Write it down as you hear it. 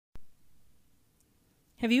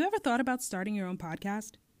Have you ever thought about starting your own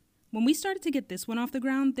podcast? When we started to get this one off the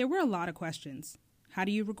ground, there were a lot of questions. How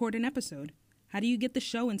do you record an episode? How do you get the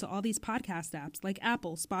show into all these podcast apps like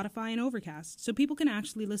Apple, Spotify, and Overcast so people can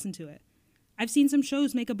actually listen to it? I've seen some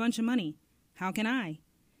shows make a bunch of money. How can I?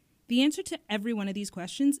 The answer to every one of these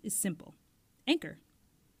questions is simple. Anchor.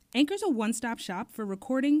 Anchor's a one-stop shop for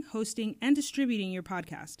recording, hosting, and distributing your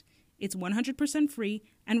podcast. It's 100% free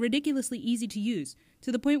and ridiculously easy to use,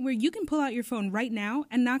 to the point where you can pull out your phone right now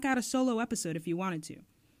and knock out a solo episode if you wanted to.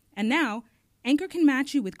 And now, Anchor can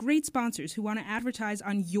match you with great sponsors who want to advertise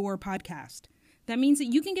on your podcast. That means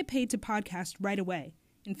that you can get paid to podcast right away.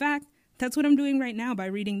 In fact, that's what I'm doing right now by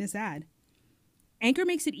reading this ad. Anchor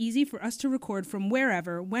makes it easy for us to record from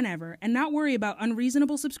wherever, whenever, and not worry about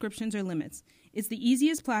unreasonable subscriptions or limits. It's the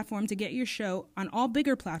easiest platform to get your show on all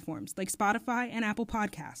bigger platforms like Spotify and Apple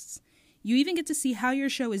Podcasts. You even get to see how your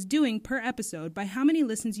show is doing per episode by how many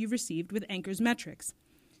listens you've received with Anchor's metrics.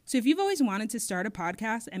 So if you've always wanted to start a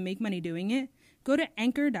podcast and make money doing it, go to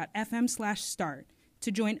anchor.fm/start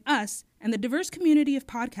to join us and the diverse community of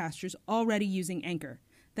podcasters already using Anchor.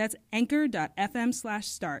 That's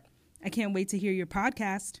anchor.fm/start. I can't wait to hear your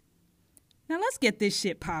podcast. Now let's get this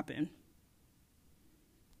shit popping.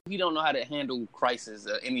 He don't know how to handle crisis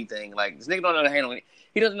or anything. Like, this nigga don't know how to handle it.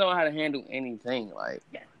 He doesn't know how to handle anything. Like,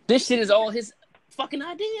 this shit is all his fucking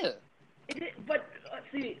idea. But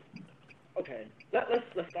see, okay, let's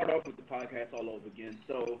start off with the podcast all over again.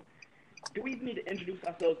 So, do we need to introduce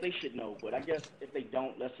ourselves? They should know, but I guess if they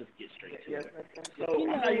don't, let's just get straight to it. So, I'm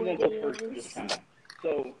not even gonna go first this time.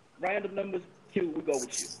 So, random numbers, Q, we go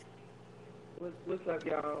with you. What's up,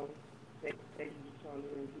 y'all? Thank you for tuning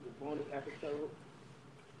in to the bonus episode.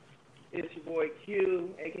 It's your boy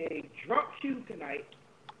Q, a.k.a. Drunk Q tonight.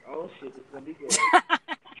 Oh, shit, it's going to be good.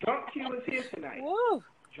 Drunk Q is here tonight. Woo.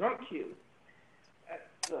 Drunk Q.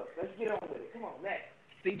 Look, let's get on with it. Come on, next.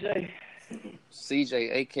 CJ.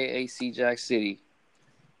 CJ, a.k.a. C-Jack City.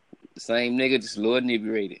 Same nigga, just a little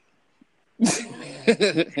inebriated. I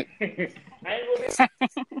ain't gonna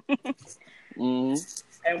Mm-hmm.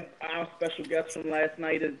 And our special guest from last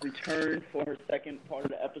night has returned for her second part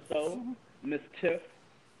of the episode, Miss Tiff.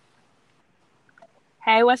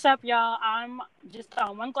 Hey, what's up, y'all? I'm just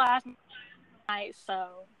on one glass tonight,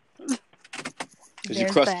 so.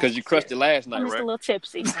 Because you crushed it last night, I'm just right? a little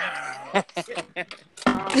tipsy.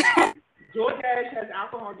 DoorDash has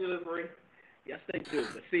alcohol delivery. Yes, they do.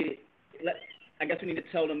 But see, I guess we need to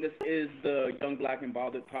tell them this is the Young Black and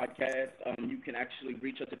Bothered podcast. You can actually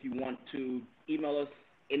reach us if you want to email us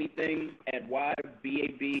anything at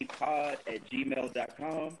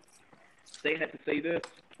ybabpod@gmail.com. They had to say this.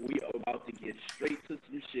 We are about to get straight to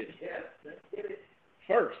some shit. Yes, let's get it.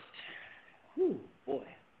 First, boy,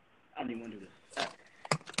 I don't even want to do this.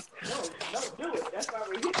 No, do it. That's why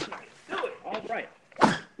we're here tonight. Do it. All right.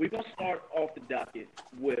 We're going to start off the docket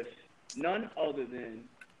with none other than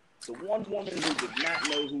the one woman who does not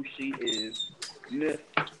know who she is, Miss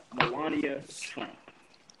Melania Trump.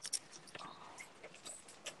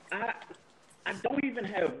 I don't even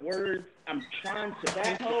have words. I'm trying to...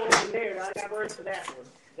 That hole over there. I got words for that one.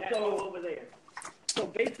 That hole over there. So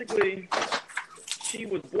basically, she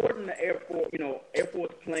was boarding the airport, Air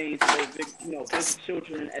Force planes to visit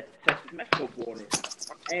children at the Texas-Mexico border.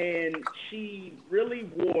 And she really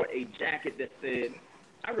wore a jacket that said,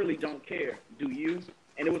 "I really don't care, do you?"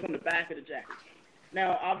 And it was on the back of the jacket.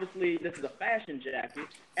 Now, obviously, this is a fashion jacket,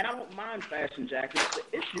 and I don't mind fashion jackets. The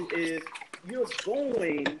issue is you're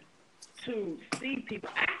going to see people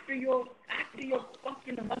after your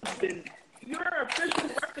fucking husband. You're an official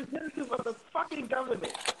representative of the fucking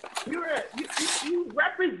government. You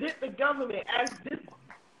represent the government as this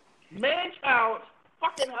man-child's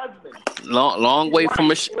fucking husband. Long way from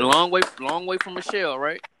Michelle,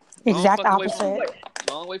 right? Exact opposite.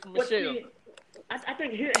 Long way from But Michelle. see, I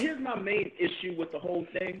think here's my main issue with the whole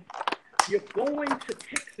thing. You're going to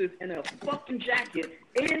Texas in a fucking jacket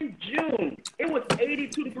in June. It was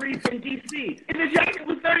 82 degrees in D.C. And the jacket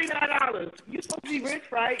was $39. You supposed to be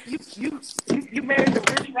rich, right? You married the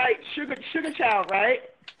rich, right? Sugar child,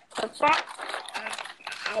 right? The fuck?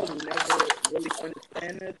 I'll never really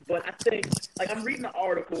understand this, but I think, I'm reading the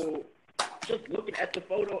article, just looking at the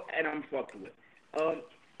photo, and I'm fucked with. I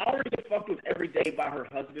already get fucked with every day by her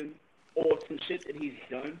husband or some shit that he's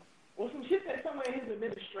done. Or some shit that someone in his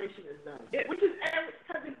administration has done. Yeah. Which is it has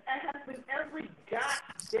been every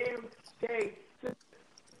goddamn day since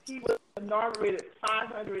he was inaugurated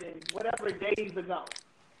 500 and whatever days ago.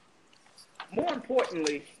 More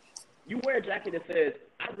importantly, you wear a jacket that says,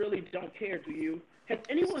 "I really don't care, do you?" Has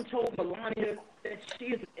anyone told Melania that she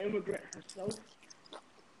is an immigrant herself?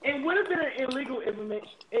 It would have been an illegal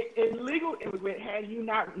immigrant had you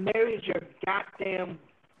not married your goddamn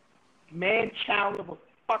man-child of a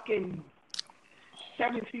fucking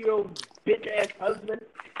 70-year-old bitch-ass husband.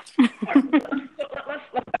 Let's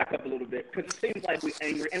back up a little bit, because it seems like we're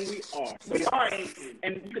angry, and we are. We are angry.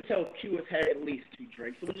 And you could tell Q has had at least 2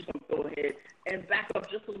 drinks, so we're just going to go ahead and back up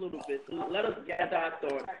just a little bit. So let us gather our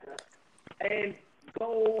thoughts and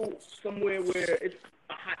go somewhere where it's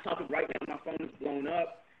a hot topic right now. My phone is blown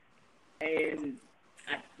up, and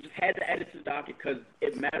I just had to add it to the docket because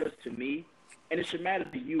it matters to me, and it should matter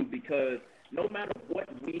to you, because no matter what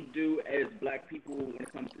we do as black people when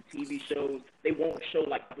it comes to TV shows, they won't show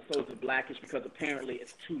like episodes of Blackish because apparently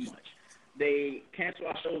it's too much. They cancel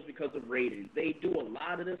our shows because of ratings. They do a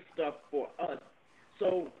lot of this stuff for us.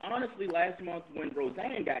 So honestly, last month when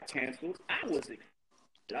Roseanne got canceled, I was excited.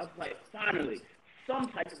 I was like, finally, some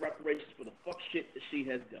type of reparations for the fuck shit that she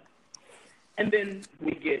has done. And then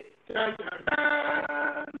we get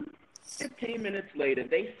 15 minutes later,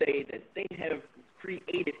 they say that they have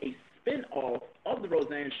created a spin-off of the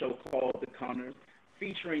Roseanne show called The Conners,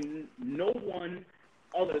 featuring no one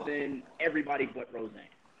other than everybody but Roseanne.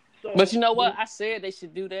 So, but you know what? I said they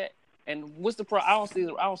should do that. And what's the problem?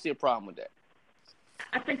 I don't see a problem with that.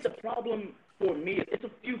 I think the problem for me, it's a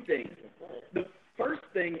few things. The first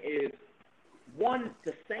thing is, one,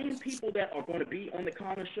 the same people that are going to be on The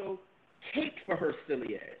Conners show caked for her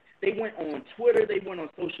silly ass. They went on Twitter, they went on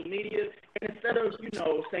social media, and instead of,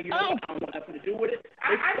 saying, I don't want nothing to do with it,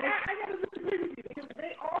 I gotta disagree with you because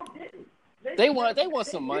they all didn't. They want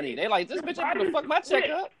some money. They like, this bitch ain't gonna fuck my check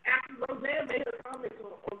up. After Roseanne made her comments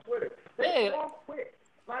on Twitter, they all quit.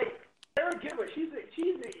 Like, Sarah Gilbert, she's the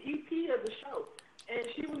EP of the show, and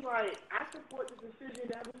she was like, I support the decision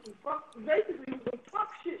that was some fuck, basically it was some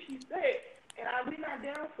fuck shit she said, and we're not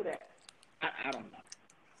down for that. I don't know.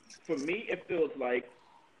 For me, it feels like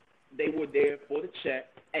they were there for the check,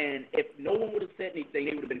 and if no one would have said anything,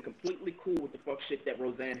 they would have been completely cool with the fuck shit that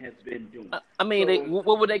Roseanne has been doing.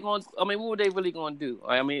 What were they going? What were they really going to do?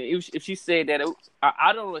 I mean, if she said that,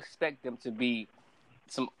 I don't expect them to be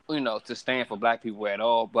some, to stand for black people at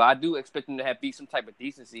all. But I do expect them to be some type of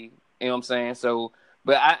decency. You know what I'm saying? So,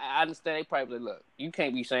 but I understand they probably look. You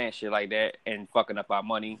can't be saying shit like that and fucking up our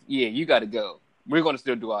money. Yeah, you got to go. We're going to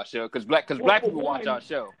still do our show because black people watch our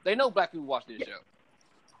show. They know black people watch this show.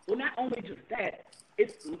 Well, not only just that,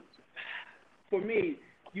 it's, for me,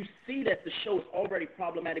 you see that the show is already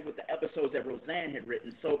problematic with the episodes that Roseanne had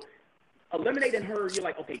written. So eliminating her, you're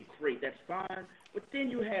like, okay, great, that's fine. But then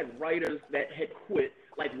you had writers that had quit,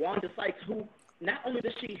 like Wanda Sykes, who not only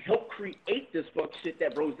did she help create this fuck shit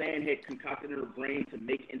that Roseanne had concocted in her brain to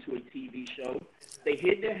make into a TV show, they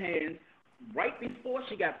hid their hands right before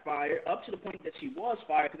she got fired, up to the point that she was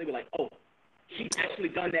fired, because they were like, oh, she actually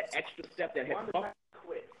done that extra step that had fucked.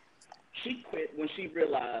 She quit when she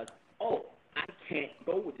realized, oh, I can't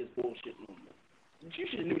go with this bullshit no more. You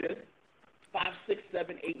should have knew this 5, 6,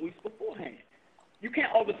 7, 8 weeks beforehand. You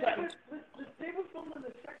can't all of a sudden. They were filming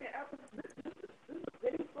the second episode.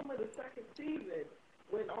 They were filming the second season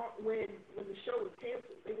when the show was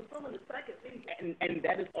canceled. They were filming the second season. And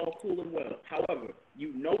that is all cool and well. However,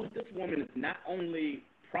 you know that this woman is not only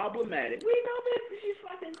problematic. We know that she's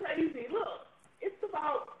fucking crazy. Look, it's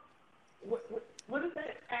about what does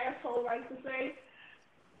that asshole like to say?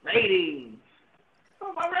 Ratings.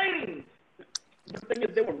 Oh, my ratings. The thing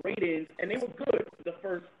is, there were ratings, and they were good the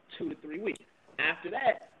first 2 to 3 weeks. After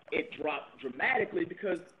that, it dropped dramatically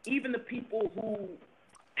because even the people who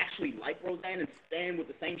actually like Roseanne and stand with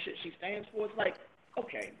the same shit she stands for, it's like,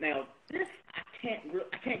 okay, now this I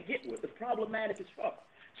can't get with. It's problematic as fuck.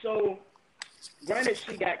 So, granted,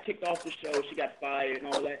 she got kicked off the show, she got fired and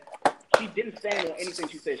all that. She didn't stand on anything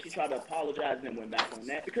she said. She tried to apologize and then went back on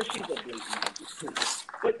that because she's a blatant racist too.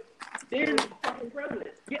 But then, fucking president.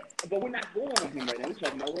 Yeah, but we're not going on him right now. We're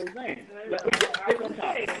talking about Roseanne. Stick on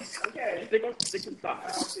top. Okay. Stick on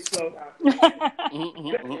top. So,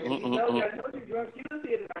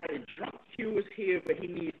 Drunk Q is here, but he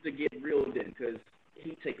needs to get reeled in because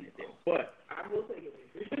he's taking it there. But I will take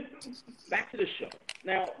it. Back to the show.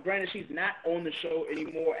 Now, granted, she's not on the show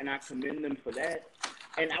anymore, and I commend them for that.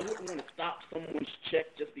 And I wouldn't want to stop someone's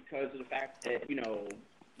check just because of the fact that,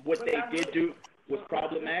 what they did do was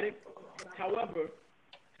problematic.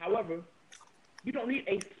 However, you don't need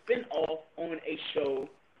a spin-off on a show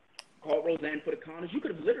called Roseanne for the Conners. You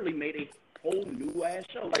could have literally made a whole new-ass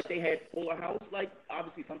show. Like they had Fuller House. Like,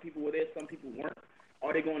 obviously some people were there, some people weren't.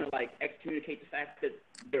 Are they going to, excommunicate the fact that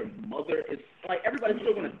their mother is... everybody's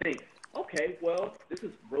still going to think okay, well, this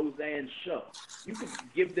is Roseanne's show. You could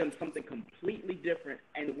give them something completely different,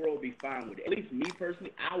 and the world would be fine with it. At least me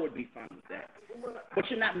personally, I would be fine with that. But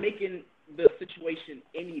you're not making the situation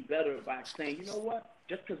any better by saying, you know what?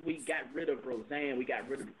 Just because we got rid of Roseanne, we got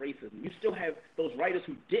rid of racism. You still have those writers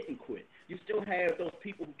who didn't quit. You still have those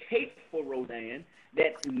people who cape for Roseanne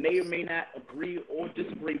that may or may not agree or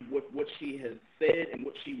disagree with what she has said and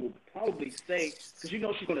what she will probably say, because you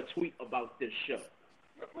know she's going to tweet about this show.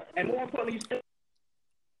 And more importantly, you still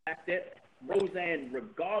have the fact that Roseanne,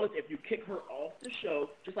 regardless if you kick her off the show,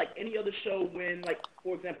 just like any other show when, like,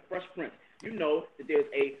 for example, Fresh Prince, you know that there's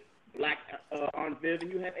a black Aunt Viv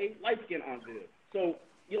and you have a light-skinned Aunt Viv. So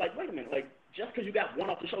you're like, wait a minute, like, just because you got one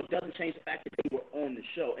off the show doesn't change the fact that they were on the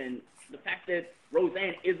show. And the fact that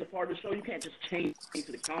Roseanne is a part of the show, you can't just change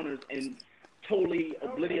to the counters and totally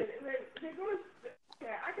oblivious.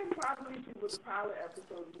 Yeah, I can probably see with the pilot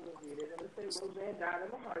episode you read it, and say Roseanne died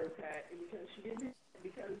of a heart attack because she didn't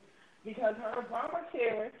because her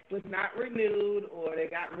Obamacare was not renewed or they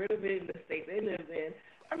got rid of it in the state they live in.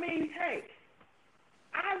 I mean, hey,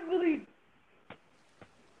 a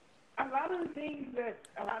lot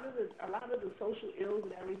of the social ills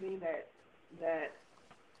and everything that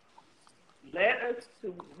led us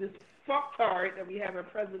to this fucktard that we have a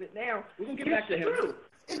president now. We're gonna get back to him.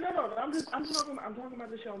 No. I'm talking about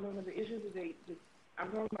the show. I'm talking about the issues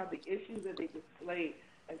that they displayed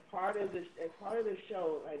as part of the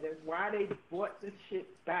show. Like, that's why they brought this shit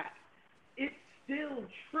back. It's still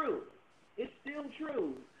true.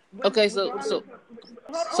 Okay, so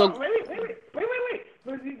wait.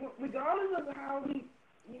 But regardless of how we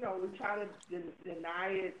try to deny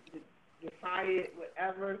it, defy it,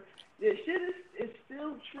 whatever, this shit is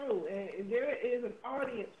still true, and there is an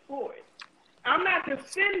audience for it. I'm not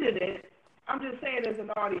defending it. I'm just saying there's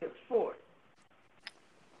an audience for it.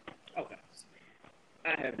 Okay. I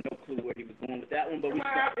have no clue where he was going with that one, but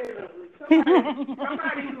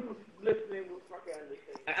somebody who's listening will fucking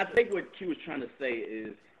understand. I think what Q was trying to say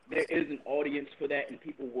is there is an audience for that, and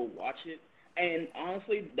people will watch it. And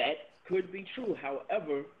honestly, that could be true.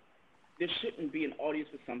 However, there shouldn't be an audience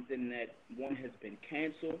for something that, one, has been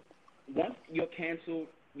canceled. Once you're canceled,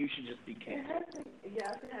 you should just be canceled. It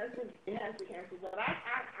has been canceled. But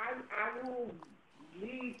I will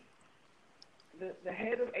leave. The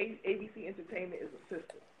head of ABC Entertainment is a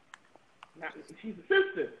sister. She's a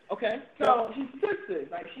sister. Okay. So she's a sister.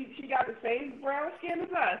 Like, she got the same brown skin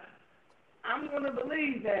as us. I'm gonna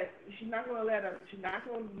believe that she's not gonna let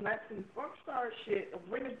some fuck star shit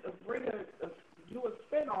do a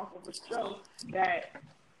spinoff of a show that,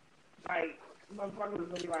 like, motherfuckers is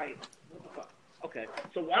gonna be like, what the fuck? Okay.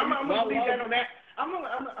 So I'm gonna leave that on that. I'm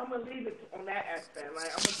gonna leave it on that aspect.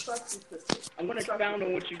 Like, I'm gonna trust the sister. I'm gonna expound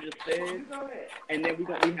on what you just said, and then we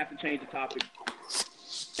have to change the topic.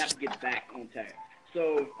 We have to get back on task.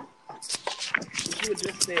 So, what you had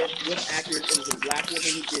just said was accurate. It was a black woman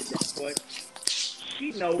who did that, but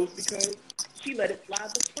she knows because she let it slide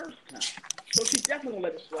the first time. So she's definitely gonna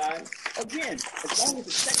let it slide again. As long as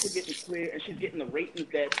the checks are getting clear and she's getting the ratings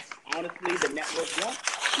that, honestly, the network wants,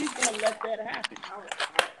 she's gonna let that happen.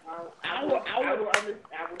 I would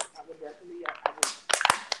definitely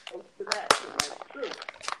post to that. That's true.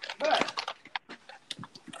 But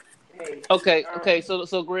hey. Okay.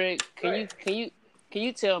 So Greg, can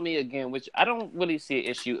you tell me again? Which I don't really see an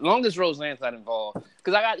issue, as long as Roseanne's not involved.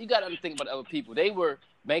 Because you got to think about other people. They were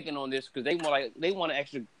banking on this because they want an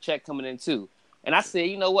extra check coming in too. And I said,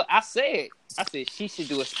 you know what? I said she should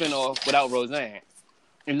do a spinoff without Roseanne.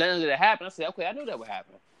 And none of that happened. I said, okay, I knew that would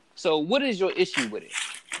happen. So what is your issue with it?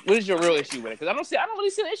 What is your real issue with it? Because I don't really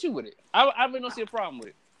see an issue with it. I really don't see a problem with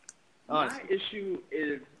it. Honestly. My issue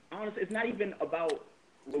is, honestly, it's not even about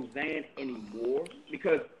Roseanne anymore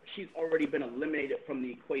because she's already been eliminated from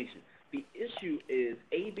the equation. The issue is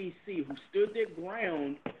ABC, who stood their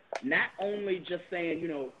ground, not only just saying,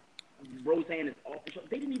 Roseanne is off the show.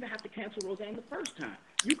 They didn't even have to cancel Roseanne the first time.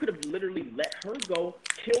 You could have literally let her go,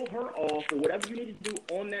 kill her off, or whatever you needed to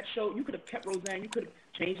do on that show. You could have kept Roseanne. You could have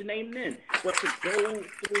changed the name then. But to go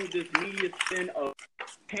through this media spin of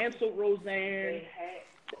cancel Roseanne,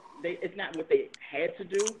 it's not what they had to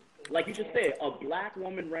do. Like you just said, a black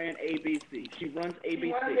woman ran ABC. She runs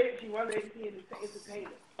ABC. She runs ABC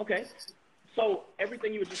Entertainment. Okay. So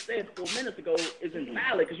everything you just said 4 minutes ago is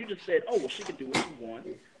invalid because you just said, oh, well, she could do what she wants.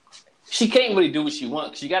 She can't really do what she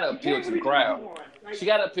wants. She got to appeal to the crowd. She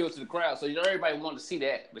got to appeal to the crowd. So everybody wanted to see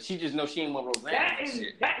that, but she just knows she ain't want Roseanne. That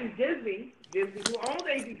is Disney. Disney, who owns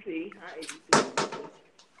ABC, not ABC.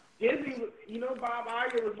 Disney, Bob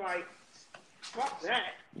Iger was like, fuck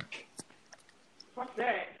that.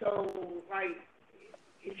 So, like,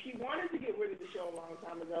 if she wanted to get rid of the show a long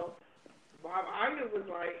time ago, Bob Iger was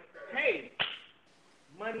like, "Hey,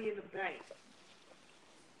 money in the bank.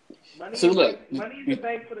 Money So in look, the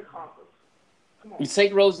bank for the coffers. Come on." you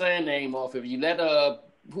take Roseanne's name off of it. You let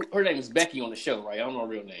her name is Becky on the show, right? I don't know her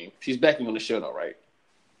real name. She's Becky on the show, though, right?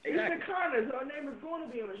 Exactly. It's the Connors. Her name is going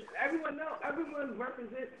to be on the show. Everyone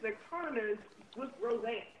represents the Connors with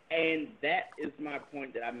Roseanne. And that is my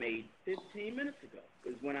point that I made 15 minutes ago.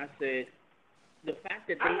 Is when I said the fact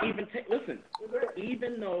that they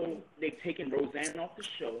even though they've taken Roseanne off the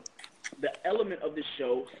show, the element of the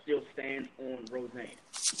show still stands on Roseanne.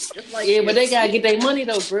 Just like but they gotta get their money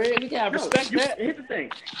though, Greg. We gotta respect that. Here's the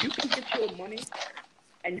thing: you can get your money,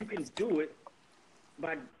 and you can do it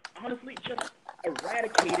by honestly just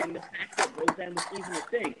eradicating the fact that Roseanne was even a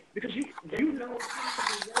thing, because you know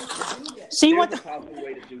possible way to do that. She wants a possible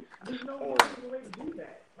way to do. There's no possible way to do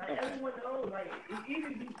that. Like everyone knows, like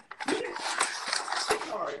even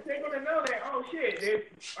they're gonna know that. Oh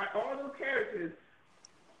shit, all those characters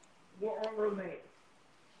were on Roseanne.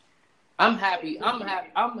 I'm happy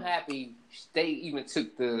they even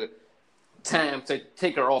took the time to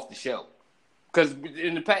take her off the show, because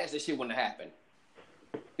in the past that shit wouldn't have happened.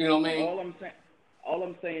 You know what I mean? All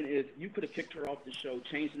I'm saying is you could have kicked her off the show,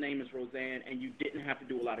 changed the name as Roseanne, and you didn't have to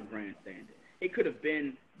do a lot of grandstanding. It could have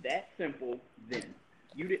been that simple then.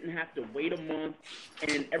 You didn't have to wait a month,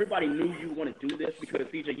 and everybody knew you were going to do this because,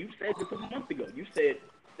 CJ, you said this a month ago. You said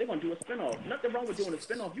they're going to do a spinoff. Nothing wrong with doing a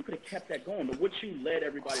spinoff. You could have kept that going, but what you led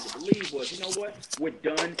everybody to believe was, you know what? We're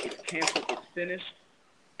done. It's canceled. It's finished.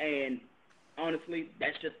 And honestly,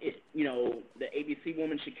 that's just it. You know, the ABC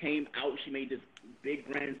woman, she came out. She made this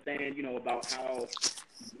big grandstand, you know, about how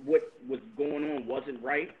what was going on wasn't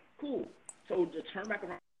right. Cool. So to turn back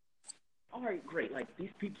around, all right, great. Like,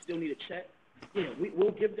 these people still need a check. Yeah,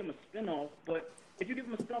 we'll give them a spinoff, but if you give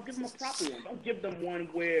them a spinoff, give them a proper one. Don't give them one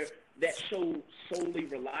where that show solely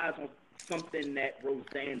relies on something that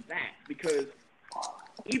Roseanne's at, because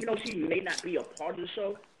even though she may not be a part of the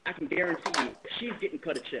show, I can guarantee you she's getting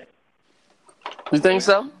cut a check. You think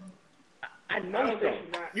so? I know so.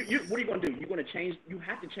 You, what are you going to do? You're going to change? You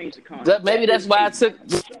have to change the concept. Maybe that's why I took.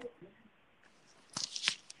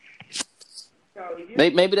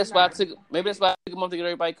 Maybe that's why I took a month to get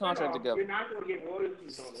everybody contract together. You're not going to get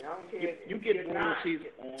royalties on it. I don't care. You get royalties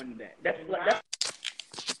on that.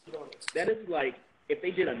 That is like if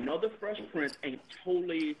they did another Fresh Prince and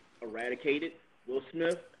totally eradicated Will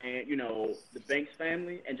Smith and, you know, the Banks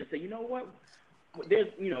family, and just say, you know what? There's,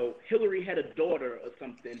 you know, Hillary had a daughter or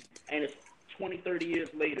something, and it's 20, 30 years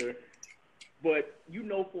later, but you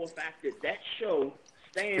know for a fact that that show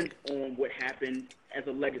stands on what happened as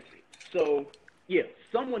a legacy. So, yeah,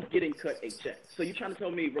 someone's getting cut a check. So you're trying to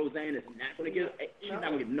tell me Roseanne is not going to get, she's not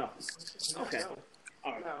going to get nothing. Okay. No.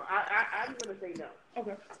 All right. No, I'm going to say no.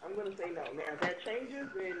 Okay. I'm going to say no. Now, if that changes,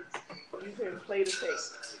 then you can play the tape.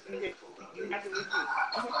 You have to repeat. But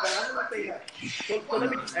I'm going to say no. So let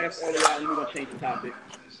me just ask all of y'all, and we're going to change the topic.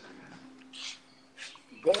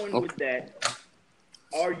 Going with that,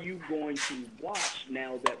 are you going to watch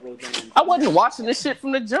now that Roseanne? I wasn't watching this shit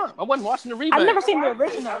from the jump. I wasn't watching the rebound. I've never seen the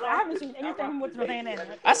original. I haven't seen anything with Roseanne in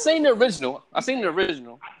it. I seen the original. I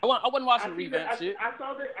wasn't watching the revamp shit. I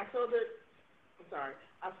saw the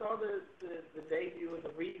debut of the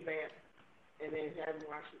revamp, and then haven't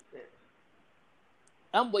watched it since.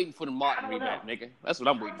 I'm waiting for the Martin revamp, nigga. That's what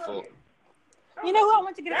I'm waiting for. You know who I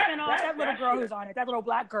want to get a spinoff? That little girl who's on it. That little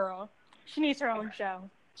black girl. She needs her own show.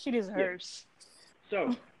 She needs hers.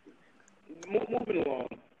 So, moving along.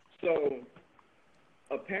 So,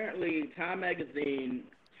 apparently, Time Magazine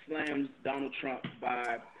slams Donald Trump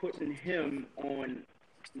by putting him on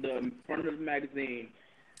the front of the magazine,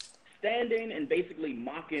 standing and basically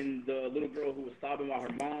mocking the little girl who was sobbing while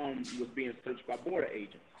her mom was being searched by border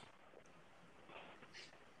agents.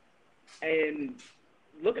 And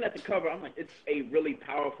looking at the cover, I'm like, it's a really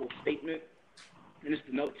powerful statement. And it's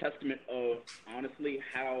another testament of, honestly,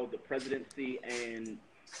 how the presidency and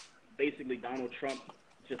basically Donald Trump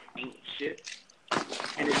just ain't shit.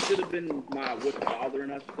 And it should have been my What's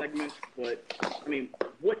Bothering Us segment. But, I mean,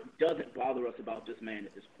 what doesn't bother us about this man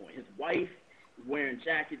at this point? His wife wearing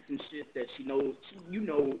jackets and shit that she knows, you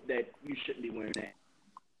know that you shouldn't be wearing that.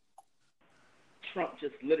 Trump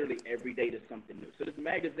just literally every day does something new. So this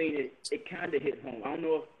magazine, it kind of hit home. I don't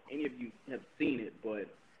know if any of you have seen it, but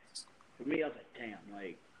for me, I was like, damn,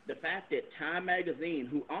 like, the fact that Time Magazine,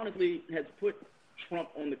 who honestly has put Trump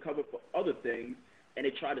on the cover for other things, and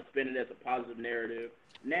they try to spin it as a positive narrative,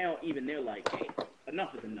 now even they're like, hey,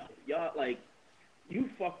 enough is enough. Y'all, like, you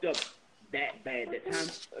fucked up that bad that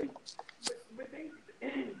time. But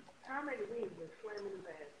Time Magazine has been slamming his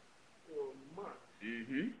ass for months.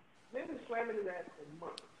 Mm-hmm. They've been slamming his ass for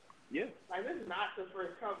months. Yeah. Like, this is not the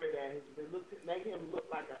first company that has been make him look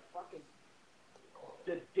like a fucking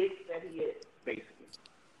the dick that he is. Basically.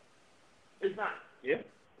 It's not. Yeah.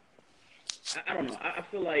 I don't know. I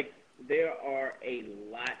feel like there are a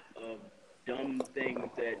lot of dumb things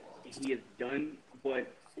that he has done,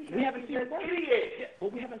 but we haven't seen it worse. Idiot.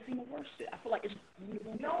 But we haven't seen it worse. I feel like it's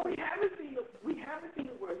No, we haven't seen it. We haven't seen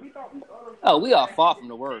it worse. We thought we saw it. Oh, we are far from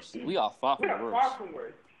the worst. We are far We from the are worst. far from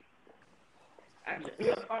worse. We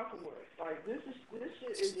are far from worse. Like, this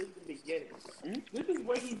shit is just the beginning. Mm-hmm. This is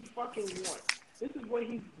what he fucking wants. This is what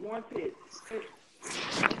he wanted.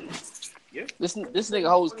 Yeah. This nigga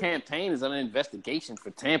whole campaign is under investigation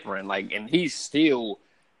for tampering, like, and he's still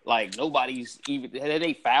like nobody's even. Have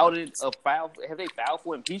they filed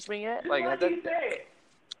for impeachment yet? Just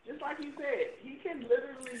like he said, he can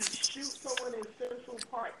literally shoot someone in Central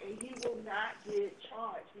Park and he will not get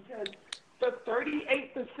charged because the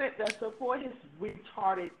 38% that support his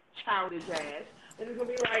retarded, childish ass, and it's gonna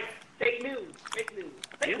be like fake news.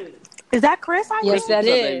 Is that Chris? Yes, that What's up,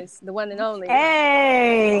 baby? is the one and only.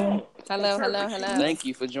 Hey. Hello. Thank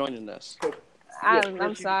you for joining us. I'm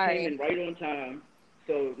Chris, you sorry. came in right on time.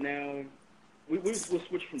 So now we'll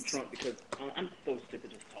switch from Trump because I'm so sick of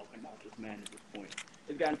just talking about this man at this point.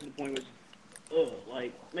 It's gotten to the point where it's just,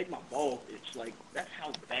 like, make my balls itch. Like, that's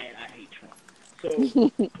how bad I hate Trump. So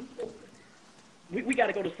we got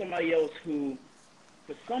to go to somebody else who,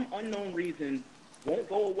 for some unknown reason, won't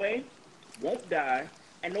go away, won't die,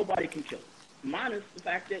 and nobody can kill him. Minus the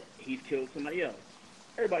fact that he's killed somebody else.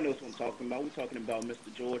 Everybody knows what I'm talking about. We're talking about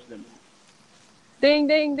Mr. George Zimmerman. Ding,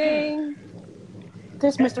 ding, ding.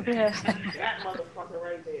 This Mr. Pierre. That motherfucker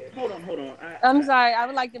right there. Hold on. I'm sorry. I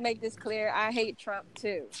would like to make this clear. I hate Trump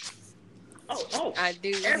too. Oh. I do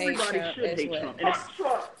hate Everybody Trump should as hate well. Trump. And Fuck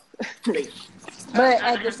Trump. it's But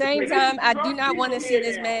at the same time, I do not want to see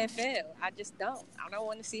this man fail. I just don't. I don't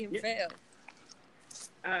want to see him fail.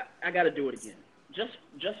 I got to do it again. Just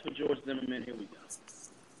for George Zimmerman, here we go.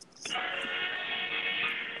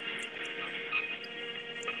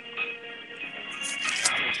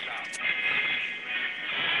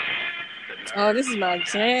 Oh, this is my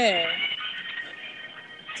jam.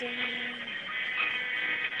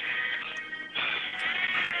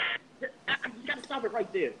 I got to stop it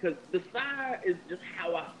right there because the fire is just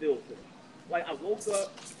how I feel today. Like, I woke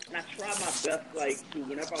up and I try my best, like, to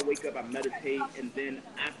whenever I wake up, I meditate, and then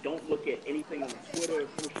I don't look at anything on Twitter or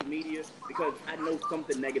social media because I know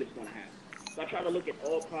something negative is going to happen. So I try to look at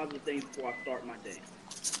all positive things before I start my day.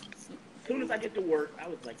 As soon as I get to work, I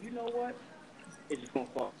was like, you know what? It's just going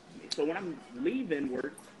to fall to me. So when I'm leaving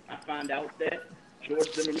work, I find out that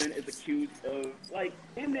George Zimmerman is accused of, like,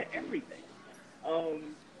 damn near everything. To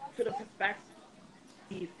the fact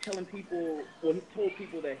he's telling people, well, he told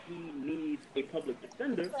people that he needs a public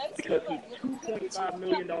defender because he's $2.5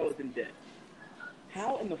 million in debt.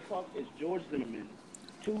 How in the fuck is George Zimmerman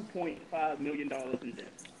 $2.5 million in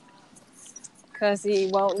debt? Because he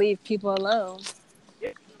won't leave people alone.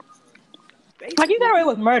 Like, you got away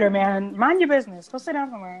with murder, man. Mind your business. Go sit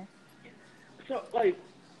down somewhere. So, like,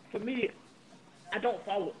 for me, I don't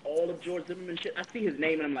follow all of George Zimmerman shit. I see his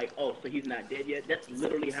name and I'm like, oh, so he's not dead yet? That's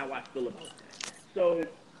literally how I feel about that. So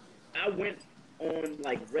I went on,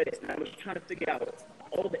 like, Reddit and I was trying to figure out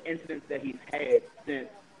all the incidents that he's had since,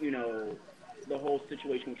 you know, the whole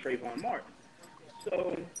situation with Trayvon Martin.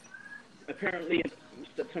 So apparently in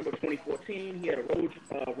September 2014, he had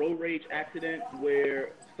a road rage accident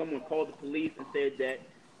where someone called the police and said that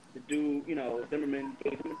the dude, you know, Zimmerman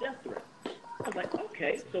gave him a death threat. I was like,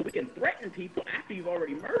 okay, so we can threaten people after you've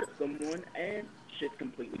already murdered someone, and shit's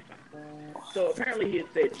completely fine. So apparently he had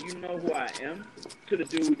said, do you know who I am? To the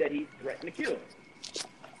dude that he threatened to kill.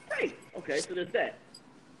 Great. Okay, so there's that.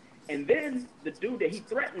 And then the dude that he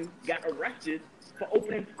threatened got arrested for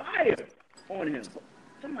opening fire on him. So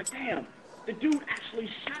I'm like, damn, the dude actually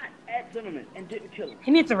shot at Zimmerman and didn't kill him.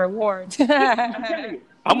 He needs a reward. I'm telling you.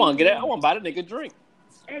 I want to buy the nigga a drink.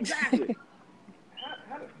 Exactly.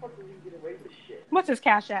 How the fuck did he get away with shit? What's his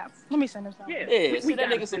Cash App? Let me send him something. Yeah, send that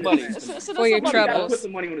nigga some money. For your We gotta troubles. put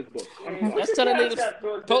some money on his book. Let's tell that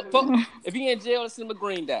nigga. If he in jail, let's send him a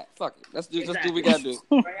green dot. Fuck it. Let's do what we gotta do.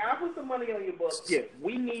 Right, I'll put some money on your book. Yeah,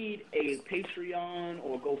 we need a Patreon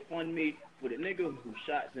or GoFundMe for the nigga who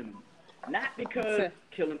shot Zimmerman. Not because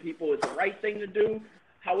killing people is the right thing to do.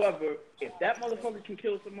 However, if that motherfucker can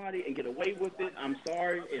kill somebody and get away with it, I'm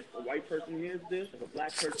sorry if a white person hears this, if a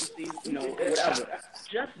black person sees, you know, whatever.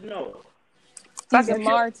 Just know. He's a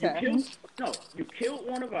martyr. You killed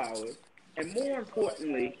one of ours, and more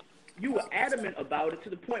importantly, you were adamant about it to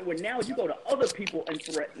the point where now you go to other people and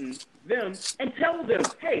threaten them and tell them,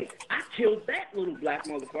 hey, I killed that little black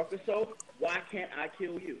motherfucker, so why can't I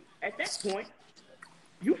kill you? At that point,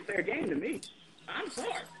 you fair game to me. I'm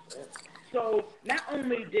sorry. So not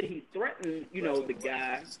only did he threaten, the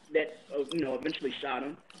guy that, eventually shot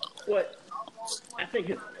him, but I think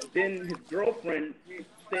his girlfriend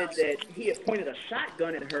said that he had pointed a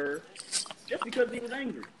shotgun at her just because he was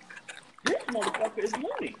angry. This motherfucker is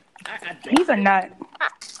loony. He's a nut.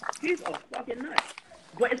 He's a fucking nut.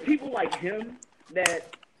 But it's people like him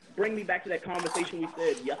that bring me back to that conversation we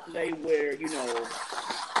said yesterday where,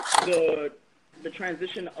 the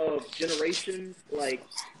transition of generations, like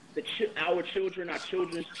our children, our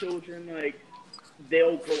children's children, like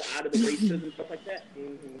they'll grow out of the racism and stuff like that.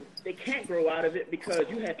 Mm-hmm. They can't grow out of it because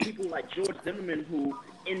you have people like George Zimmerman who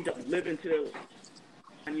end up living till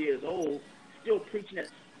 9 years old, still preaching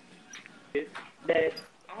that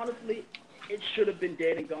honestly, it should have been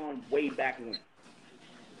dead and gone way back when.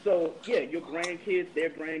 So, yeah, your grandkids, their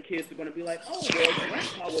grandkids are going to be like, oh, well,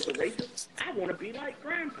 grandpa was a racist. I want to be like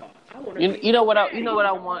grandpa. I want to you know what I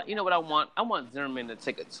want? You know what I want? I want Zimmerman to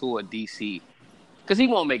take a tour of D.C. because he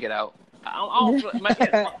won't make it out.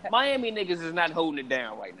 Miami niggas is not holding it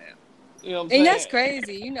down right now. You know what I'm saying? And that's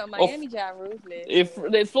crazy. Miami job ruthless.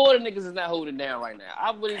 If Florida niggas is not holding it down right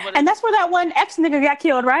now, and that's where that one ex-nigga got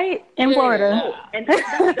killed, right? In Florida. Oh, and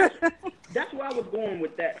that's where I was going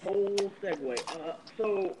with that whole segue.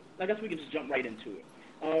 So I guess we can just jump right into it.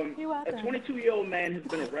 A 22-year-old man has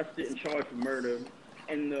been arrested and charged for murder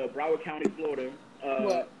in Broward County, Florida,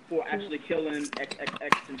 for actually killing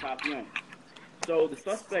Tentacion. So the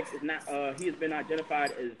suspect is not. He has been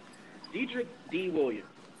identified as Dedrick D. Williams.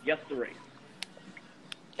 Yes, the race.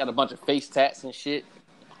 Got a bunch of face tats and shit.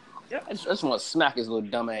 Yep. I just want to smack his little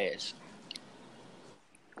dumb ass.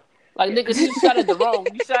 Like, nigga, you shot at the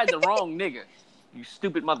wrong nigga. You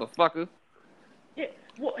stupid motherfucker. Yeah.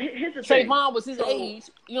 Well, here's the thing. Trayvon was his age.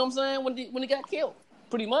 You know what I'm saying? When he got killed,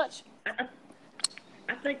 pretty much.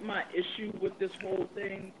 I think my issue with this whole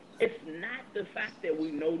thing, it's not the fact that we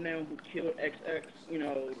know now who killed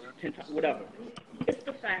XX, whatever. It's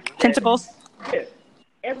the fact that Tentacles. Yeah.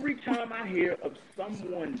 Every time I hear of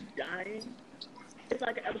someone dying, it's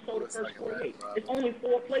like an episode of First 48. It's only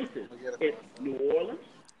 4 places. It's New Orleans,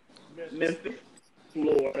 Memphis,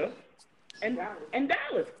 Florida, and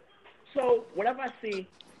Dallas. So whenever I see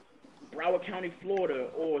Broward County, Florida,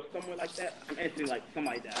 or somewhere like that, I'm instantly like,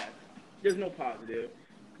 somebody died. There's no positive.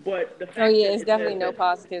 But the fact it's definitely no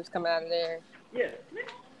positives coming out of there. Yeah.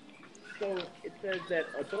 So it says that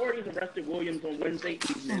authorities arrested Williams on Wednesday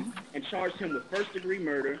evening and charged him with first-degree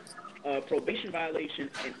murder, probation violation,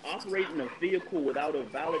 and operating a vehicle without a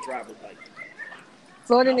valid driver's license.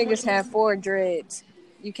 Florida niggas have 4 dreads.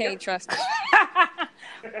 You can't trust them.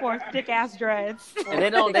 4 thick-ass dreads. And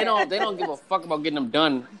they don't give a fuck about getting them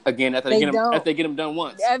done again after they get them done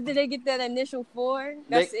once. After they get that initial 4,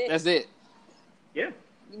 that's it. That's it. Yeah.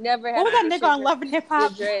 You never have. What was that nigga on Love and Hip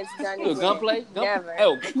Hop? Gunplay? Never.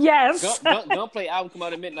 Oh, yes. Gunplay album come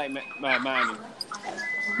out at midnight, Miami.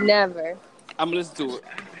 Never. I'm gonna listen to it.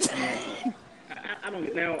 I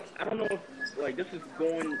don't know if this is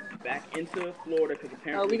going back into Florida because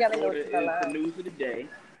apparently Florida is the news of the day.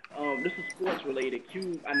 This is sports related.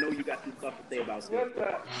 Q, I know you got some stuff to say about this.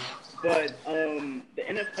 But the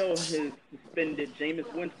NFL has suspended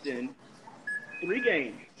Jameis Winston 3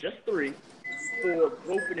 games, just 3. For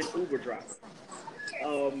groping an Uber driver.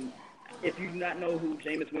 If you do not know who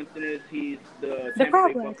Jameis Winston is, he's the Tampa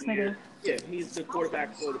Bay Buccaneers. Yeah, he's the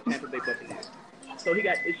quarterback for the Tampa Bay Buccaneers. So he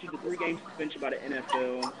got issued a 3-game suspension by the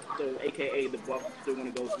NFL. So, AKA the Bucs still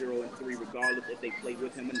want to go 0-3 regardless if they play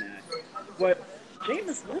with him or not. But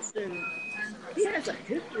Jameis Winston, he has a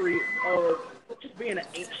history of just being an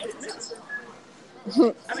ain't shit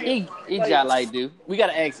nigga. I mean, he got like dude. We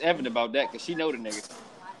gotta ask Evan about that because she know the nigga.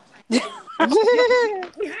 We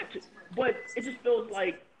have to, but it just feels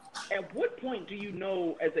like, at what point do you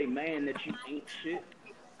know as a man that you ain't shit?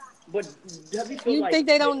 But does he feel you like... think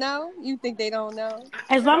they don't know? You think they don't know?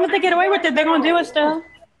 As long as they get away with it, they're going to do it still.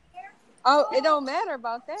 Oh, it don't matter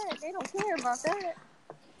about that. They don't care about that.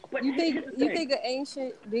 But you think an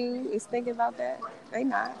ancient dude is thinking about that? They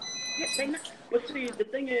not. Yeah, they not. But see, the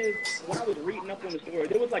thing is, when I was reading up on the story,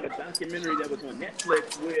 there was like a documentary that was on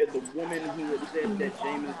Netflix where the woman who had said that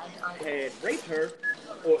Jameis had raped her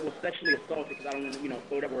or was sexually assaulted, because I don't want to,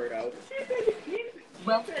 throw that word out.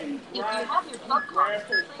 Well, if you have your club card,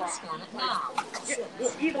 scan it now. Yeah,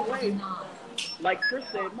 well, either way, like Chris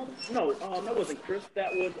said, that wasn't Chris,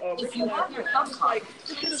 that was if you have your club card,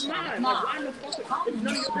 this shit is mine. Like, why in the fuck? It's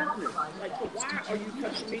none of your business. Like, so why are you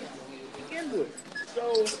touching me to begin with?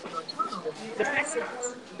 So the fact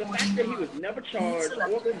that he was never charged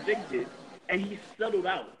or convicted and he settled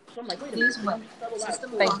out. So I'm like, wait a minute, so you settled out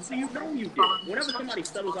of court? So you know you did. Whenever somebody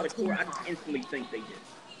settles out of court, I just instantly think they did.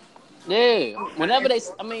 Yeah. Whenever they,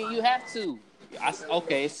 I mean, you have to.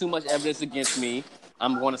 Okay, it's too much evidence against me.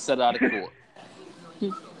 I'm going to settle out of court.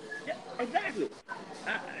 Yeah, exactly.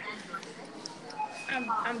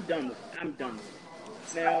 I'm done with it. I'm done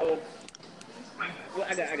with it. Now, well,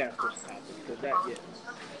 I got to switch topics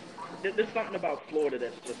because there's something about Florida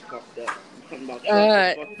that's just fucked up. Something about Trump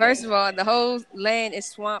that's fucked First up. of all, the whole land is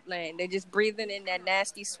swampland. They're just breathing in that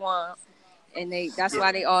nasty swamp, and that's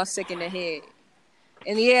why they all sick in the head.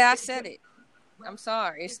 And yeah, I said it. I'm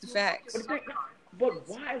sorry. It's the facts. But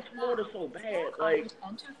why is Florida so bad? Like,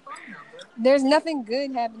 there's nothing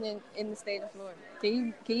good happening in the state of Florida. Can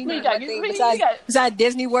you Me, name got- one thing me, besides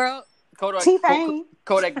Disney World? Kodak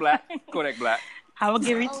Black. Kodak Black. I will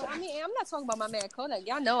give it. Oh, I mean, I'm not talking about my man Kodak.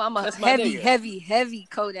 Y'all know I'm a That's my nigga. heavy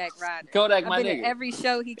Kodak rider. Kodak, I've my been nigga. to every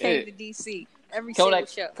show he came Yeah. to DC. Every Kodak,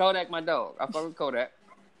 single show. Kodak, my dog. I fuck with Kodak.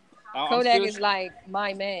 I'm Kodak still- is like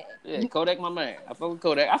my man. Yeah, Kodak, my man. I fuck with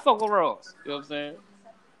Kodak. I fuck with Ross. You know what I'm saying?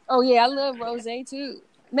 Oh yeah, I love Rose too.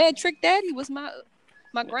 Man, Trick Daddy was my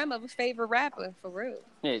grandmother's favorite rapper for real.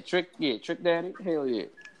 Yeah, Trick Daddy. Hell yeah.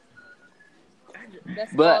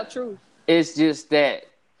 That's But- all true. It's just that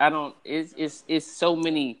I don't. It's so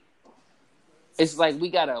many. It's like we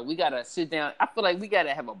gotta sit down. I feel like we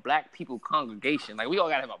gotta have a black people congregation. Like we all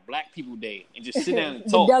gotta have a black people day and just sit down and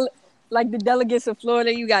talk. Like the delegates of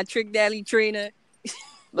Florida, you got Trick Daddy, Trina,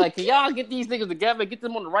 Like, can y'all get these niggas together, get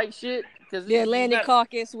them on the right shit? Cause the Atlantic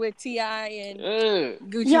Caucus with T.I. and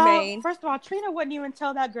Gucci Y'all, Mane. first of all, Trina wouldn't even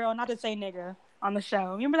tell that girl not to say nigga on the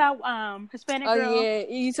show. Remember that Hispanic girl? Oh yeah,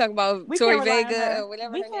 you talking about We Tori can't rely on Vega her. or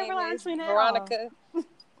whatever We her can't name rely on is, Trina at Veronica.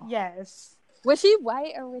 Yes. Was she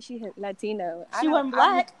white or was she Latino? She wasn't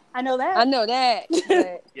black. I know that. I know that.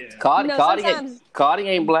 But yeah. Cardi, You know, Cardi, sometimes- ain't, Cardi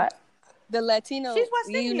ain't black. the Latino, She's West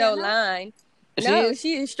Indian, no? line. She No, is?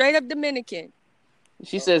 she is straight up Dominican.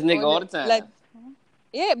 She says nigga all the time. Like,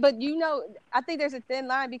 yeah, but I think there's a thin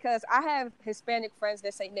line because I have Hispanic friends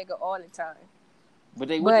that say nigga all the time. but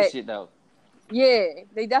they with the shit though. Yeah,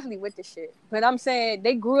 they definitely with the shit. But I'm saying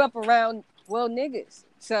they grew up around niggas.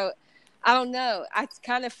 So I don't know. I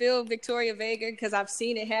kind of feel Victoria Vega because I've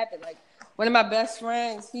seen it happen. Like one of my best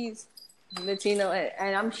friends, he's Latino,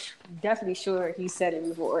 and I'm definitely sure he said it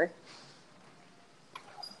before.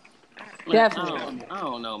 Like, Definitely. I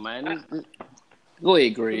don't know, man. Go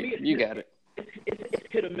ahead, Greg. You got it. It's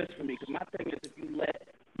hit or miss for me because my thing is if you let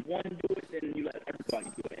one do it, then you let everybody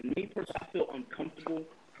do it. And me personally, I feel uncomfortable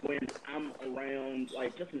when I'm around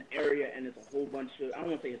like just an area and there's a whole bunch of, I don't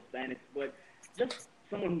want to say Hispanics, but just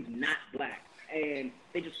someone who's not black. And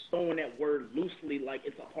they just throwing that word loosely like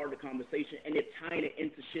it's a part of the conversation and they're tying it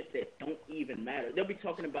into shit that don't even matter. They'll be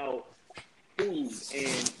talking about food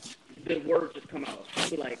and the words just come out. I'll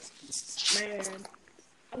be like, man,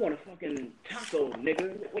 I want a fucking taco,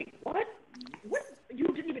 nigga. Wait, what? What? You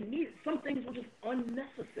didn't even need it. Some things were just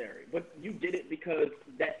unnecessary. But you did it because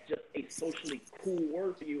that's just a socially cool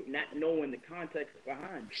word for you, not knowing the context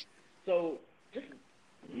behind it. So just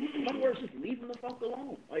some words, just leave them the fuck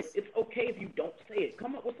alone. Like, it's okay if you don't say it.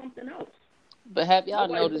 Come up with something else. But have y'all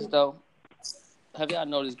noticed though? Have y'all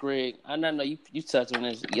noticed, Greg? I know you touched on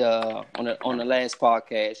this on the last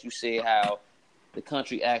podcast. You said how the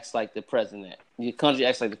country acts like the president. The country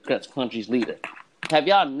acts like the country's leader. Have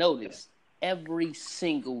y'all noticed every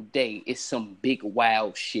single day is some big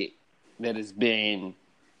wild shit that has been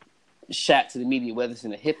shot to the media, whether it's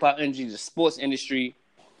in the hip hop industry, the sports industry,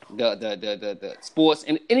 the sports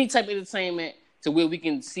and any type of entertainment, to where we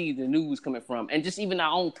can see the news coming from, and just even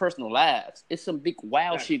our own personal lives. It's some big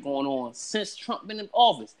wild shit going on since Trump been in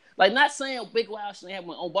office. Like, not saying big wild shit happened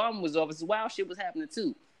when Obama was in office. Wild shit was happening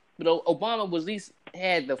too, but Obama was at least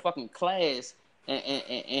had the fucking class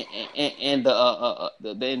and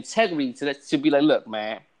the integrity to be like, look,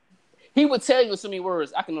 man. He would tell you in so many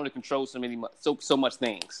words, I can only control so much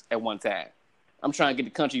things at one time. I'm trying to get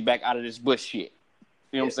the country back out of this Bush shit.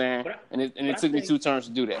 You know what I'm saying? And it took me 2 terms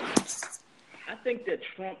to do that. I think that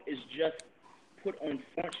Trump is just put on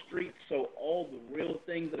Front Street, so all the real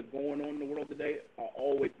things that are going on in the world today are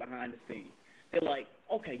always behind the scenes. They're like,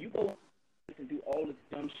 okay, you go and do all this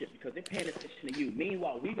dumb shit because they're paying attention to you.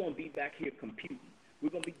 Meanwhile, we're going to be back here computing. We're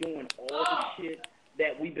going to be doing all the shit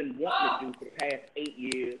that we've been wanting to do for the past 8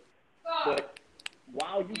 years. But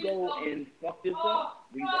while you go and fuck this up,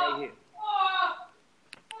 we right here.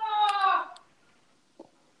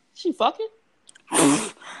 She fucking?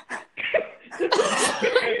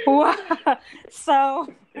 Wow.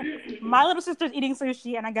 So My little sister's eating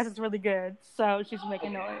sushi, and I guess it's really good, so she's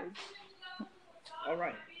making noise. All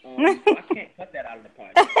right. So I can't cut that out of the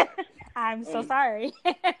podcast. I'm so sorry.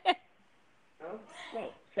 So,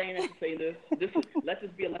 saying that to say this let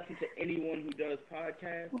this be a lesson to anyone who does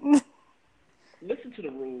podcasts. Listen to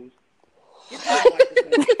the rules. Get to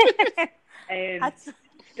the and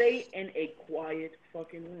stay in a quiet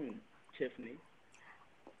fucking room, Tiffany.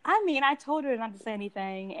 I mean, I told her not to say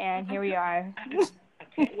anything, and here we are. I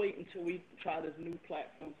can't wait until we try this new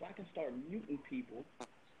platform so I can start muting people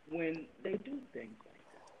when they do things like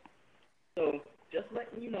that. So, just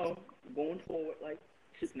letting you know, going forward, like,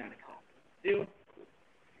 it's not acceptable. Deal?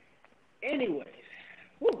 Anyways,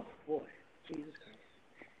 whew, boy, Jesus Christ.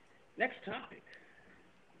 Next topic.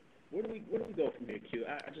 Where do we go from here, Q?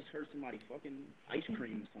 I just heard somebody fucking ice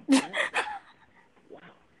cream or something. Wow.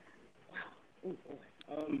 Oh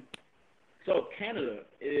boy. So Canada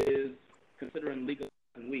is considering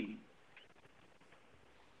legalizing weed.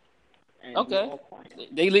 And okay.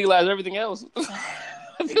 They legalize everything else.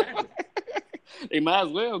 Exactly. They might as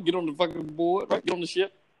well get on the fucking board, right? Get on the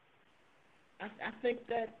ship. I think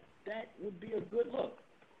that would be a good look,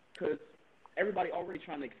 because everybody already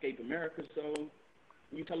trying to escape America, so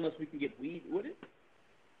you telling us we can get weed with it?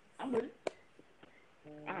 I'm with it.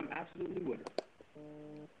 I'm absolutely with it.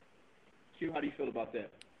 Q, how do you feel about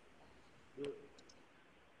that? I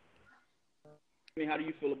mean, how do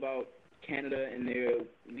you feel about Canada and their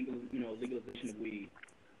legalization of weed?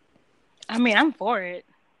 I mean, I'm for it.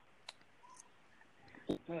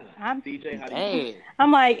 CJ, how do you feel?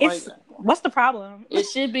 I'm like, what's the problem? It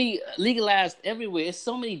should be legalized everywhere. It's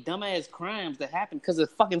so many dumbass crimes that happen because of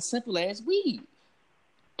fucking simple ass weed.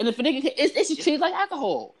 And if a nigga, it's just treated like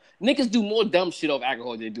alcohol. Niggas do more dumb shit off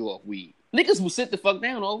alcohol than they do off weed. Niggas will sit the fuck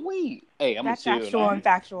down off weed. Hey, I'm gonna chill. That's actual and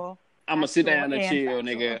factual. I'm gonna sit down and chill,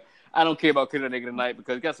 nigga. I don't care about killing a nigga tonight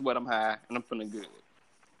because guess what? I'm high and I'm feeling good.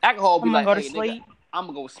 Alcohol be like, go to hey, sleep. Nigga, I'm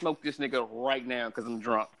gonna go smoke this nigga right now because I'm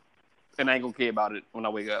drunk. And I ain't gonna care about it when I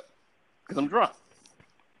wake up because I'm drunk.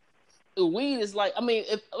 Weed is like, I mean,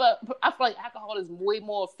 I feel like alcohol is way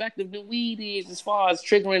more effective than weed is as far as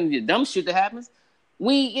triggering the dumb shit that happens.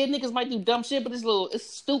 Weed, yeah, niggas might do dumb shit, but it's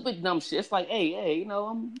stupid dumb shit. It's like, hey, you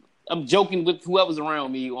know, I'm joking with whoever's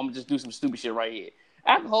around me, or I'm gonna just do some stupid shit right here.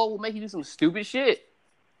 Alcohol will make you do some stupid shit.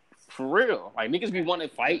 For real. Like, niggas be wanting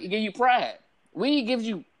to fight, it give you pride. Weed gives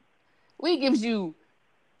you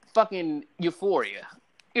fucking euphoria.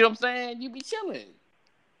 You know what I'm saying? You be chilling.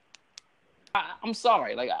 I'm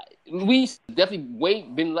sorry. Like, we definitely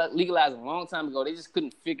been legalized a long time ago. They just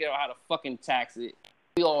couldn't figure out how to fucking tax it.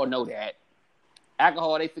 We all know that.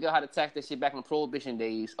 Alcohol, they figured out how to tax that shit back in the Prohibition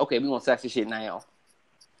days. Okay, we want to tax this shit now.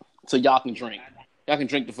 So y'all can drink. Y'all can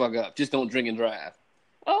drink the fuck up. Just don't drink and drive.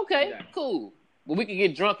 Okay, cool. But we can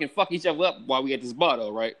get drunk and fuck each other up while we at this bar,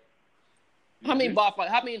 though, right? How many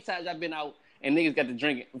times I've been out and niggas got to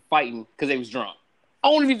drinking and fighting because they was drunk?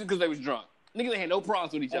 Only reason because they was drunk. Niggas ain't had no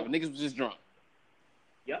problems with each other. Niggas was just drunk.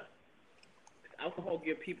 Yep. Alcohol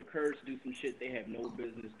give people courage to do some shit they have no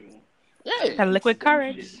business doing. Yeah. That liquid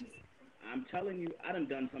courage. I'm telling you, I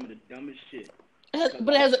done some of the dumbest shit.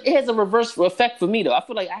 It has a reverse effect for me though. I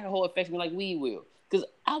feel like alcohol affects me like weed will. Because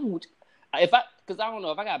I don't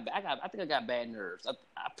know if I think I got bad nerves. I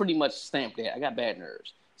pretty much stamped that. I got bad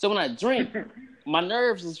nerves. So when I drink, my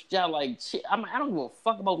nerves is just like shit. I don't give a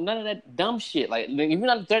fuck about none of that dumb shit. Like, if you're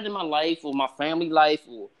not threatening my life or my family life,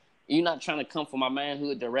 or you're not trying to come for my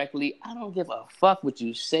manhood directly, I don't give a fuck what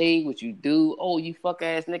you say, what you do. Oh, you fuck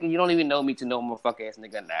ass nigga, you don't even know me to know I'm a fuck ass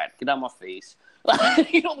nigga or not. Get out my face.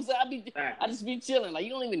 You know what I'm saying? I just be chilling. Like, you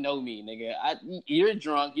don't even know me, nigga. You're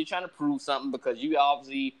drunk. You're trying to prove something because you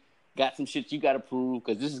obviously got some shit you got to prove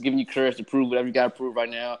because this is giving you courage to prove whatever you got to prove right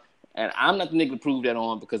now. And I'm not the nigga to prove that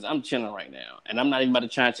on because I'm chilling right now. And I'm not even about to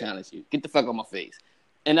try and challenge you. Get the fuck on my face.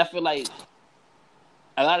 And I feel like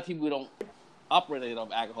a lot of people don't operate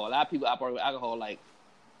off alcohol. A lot of people operate with alcohol like,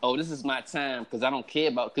 oh, this is my time because I don't care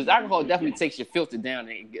about... Because alcohol definitely takes your filter down.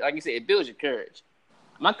 And like you said, it builds your courage.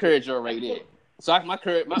 My courage already there. So I have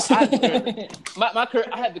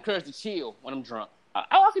the courage to chill when I'm drunk. I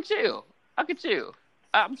can chill. I'm chilling.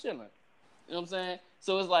 You know what I'm saying?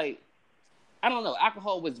 So it's like, I don't know.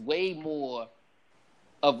 Alcohol was way more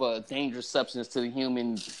of a dangerous substance to the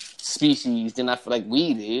human species than I feel like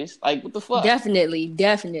weed is. Like, what the fuck? Definitely.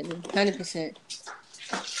 100%.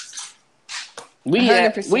 We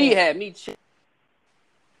had me chill.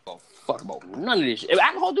 Oh, fuck about none of this shit.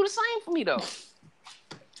 Alcohol do the same for me, though.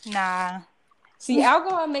 Nah. See,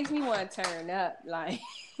 alcohol makes me want to turn up. Like,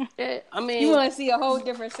 yeah, I mean, you want to see a whole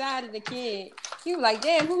different side of the kid. You like,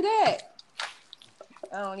 damn, who that?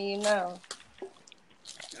 I don't even know.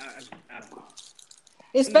 I don't know.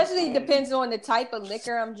 Especially depends on the type of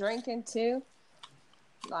liquor I'm drinking too.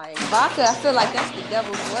 Like vodka, I feel like that's the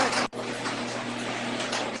devil's work.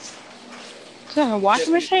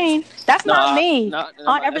 Washing machine. That's not me. No,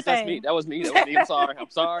 On that's everything. me. That was me. I'm sorry. I am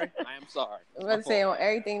sorry. I'm about to say on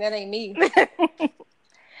everything that ain't me.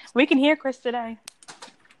 We can hear Chris today.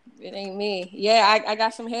 It ain't me. Yeah, I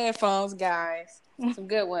got some headphones, guys. Some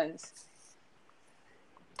good ones.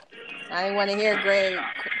 I didn't want to hear Greg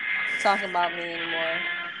talking about me anymore.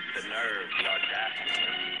 The nerve, the audacity.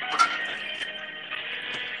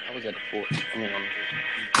 I was at the fort.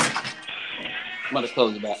 I'm about to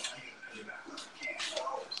close it back.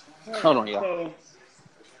 Hold on, y'all. So,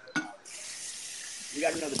 we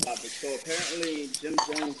got another topic. So, apparently, Jim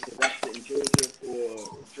Jones was arrested in Georgia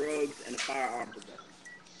for drugs and a firearm possession.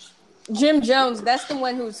 Jim Jones, that's the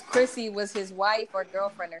one who's Chrissy was his wife or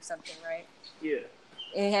girlfriend or something, right? Yeah.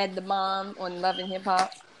 And had the mom on Love and Hip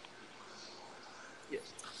Hop. Yes.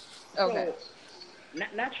 Okay. So,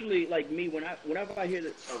 naturally, like me, whenever I hear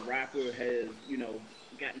that a rapper has,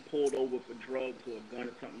 gotten pulled over for drugs or a gun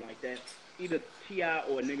or something like that, either T.I.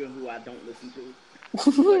 or a nigga who I don't listen to,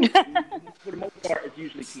 for the most part, it's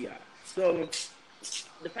usually T.I. So,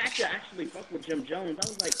 the fact that I actually fucked with Jim Jones, I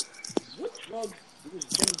was like, what drugs was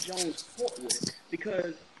Jim Jones caught with?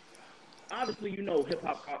 Because, obviously,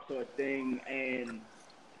 hip-hop cops are a thing, and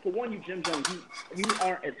for one, you Jim Jones, you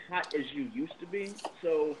aren't as hot as you used to be,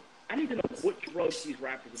 so I need to know what drugs these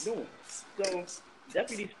rappers are doing. So,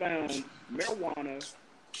 deputies found marijuana,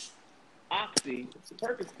 Oxy,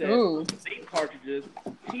 Percocet, vape cartridges,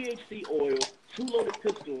 THC oil, 2 loaded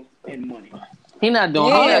pistols, and money. He not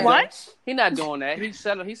doing what? He not doing that. He's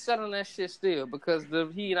settling that shit still because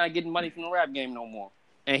he not getting money from the rap game no more.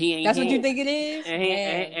 And he ain't. That's what you think it is? And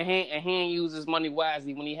he ain't used his money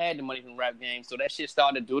wisely when he had the money from the rap game. So that shit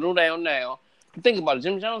started to doodle down now. Think about it.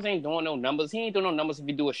 Jim Jones ain't doing no numbers. He ain't doing no numbers if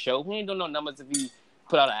he do a show. He ain't doing no numbers if he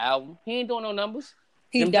put out an album. He ain't doing no numbers.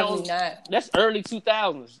 He's Jim definitely Jones, not. That's early 2000s.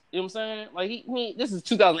 You know what I'm saying? Like he this is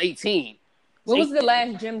 2018. What was the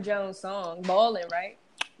last Jim Jones song? Ballin', right?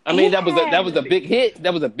 I mean, that was a big hit.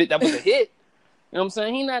 That was a hit. You know what I'm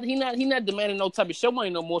saying? He not demanding no type of show money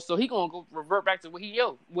no more. So he gonna go revert back to what he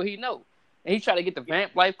know. And he tried to get the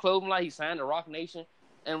Vamp Life clothing line. He signed to Rock Nation,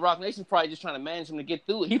 and Rock Nation's probably just trying to manage him to get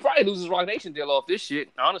through it. He probably loses Rock Nation deal off this shit,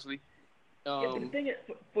 honestly. Yeah, but the thing is,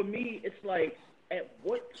 for me, it's like, at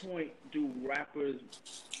what point do rappers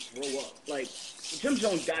grow up? Like, Jim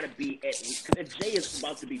Jones gotta be at least, because if Jay is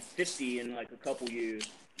about to be 50 in like a couple years,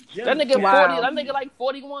 that nigga 40. That nigga like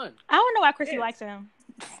 41. I don't know why Chrissy likes him.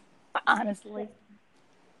 Honestly.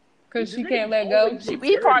 Because she can't let go.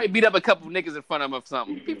 He probably beat up a couple of niggas in front of him or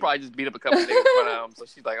something. He probably just beat up a couple of niggas in front of him. So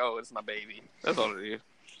she's like, oh, it's my baby. That's all it is.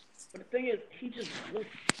 But the thing is, he just looks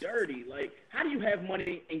dirty. Like, how do you have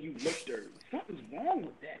money and you look dirty? Something's wrong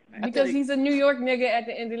with that, man. Because he's a New York nigga at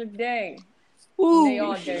the end of the day. Ooh, they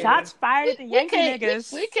all dirty. Shots fired at the Yankee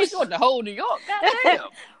niggas. We can't go to the whole New York. Goddamn.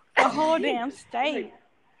 The whole damn state.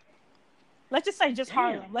 Let's just say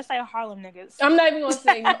Harlem. Let's say Harlem niggas. I'm not even gonna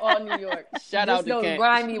say all New York. Shout out to Cam.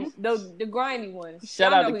 The grimy ones.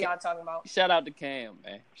 Shout out to who y'all talking about. Shout out to Cam,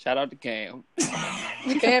 man. Shout out to Cam.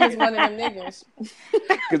 Cam is one of them niggas.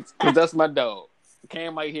 Cause that's my dog.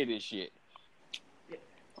 Cam might hear this shit.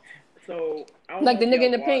 So like the nigga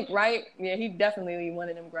in the pink, right? Yeah, he definitely one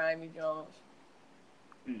of them grimy Jones.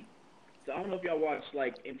 So I don't know if y'all watched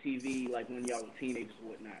like MTV, like when y'all were teenagers or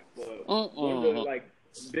whatnot, but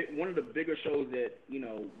one of the bigger shows that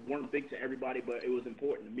weren't big to everybody, but it was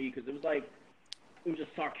important to me because it was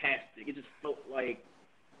just sarcastic. It just felt like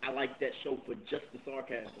I liked that show for just the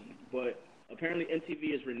sarcasm. But apparently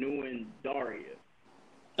MTV is renewing Daria.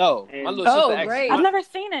 Oh, my little sister great! I've never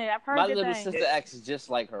seen it. I've heard my good little things. sister acts just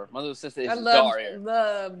like her. My little sister is Daria. I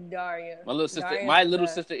love Daria. My little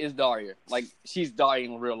sister is Daria. Like she's Daria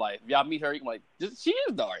in real life. If y'all meet her, you can like, she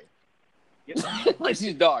is Daria. Yep. Like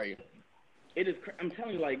she's Daria. It is. I'm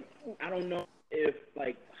telling you, like, I don't know if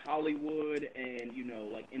like Hollywood and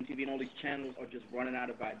like MTV and all these channels are just running out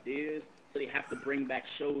of ideas, so they have to bring back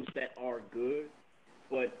shows that are good.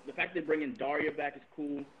 But the fact they're bringing Daria back is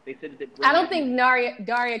cool. They said that I don't think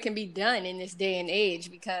Daria can be done in this day and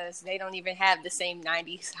age because they don't even have the same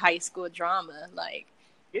 90s high school drama. Like,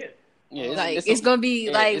 yeah, it's gonna be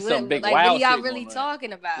like, what are y'all really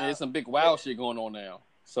talking about? Yeah, it's some big wild shit going on now.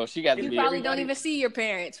 So she got to be. You probably don't even see your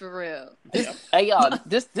parents for real. Hey y'all,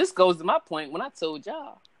 this goes to my point when I told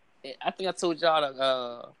y'all. I think I told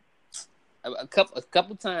y'all a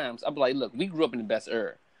couple times. I'm like, look, we grew up in the best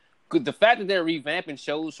era. The fact that they're revamping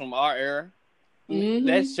shows from our era,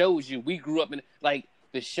 that shows you we grew up in like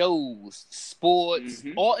the shows, sports,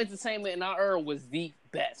 all entertainment in our era was the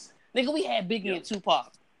best. Nigga, we had Biggie and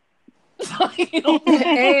Tupac. You know?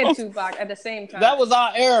 And Tupac at the same time. That was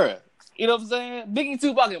our era. You know what I'm saying? Biggie,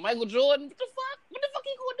 Tupac, and Michael Jordan. What the fuck? What the fuck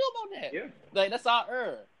you gonna do about that? Yeah. Like, that's our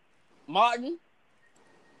era. Martin.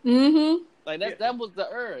 Mm-hmm. Like, that was the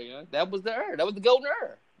era, you know? That was the era. That was the golden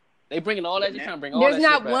era. They bringing all that. They trying to bring all There's that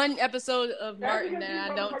not shit back. one episode of That's Martin because that I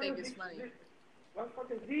these don't motherfuckers think is funny.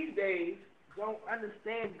 Motherfuckers these days don't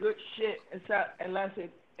understand good shit unless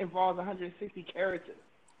it involves 160 characters.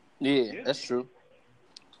 Yeah, that's true.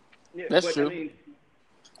 Yeah, That's but, true. I mean,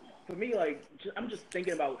 for me, like, I'm just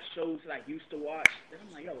thinking about shows that I used to watch. And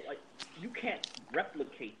I'm like, yo, like, you can't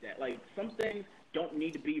replicate that. Like, some things don't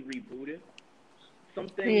need to be rebooted. Some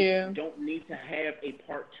things don't need to have a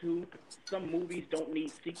part 2. Some movies don't need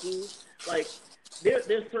sequels. Like, there's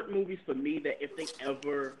certain movies for me that if they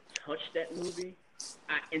ever touch that movie,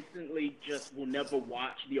 I instantly just will never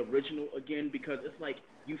watch the original again because it's like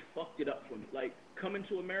you fucked it up for me. Like, Coming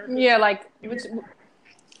to America. Yeah, like You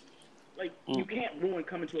can't ruin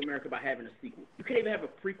Coming to America by having a sequel. You can't even have a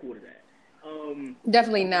prequel to that.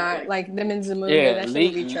 definitely not. Like them in the movie. Yeah, that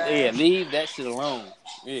shouldn't be trash. leave that shit alone.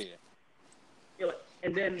 Yeah.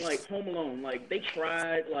 And then, like, Home Alone, like, they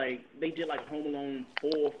tried, like, they did, like, Home Alone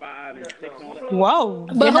 4, 5, and 6, and all that. Whoa.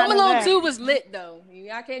 But Did not Home know Alone that. 2 was lit though.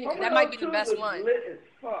 I can't. Home That Alone might be the 2 best was one. Lit as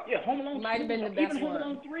fuck. Yeah, Home Alone Might 2 have been the was- best even Home one.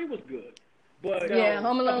 Alone 3 was good. But Yeah,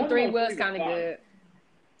 Home Alone 3 was 3 kind of fine. good.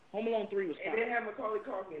 Home Alone 3 was And fine. they have Macaulay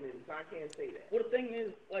Culkin in it, so I can't say that. Well, the thing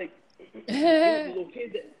is, like, the little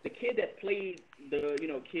kid the kid that played the,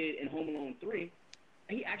 kid in Home Alone 3,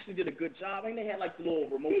 he actually did a good job. I mean, they had, like, the little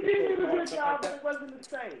remote He did control a and good stuff job, like but that. it wasn't the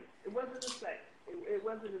same. It wasn't the same. It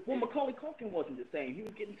wasn't the Well, same. Macaulay Culkin wasn't the same. He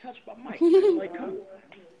was getting touched by Mike. Like, come on.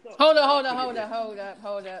 Hold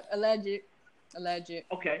up. Alleged.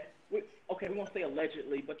 Okay. We're going to say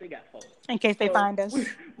allegedly, but they got photos. In case they find us.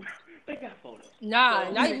 They got photos. Nah,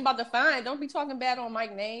 So, not even about to find. Don't be talking bad on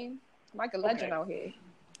Mike's name. Mike a legend Okay. out here.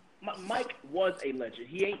 Mike was a legend.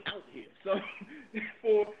 He ain't out here. So,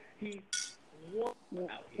 therefore, he was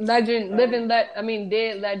out here. Legend,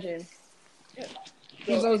 dead legend. Yeah.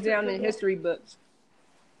 He So, goes down in history books.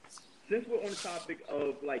 Since we're on the topic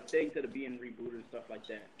of, like, things that are being rebooted and stuff like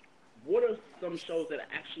that, what are some shows that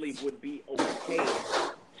actually would be okay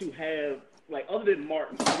to have, like, other than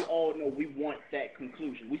Martin, we all know we want that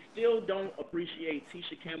conclusion. We still don't appreciate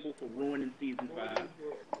Tisha Campbell for ruining season 5.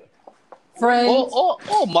 Friends. Or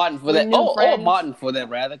Martin for that. New Or Friends. Martin for that,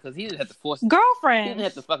 rather, because he didn't have to force it. He Girlfriend. didn't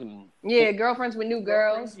have to fucking. Yeah, girlfriends with new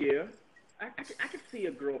girls. Yeah. I could see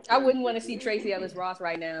a girl. I wouldn't want to see Tracy Ellis Ross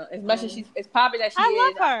right now. As much as she's as popular as she I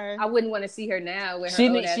is, love her. I wouldn't want to see her now with her She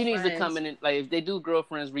old needs ass to friends. come in and, like, if they do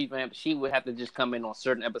Girlfriends revamp, she would have to just come in on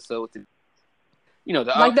certain episodes to,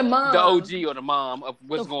 like the mom. the OG or the mom of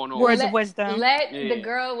what's going on. Words of wisdom. Let Yeah. the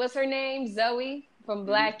girl, what's her name, Zoe from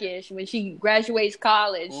Blackish, when she graduates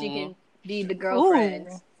college, she can be the girlfriend.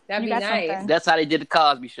 Ooh. That'd You be got nice. something. That's how they did the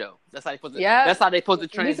Cosby Show. That's how they put the. Yeah. That's how they put the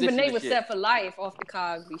Lisa transition. Bonet and was shit. set for life off the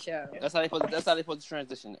Cosby Show. That's how they put. That's how they put the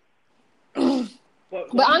transition.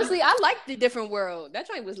 But honestly, I liked The Different World. That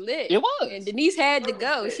joint was lit. It was. And Denise had to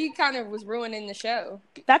go. She kind of was ruining the show.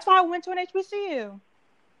 That's why I went to an HBCU.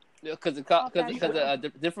 Because a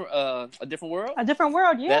different world. A different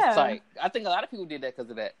world, yeah. That's like, I think a lot of people did that because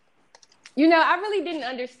of that. You know, I really didn't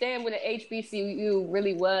understand what an HBCU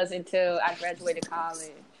really was until I graduated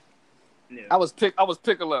college. Yeah. I was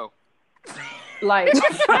Piccolo. Like,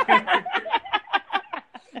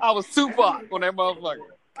 I was Tupac on that motherfucker.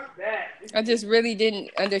 Fuck that. I just really didn't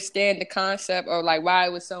understand the concept or like why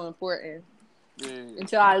it was so important Yeah.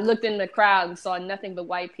 until I looked in the crowd and saw nothing but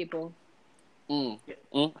white people. Mm.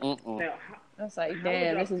 Now, I was like, how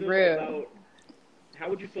damn, would this y'all is feel real. how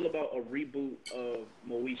would you feel about a reboot of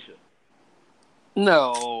Moesha?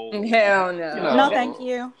 No. Hell no. No, thank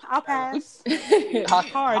you. I'll pass.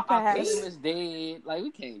 Hard pass. Hakeem is dead. Like,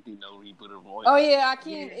 we can't do no reboot of Roy. Oh yeah,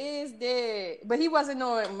 Akeem is dead, but he wasn't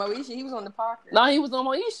on Moesha. He was on the Parker. No, he was on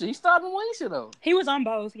Moesha. He started on Moesha though. He was on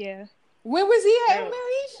both, yeah. When was he at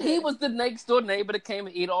Moesha? He was the next door neighbor that came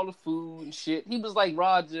and ate all the food and shit. He was like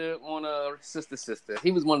Roger on Sister.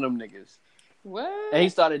 He was one of them niggas. What? And he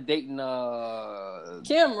started dating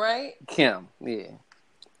Kim, right? Kim. Yeah.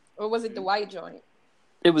 Or was it the white joint?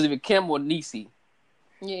 It was either Kim or Niecy.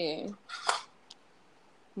 Yeah.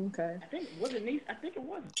 Okay. I think was it Niece? I think it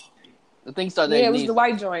was. I think he started Yeah, dating it was Niecy. the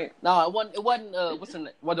white joint. No, it wasn't. What's her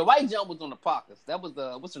name? Well, the white jump was on the Parkers. That was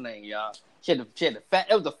the what's her name, y'all? She had the fat.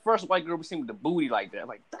 It was the first white girl we seen with the booty like that.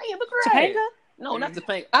 Like, damn, look at her. Topanga? No, not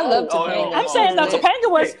Topanga. I love Topanga. I'm saying though,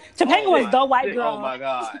 Topanga was the white Oh girl. my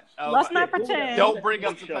god. Oh Let's my- not pretend. Don't bring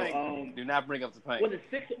up Show, Topanga. Do not bring up Was Topanga. it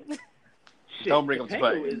 6? Don't bring up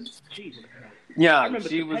Topanga Topanga. is Jesus Christ. I Yeah, remember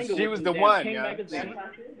she Topanga was in the damn one. King Yeah, magazine.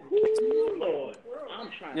 Ooh, Lord. I'm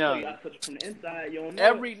trying to tell you, I touched it from the inside. You don't know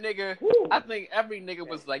every it. nigga. Woo. I think every nigga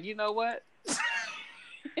was like, you know what?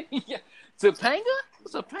 Yeah, Topanga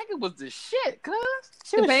was the shit, cuz.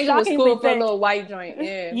 She was Topanga was shockingly cool for a thick. little white joint,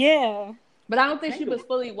 yeah. Yeah. But I don't think she Topanga was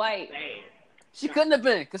fully white. bad. She couldn't have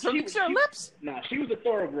been, because her lips. Nah, she was a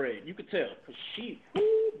thoroughbred. You could tell. Because she,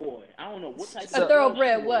 ooh, boy, I don't know what type A of thoroughbred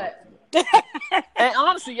girl she was. what? And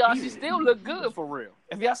honestly, y'all, she still look good for real.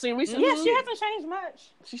 Have y'all seen recently? Yeah, she hasn't changed much.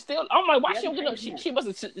 She still. I'm like, why She she don't get up?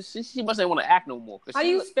 hasn't She mustn't want to act no more. 'Cause How she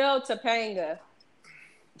do you look- spell Topanga?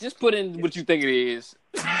 just put in what you think it is,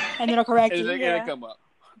 And it'll correct and you. it'll come up.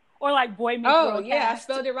 Or like Boy Meets Oh, World yeah, I Cast.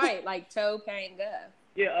 spelled it right. Like Topanga.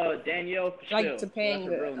 Yeah, Danielle Fischel. Like That's her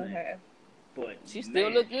Topanga. real name. Okay. But She still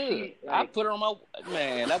man, look good. she, I like, put her on my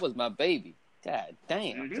man. That was my baby. God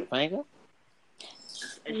damn, Mhm. Topanga.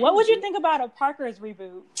 and she What was would you good. think about a Parker's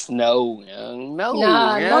reboot? No, no.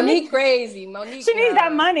 Nah, yeah. Monique crazy. Monique. She needs nah.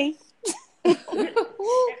 that money.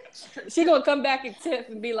 She gonna come back and tip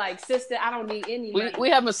and be like, sister, I don't need any money. We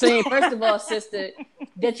haven't seen. First of all, sister,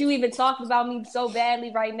 that you even talking about me so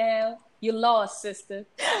badly right now, you lost, sister.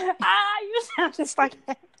 You sound just like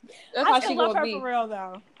her. That's I how still she love gonna her be. for real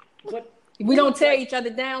though. But We don't tear each other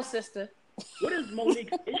down, sister. what is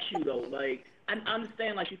Monique's issue though? Like, I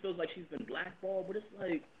understand like she feels like she's been blackballed, but it's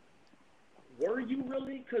like, were you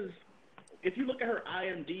really? Because if you look at her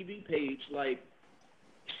IMDb page, like,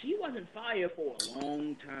 she wasn't fired for a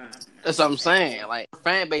long time. That's what I'm saying. Like her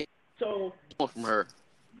fan base So moved on from her.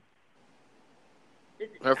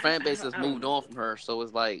 Her fan base has moved on from her, so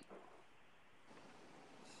it's like.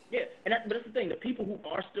 Yeah, but that's the thing. The people who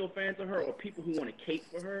are still fans of her, or people who want to cape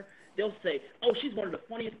for her, they'll say, "Oh, she's one of the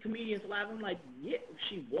funniest comedians alive." I'm like, yeah,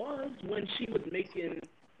 she was when she was making,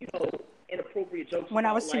 inappropriate jokes. When I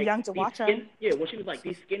about, was too like, young to these watch her. Yeah, when she was like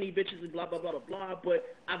these skinny bitches and blah blah blah blah blah.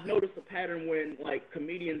 But I've noticed a pattern when like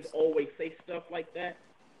comedians always say stuff like that,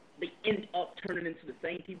 they end up turning into the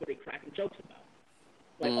same people they cracking jokes about.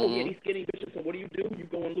 Like, oh yeah, these skinny bitches. So what do? You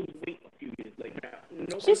go and lose weight a few years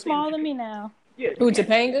later. She's smaller than me now. Yeah. Who,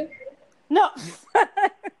 Topanga? No.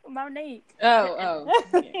 Monique. Oh.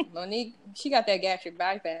 Yeah. Monique, she got that gastric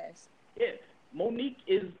bypass. Yeah, Monique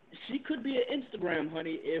she could be an Instagram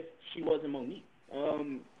honey if she wasn't Monique.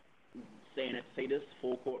 Say this,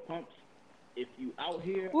 full court pumps. If you out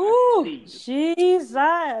here, I Ooh, see you. Jesus.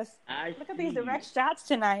 I Look at see these you. direct shots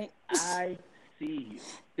tonight. I see you.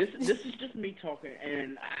 This is just me talking,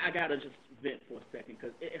 and I gotta just vent for a second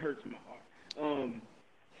because it hurts my heart.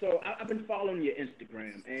 So I've been following your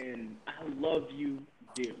Instagram, and I love you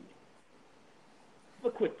dearly.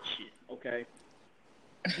 But quit the shit, okay?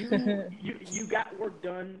 You got work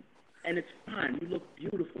done, and it's fine. You look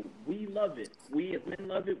beautiful. We love it. We as men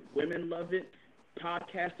love it. Women love it.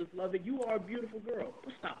 Podcasters love it. You are a beautiful girl.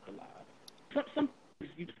 But stop the lies. Some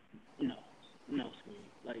you no,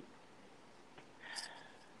 sweetie.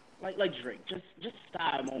 Like Drake. Just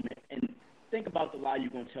stop a moment and think about the lie you're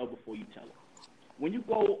gonna tell before you tell it. When you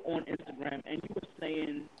go on Instagram and you were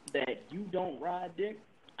saying that you don't ride dick,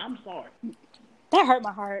 I'm sorry. That hurt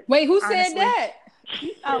my heart. Wait, who honestly. said that?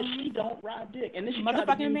 She said she don't ride dick. And then she tried to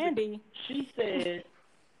Motherfucking use it. Mandy. She said,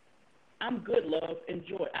 I'm good, love,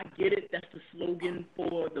 enjoy. I get it. That's the slogan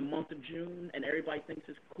for the month of June, and everybody thinks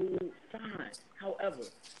it's cool. Fine. However,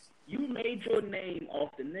 you made your name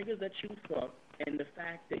off the niggas that you fuck and the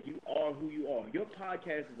fact that you are who you are. Your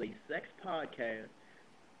podcast is a sex podcast.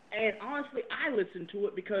 And honestly, I listen to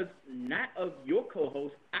it because not of your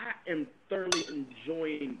co-host, I am thoroughly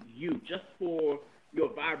enjoying you just for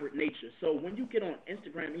your vibrant nature. So when you get on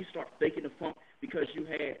Instagram and you start faking the funk because you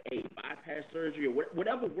had a bypass surgery or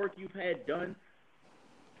whatever work you've had done,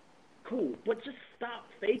 cool. But just stop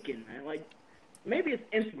faking, man. Like, maybe it's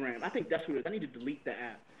Instagram. I think that's what it is. I need to delete the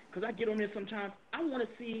app. Because I get on there sometimes. I want to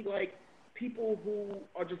see, like, people who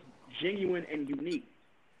are just genuine and unique.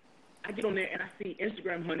 I get on there and I see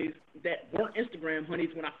Instagram honeys that weren't Instagram honeys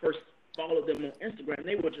when I first followed them on Instagram.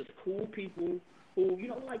 They were just cool people who,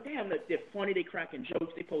 like, damn, they're funny, they cracking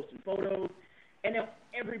jokes, they posting photos, and now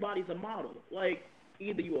everybody's a model. Like,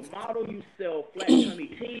 either you a model, you sell flat tummy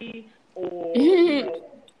tea, or,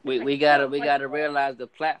 We gotta realize the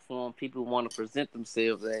platform people want to present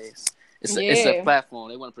themselves as. It's a platform.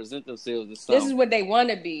 They want to present themselves as something. This is what they want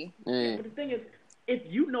to be. Yeah. But the thing is, if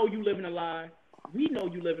you know you live in a lie, we know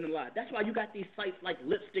you live in a lie. That's why you got these sites like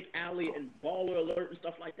Lipstick Alley and Baller Alert and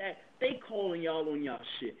stuff like that. They calling y'all on y'all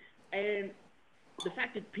shit. And the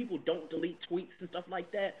fact that people don't delete tweets and stuff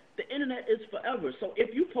like that, the internet is forever. So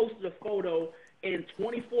if you posted a photo in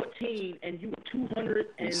 2014 and you were 200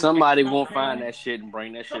 and Somebody and won't pounds, find that shit and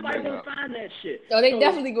bring that shit somebody back won't up. find that shit. So they So,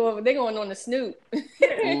 definitely they're going on the snoop.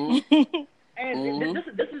 Mhm. And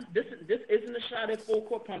Mhm. this isn't a shot at full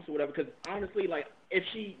court pumps or whatever. Because honestly, like if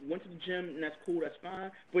she went to the gym and that's cool, that's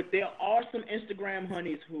fine. But there are some Instagram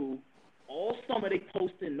honeys who all summer they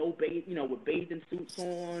posting with bathing suits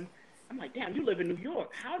on. I'm like, damn, you live in New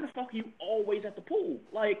York. How the fuck are you always at the pool?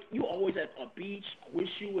 Like you always at a beach. I wish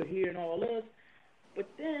you were here and all this. But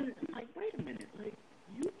then I'm like, wait a minute, like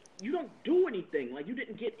you don't do anything. Like you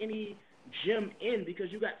didn't get any gym in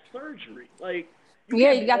because you got surgery. Like Yeah,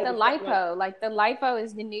 can't you be got the all of a sudden, lipo. Like the lipo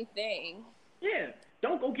is the new thing. yeah,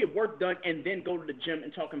 don't go get work done and then go to the gym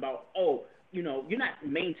and talking about, oh, you're not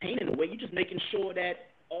maintaining the weight. You're just making sure that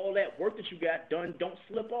all that work that you got done don't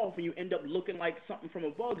slip off and you end up looking like something from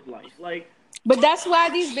A Bug's Life. Like, But that's why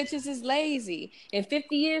these bitches is lazy. In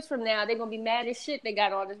 50 years from now, they're gonna be mad as shit. They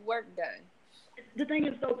got all this work done. the thing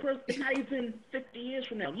is, though, Chris, it's not even 50 years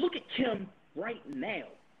from now. Look at Kim right now.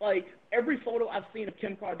 Like, every photo I've seen of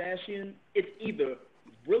Kim Kardashian, it's either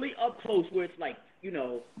really up close where it's like,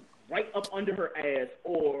 right up under her ass,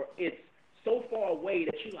 or it's so far away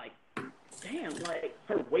that you're like, damn, like,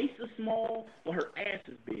 her waist is small, but her ass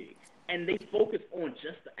is big. And they focus on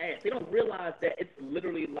just the ass. They don't realize that it's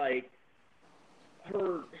literally like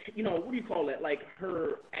her, what do you call that? Like,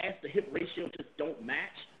 her ass to hip ratio just don't match.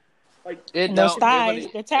 Like, It Those don't. thighs,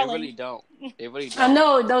 they're It telling. really don't. It really I don't.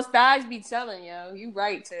 know those thighs be telling, yo. You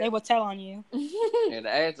right, Tip. They will tell on you. And the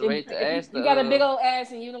ass, right? The ass. You got a big old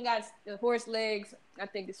ass and you don't got horse legs. I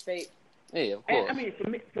think it's fake. Yeah, of and, course. I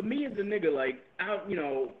mean, for me as a nigga, like,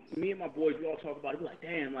 me and my boys, we all talk about it. We're like,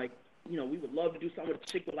 damn, like, we would love to do something with a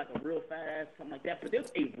chick with like a real fat ass, something like that. But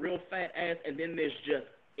there's a real fat ass, and then there's just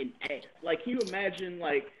an ass. Like, can you imagine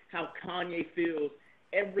like how Kanye feels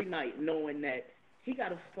every night knowing that he got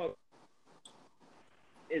to fuck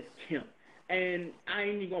is Kim? And I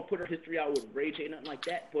ain't even gonna put her history out with Ray J, nothing like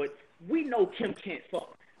that. But we know Kim can't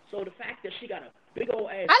fuck. So the fact that she got a big old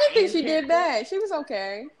ass, I didn't think and she can't did fuck, bad. She was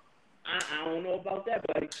okay. I don't know about that,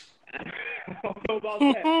 buddy. I don't know about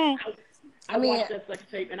that. I watched that sex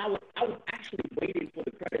tape, and I was actually waiting for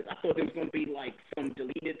the credits. I thought there was going to be like some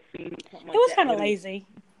deleted scene, something like It was that. kind of but lazy.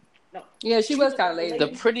 No. Yeah, she was kind of lazy. The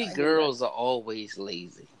pretty girls are always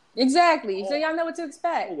lazy. Exactly. So y'all know what to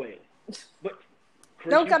expect. Always. But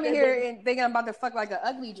Chris, Don't you come in said here that- and thinking I'm about to fuck like an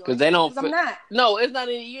ugly joint. Because they don't. I'm not. No, it's not.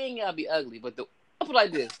 You ain't gotta be ugly. But I put it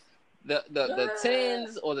like this: the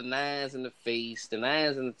 10s or the 9s in the face, the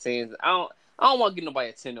 9s and the 10s. I don't want to get nobody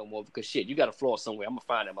a 10 no more because shit, you got a flaw somewhere. I'm gonna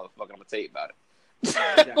find that motherfucker. I'm gonna tell you about it.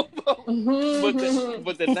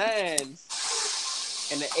 but the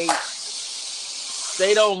 9s and the 8s,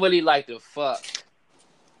 they don't really like to fuck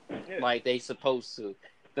like they supposed to.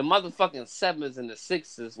 The motherfucking 7s and the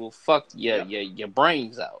 6s will fuck your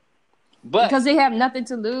brains out. But Because they have nothing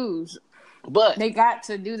to lose. But They got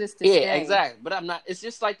to do this to yeah, stay. exactly. But I'm not. It's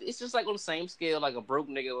just like on the same scale. Like a broke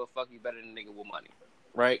nigga will fuck you better than a nigga with money,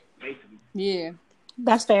 right? Basically. Yeah.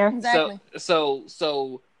 That's fair. Exactly.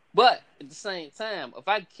 So. But at the same time, if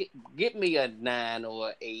I get me a 9 or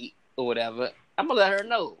an 8 or whatever, I'm gonna let her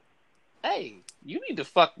know, hey, you need to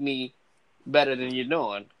fuck me better than you're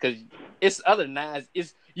doing because it's other 9s.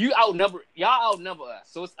 Y'all outnumber us.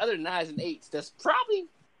 So it's other 9s and 8s. That's probably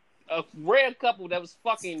a rare couple that was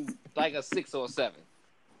fucking like a 6 or a 7.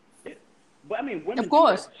 Yeah. But I mean, women Of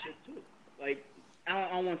course. do that shit too. Like, I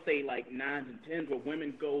don't want to say like 9s and 10s, but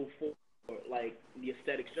women go for like the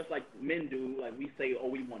aesthetics, just like men do. Like we say, oh,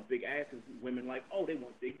 we want big asses. Women like, oh, they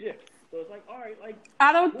want big dicks. So it's like, all right, like.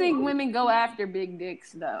 I don't think women go after big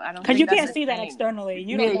dicks, though. I don't. Because you think can't that's see a that thing. externally. You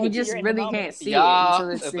Yeah, don't know you until just you're in the really moment. can't see Y'all, it until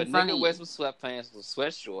it's if a in front nigga of you. wears some sweatpants or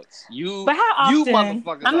sweat shorts, you But how you often-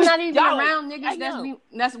 motherfuckers. I'm are- not even y'all- around I niggas know.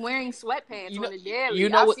 that's wearing sweatpants You know- on the daily. you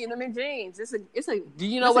know I've what- seen them in jeans. It's a. Do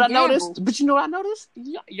you know That's what I a gamble. noticed? But you know what I noticed?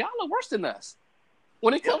 Y'all are worse than us.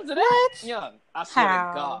 When it comes to that, young, I swear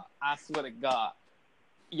How? to God,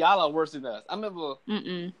 y'all are worse than us. I remember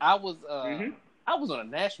Mm-mm. I was on a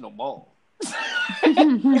national ball,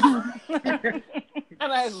 and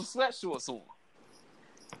I had some sweat shorts on,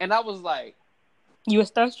 and I was like, You was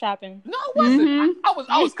thirst trapping. no, I wasn't. Mhm.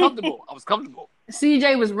 I was comfortable. I was comfortable.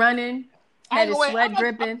 CJ was running, had his Anyway, sweat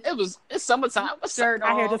dripping, It's summertime. shirt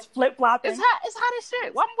I hear off. just flip flopping. It's hot. It's hot as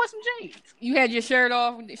shit. Why am I wearing some jeans? You had your shirt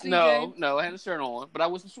off, CJ? No, I had a shirt on, but I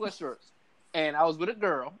was some sweatshirts. And I was with a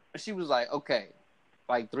girl, and she was like, okay,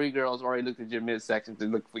 like 3 girls already looked at your midsection to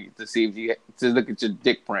look for you, to see if you, to look at your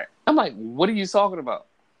dick print. I'm like, what are you talking about?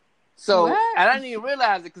 So, What? and I didn't even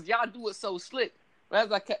realize it because y'all do it so slick.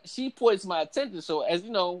 But as she points my attention, so as you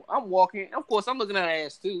know, I'm walking. Of course, I'm looking at her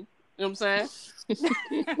ass too. You know what I'm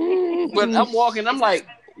saying? But I'm walking, I'm like,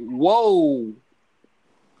 whoa.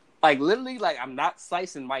 Like, literally, like, I'm not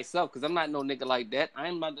slicing myself because I'm not no nigga like that. I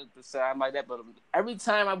ain't about to say I'm like that. But every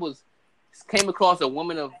time I came across a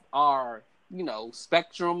woman of our,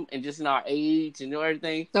 spectrum and just in our age and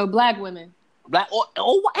everything. So black women. Black and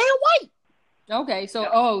white. Okay,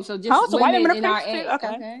 so so just so white women women in are our crazy age. too?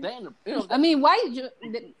 Okay. Okay. I mean, white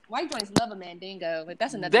joints love a mandingo, but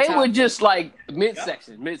that's another. They topic. were just like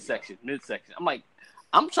midsection. I'm like,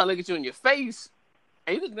 I'm trying to look at you in your face,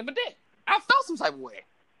 and you looking at my dick. I felt some type of way.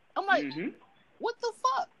 I'm like, what the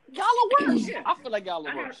fuck? Y'all are worse. I feel like y'all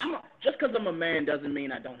are worse. Just because I'm a man doesn't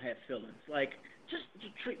mean I don't have feelings. Like, just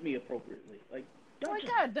treat me appropriately. Like, don't like,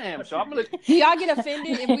 goddamn, so I'm Do y'all get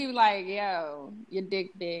offended if we were like, yo, your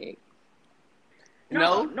dick big?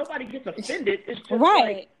 No, nobody gets offended. It's just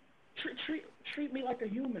right. Like, treat me like a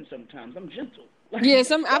human sometimes. I'm gentle. Like, Yeah,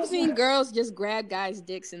 I've seen girls just grab guys'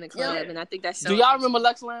 dicks in the club, and I think that's so. Do y'all remember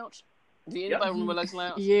Lux Lounge? Do anybody remember Lux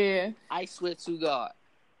Lounge? Yeah. I swear to God.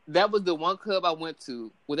 That was the one club I went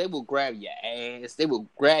to where they would grab your ass, they would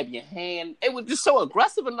grab your hand. It was just so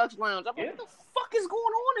aggressive in Lux Lounge. I'm like, what the fuck is going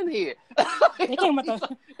on in here?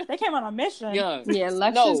 They came on a mission. Yeah,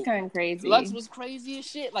 Lux was kind of crazy. Lux was crazy as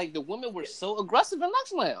shit. Like, the women were so aggressive in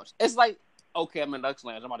Lux Lounge. It's like, okay, I'm in Lux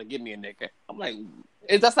Lounge. I'm about to give me a nigga. I'm like,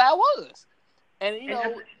 that's how it was. And,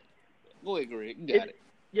 go ahead, Greg. You got it.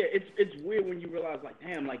 Yeah, it's weird when you realize, like,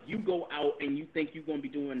 damn, like, you go out and you think you're going to be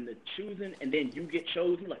doing the choosing, and then you get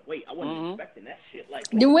chosen. Like, wait, I wasn't expecting that shit. Like,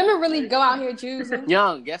 do women really go out here choosing?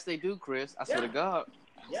 Young, yes, they do, Chris. I swear to God.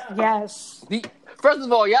 Yeah. Yes. First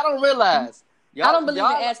of all, y'all don't realize. I don't believe in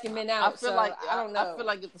asking men out. I don't know. I feel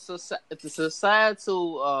like if the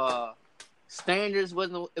societal standards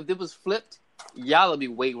if it was flipped, y'all would be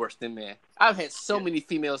way worse than men. I've had so many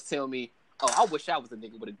females tell me, "Oh, I wish I was a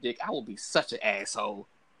nigga with a dick. I would be such an asshole."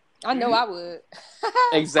 I know I would.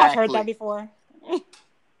 Exactly. I've heard that before.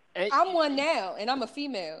 I'm one now, and I'm a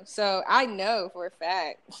female, so I know for a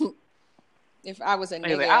fact. If I was a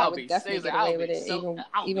nigga, I would definitely get away with it.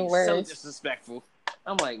 Even worse. So disrespectful.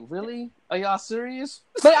 I'm like, really? Are y'all serious?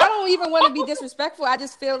 But I don't even want to be disrespectful. I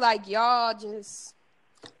just feel like y'all just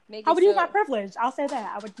make it I would use my privilege. I'll say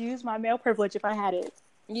that. I would use my male privilege if I had it.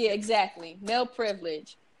 Yeah, exactly. Male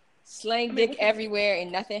privilege. Slang dick everywhere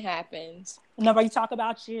and nothing happens. Nobody talk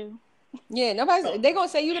about you. Yeah, they're going to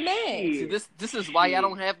say you the man. See, this is why y'all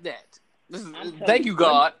don't have that. Thank you,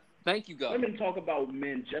 God. Thank you, God. Women talk about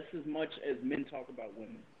men just as much as men talk about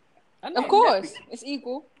women. Of course. It's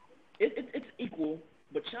equal. It's equal,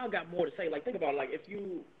 but y'all got more to say. Like, think about it. Like, if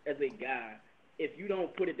you, as a guy, if you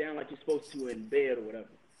don't put it down like you're supposed to in bed or whatever,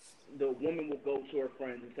 the woman will go to her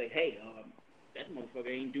friends and say, hey, that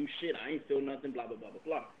motherfucker ain't do shit. I ain't feel nothing, blah, blah, blah, blah,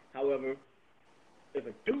 blah. However, if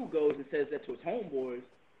a dude goes and says that to his homeboys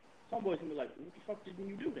going to be like, what the fuck did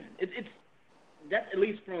you do then? It's that's at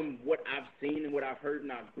least from what I've seen and what I've heard in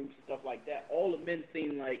our groups and stuff like that. All the men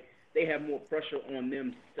seem like they have more pressure on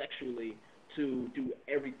them sexually to do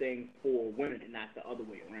everything for women and not the other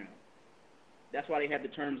way around. That's why they have the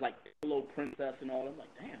terms like pillow princess and all. I'm like,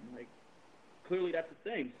 damn, like, clearly that's a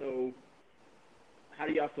thing. So how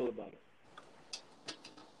do y'all feel about it?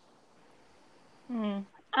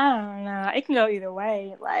 I don't know. It can go either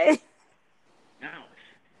way. Like,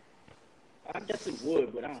 I guess it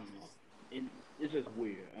would, but I don't know. It's just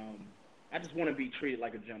weird. I just want to be treated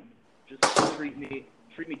like a gentleman. Just treat me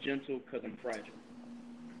gentle because I'm fragile.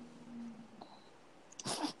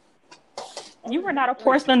 You were not a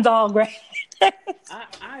porcelain doll, Greg.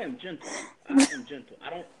 I am gentle.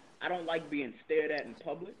 I don't like being stared at in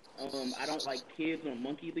public. I don't like kids on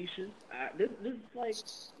monkey leashes. This is like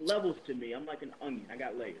levels to me. I'm like an onion. I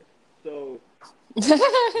got layers. So.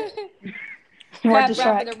 Pat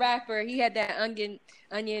Rapper the rapper. He had that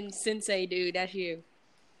onion sensei dude. That's you.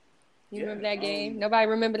 You remember that game? Nobody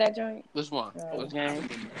remember that joint? Which one? What game?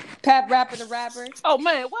 Pat Rapper the rapper. Oh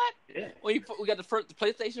man, what? Yeah. We got the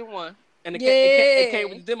PlayStation 1, and it came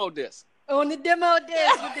with the demo disc. On the demo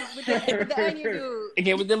disc with the onion dude. It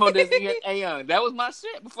came with the demo disc. That was my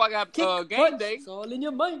shit before I got game day. It's all in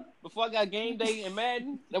your mind. Before I got game day and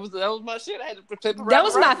Madden, that was my shit. I had to play the That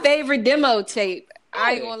was my favorite demo tape.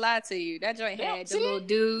 I ain't gonna lie to you. That joint had the little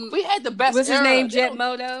dude. We had the best. What's his name? Jet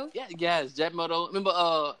Moto. Yeah, yes, Jet Moto. Remember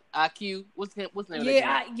IQ? What's the name of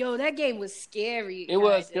that game? That game was scary. It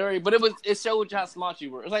was scary, but it showed you how smart you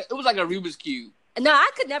were. It was like a Rubik's Cube. No,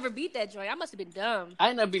 I could never beat that joint. I must have been dumb. I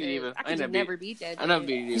ain't never beat it either. I could never beat that joint. I never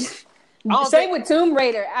beat it either. Same with Tomb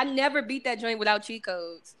Raider. I never beat that joint without cheat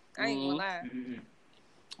codes. I ain't gonna lie.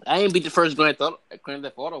 I ain't beat the first Grand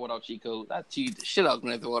Theft Auto without cheat codes. I cheated the shit out of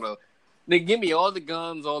Grand Theft Auto. They give me all the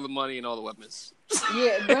guns, all the money, and all the weapons.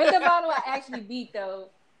 Yeah, Grand Theft Auto I actually beat though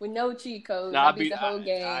with no cheat codes. I beat the whole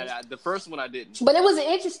game. The first one I didn't. But it was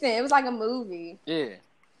interesting. It was like a movie. Yeah,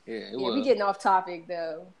 it was. We getting off topic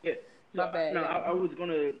though. Yeah. My bad. No, I was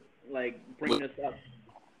gonna bring this up.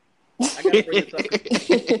 I gotta bring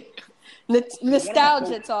this up.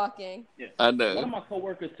 Nostalgia talking. Yeah. I know. One of my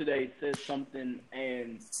coworkers today said something,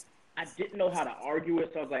 and I didn't know how to argue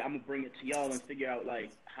it, so I was like, I'm gonna bring it to y'all and figure out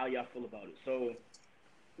like how y'all feel about it. So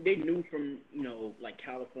they knew from like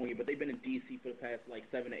California, but they've been in DC for the past like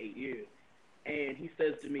 7 to 8 years. And he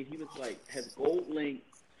says to me, he was like, has Gold Link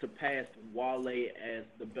surpassed Wale as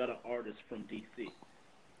the better artist from DC?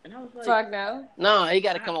 And I was like, fuck no. No, he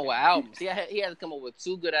got to come up with albums. He had to come up with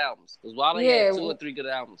 2 good albums. Because Wale had 2 or 3 good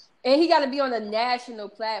albums. And he got to be on a national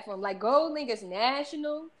platform. Like, Gold Link is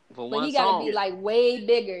national, but he got to be, like, way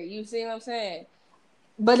bigger. You see what I'm saying?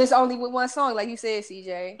 But it's only with one song, like you said,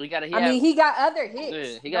 CJ. He got other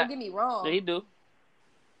hits. Yeah, don't get me wrong. Yeah, he do.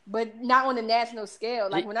 But not on a national scale.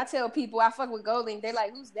 Like, when I tell people I fuck with Gold Link, they're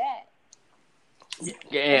like, who's that?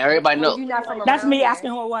 Yeah, everybody knows. That's me asking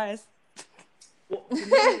who it was. Well, to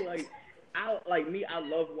me, I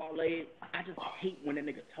love Wale. I just hate when that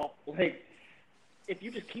nigga talk. Like, if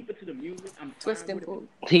you just keep it to the music, I'm twist and pull.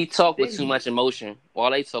 He talk with too much emotion.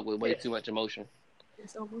 Wale talk with way too much emotion.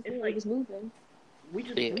 It's like moving. We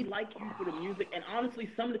like you for the music, and honestly,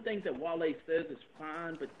 some of the things that Wale says is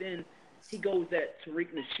fine, but then he goes that Tariq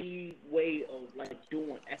Nasheed way of like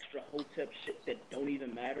doing extra hotep shit that don't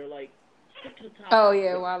even matter. Like, get to the top. Oh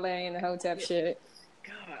yeah, Wale and the hotep shit.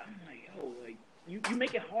 God, I'm like, yo, like. You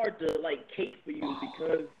make it hard to like cape for you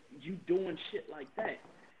because you doing shit like that,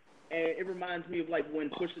 and it reminds me of like when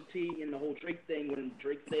Pusha T and the whole Drake thing, when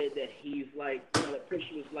Drake said that he's like, that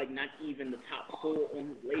Pusha was like not even the top 4 on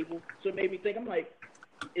his label. So it made me think, I'm like,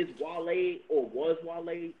 is Wale or was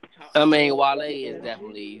Wale top? I mean, Wale is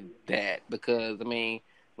definitely that because when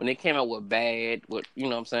they came out with Bad,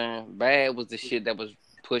 Bad was the shit that was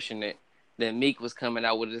pushing it. Then Meek was coming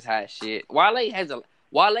out with his hot shit.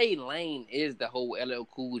 Wale lane is the whole LL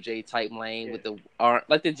Cool J type lane with the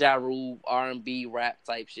like the Ja Rule R&B rap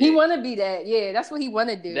type shit. He want to be that, yeah. That's what he want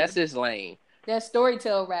to do. That's his lane. That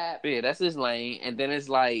storytell rap. Yeah, that's his lane. And then it's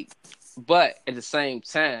like, but at the same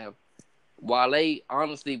time, Wale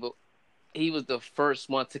honestly, he was the first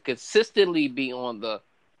one to consistently be on the.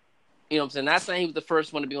 You know what I'm saying? Not saying he was the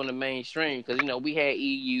first one to be on the mainstream because we had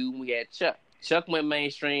EU, we had Chuck. Chuck went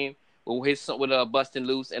mainstream. With Bustin'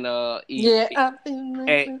 Loose and EU,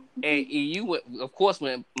 and EU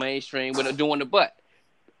went mainstream with doing the butt.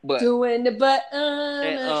 Doing the butt. Who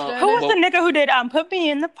was the nigga who did Put Me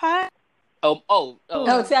in the Pot?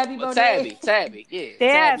 Tabby Bonnett. Tabby, yeah.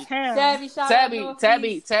 That's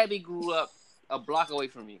him. Tabby grew up a block away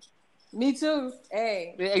from me. Me too.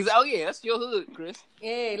 Hey. Oh yeah, that's your hood, Chris.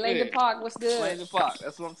 Hey, Langdon Park, what's good? Langdon Park,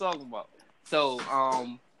 that's what I'm talking about. So,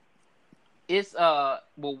 it's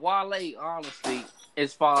Wale, honestly,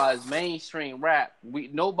 as far as mainstream rap,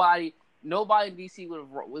 nobody in DC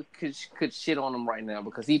could shit on him right now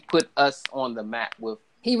because he put us on the map with.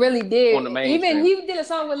 He really did. On the mainstream. He did a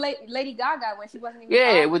song with Lady Gaga when she wasn't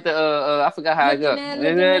even. With the I forgot how it goes.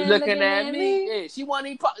 Looking at me. Yeah, she wasn't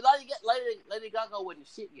even. Lady Gaga wasn't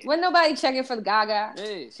shit yet. Wasn't nobody checking for the Gaga.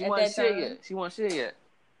 Yeah, she wasn't shit yet.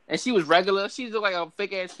 And she was regular. She looked like a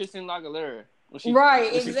fake ass Christina Aguilera.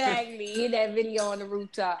 Right, exactly. In that video on the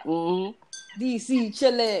rooftop. Mm-hmm. DC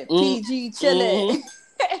chillin', PG chillin'.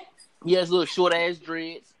 Mm-hmm. He has little short ass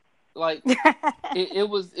dreads. Like it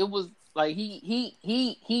was like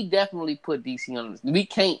he definitely put DC on this. We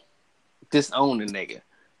can't disown the nigga,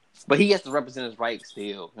 but he has to represent his rights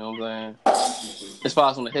still. You know what I'm saying? As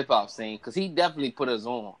far as on the hip hop scene, because he definitely put us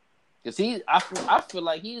on. Because I feel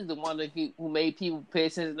like he's the one who made people pay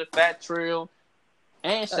attention to Fat Trail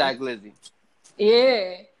and Shy Glizzy.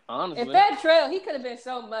 Yeah. Honestly. And Fat Trail, he could have been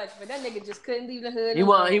so much, but that nigga just couldn't leave the hood. He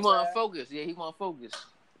wasn't focused. Yeah, he wasn't focused.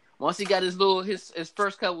 Once he got his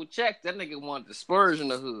first couple checks, that nigga wanted to splurge in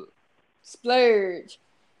the hood. Splurge.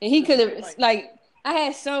 And he could have, I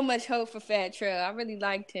had so much hope for Fat Trail. I really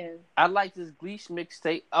liked him. I liked this Gleesh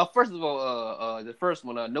mixtape. First of all, the first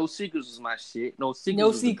one, No Secrets was my shit. No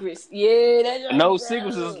Secrets. Yeah, that's No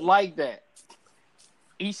Secrets was like that.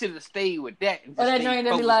 He should have stayed with that. That joint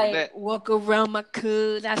that be like, walk around my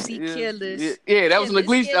hood, I see killers. Yeah, that was in the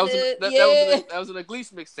Gleesh. That was in the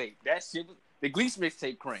Gleesh mixtape. That shit was the Gleesh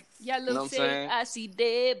mixtape crank. Y'all look say, I see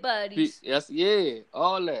dead bodies. Yes, yeah,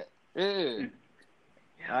 all that. Yeah.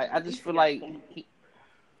 I just feel like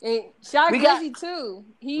and Shy Glizzy too.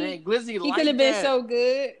 Glizzy he could have been so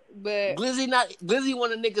good, but Glizzy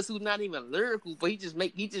one of the niggas who's not even lyrical, but he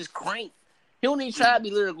just crank. He don't even try to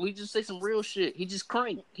be lyrical. He just say some real shit. He just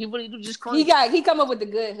crank. He really do just crank. He come up with the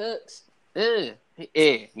good hooks. Yeah,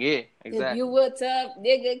 exactly. If you were tough,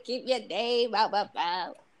 nigga, keep your name out my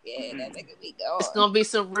mouth. Yeah, that nigga be going. It's gonna be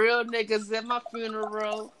some real niggas at my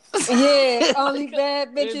funeral. Yeah, only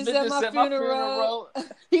bad bitches at my funeral.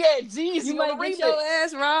 He had Jeezy. You might get your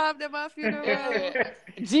ass robbed at my funeral.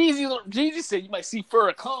 Jeezy said you might see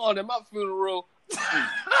Farrakhan at my funeral. I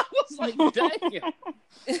was like, damn.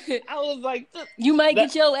 I was like, you might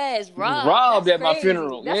get your ass robbed at my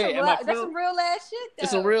funeral. That's that's some real ass shit, though.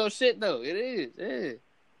 It's some real shit, though. It is.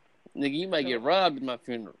 Yeah. Nigga, you might get robbed at my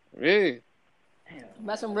funeral. Yeah.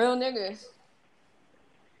 By some real niggas.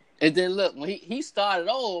 And then look, when he started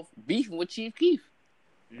off beefing with Chief Keef.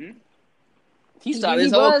 Mm-hmm. He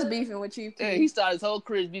was beefing with Chief Keef. Yeah, he started his whole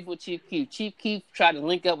career beefing with Chief Keef. Chief Keef tried to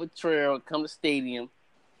link up with Trail, come to stadium.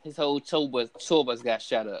 His whole tour bus got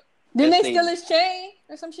shot up. Didn't they steal his chain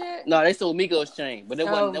or some shit? No, they stole Migos' chain, but it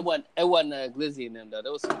wasn't Glizzy and them though.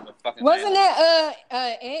 That was some fucking. Wasn't that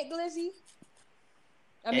Ant Glizzy?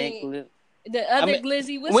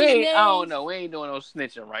 Glizzy. What's his name? I don't know. We ain't doing no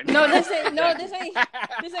snitching right now. No, this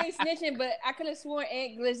ain't snitching. But I could have sworn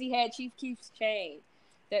Ant Glizzy had Chief Keef's chain.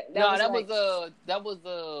 It wasn't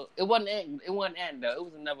Ant though. It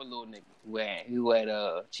was another little nigga who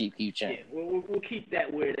had Chief Keef chain. Yeah, we'll keep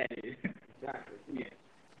that where that is. Exactly. Yeah.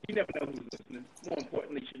 You never know who's listening. More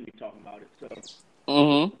importantly, you shouldn't be talking about it.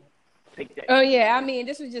 So. Take that. Oh yeah, I mean,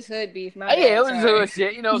 this was just hood beef. It was hood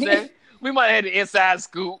shit. You know what I'm saying? We might have had the inside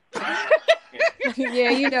scoop. Yeah,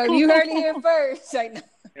 you heard it here first. Like,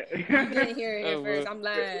 you didn't hear it here first. I'm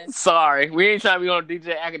lying. Sorry, we ain't trying to be on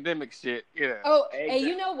DJ Academic shit. Yeah. Oh, exactly. And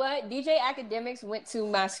you know what? DJ Academics went to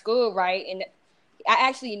my school, right? And I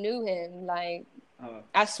actually knew him. Like,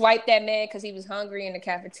 I swiped that man because he was hungry in the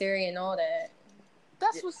cafeteria and all that.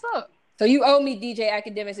 That's what's up. So you owe me, DJ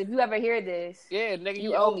Academics. If you ever hear this, yeah, nigga,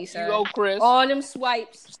 you owe me, sir. You owe Chris. All them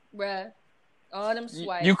swipes, bruh. All them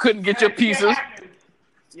swipes. You couldn't get your pieces.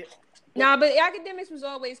 Nah, but Academics was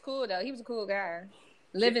always cool though. He was a cool guy.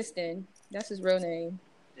 Livingston, that's his real name.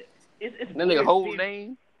 It's that nigga whole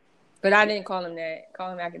name. But I didn't call him that.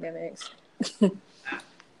 Call him Academics. I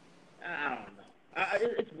don't know.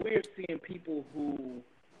 It's weird seeing people who,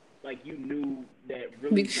 like, you knew that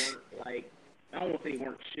really weren't like. I don't want to say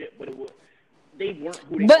weren't shit, but they weren't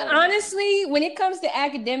who they were. But honestly, when it comes to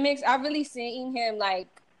Academics, I really seen him like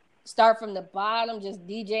start from the bottom, just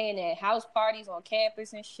DJing at house parties on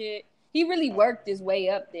campus and shit. He really worked his way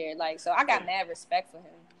up there, like, so I got mad respect for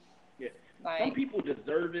him. Yeah, like, some people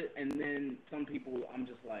deserve it, and then some people I'm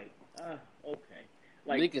just like, okay.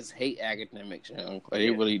 Like, niggas hate Academics, you know? They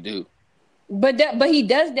really do. But he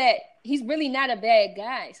does that. He's really not a bad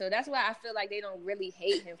guy, so that's why I feel like they don't really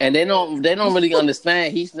hate him. And they don't really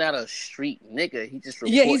understand. He's not a street nigga. He just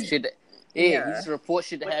reports shit. He just reports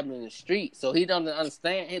shit that happen in the street. So he doesn't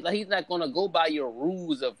understand. He's not gonna go by your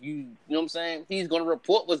rules of you. You know what I'm saying? He's gonna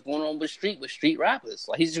report what's going on with street rappers.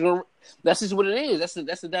 Like he's just gonna. That's just what it is. That's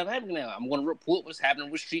the dynamic now. I'm gonna report what's happening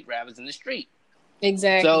with street rappers in the street.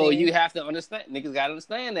 Exactly. So you have to understand. Niggas gotta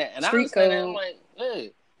understand that. And street I understand code. that. I'm like,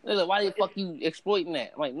 hey. Like, why the fuck you exploiting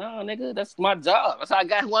that? I'm like, nah, nigga, that's my job. That's how I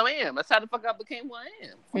got who I am. That's how the fuck I became who I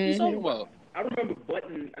am. What you talking about? I remember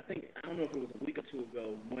Button, I don't know if it was a week or two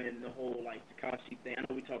ago, when the whole, like, Tekashi thing, I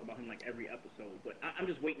know we talk about him, like, every episode, but I'm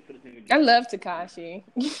just waiting for the thing to I love Tekashi.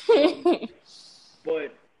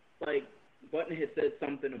 But, like, Button had said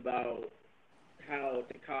something about how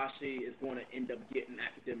Tekashi is going to end up getting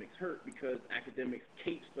Academics hurt because Academics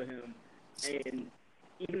capes for him. And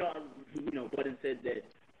even though, Button said that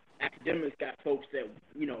Academics got folks that,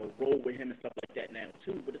 roll with him and stuff like that now,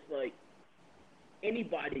 too. But it's like,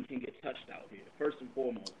 anybody can get touched out here, first and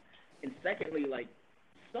foremost. And secondly, like,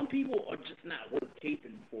 some people are just not worth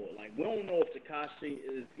caping for. Like, we don't know if Tekashi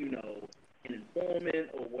is, an informant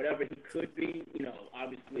or whatever he could be.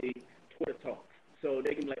 Obviously, Twitter talks. So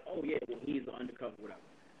they can be like, oh, yeah, well, he's an undercover, whatever.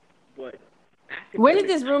 But where did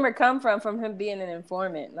this rumor come from him being an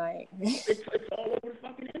informant? Like, it's all over the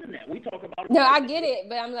fucking internet. We talk about it. No, I get it,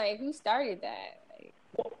 but I'm like, who started that? Like,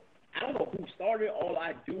 well, I don't know who started. All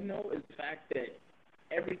I do know is the fact that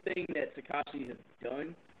everything that Tekashi has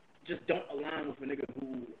done just don't align with a nigga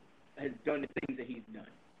who has done the things that he's done.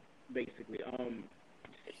 Basically,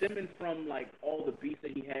 stemming from like all the beats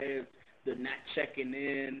that he has, the not checking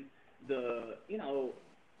in,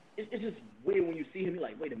 it's just weird when you see him. You're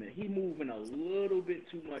like, wait a minute, he's moving a little bit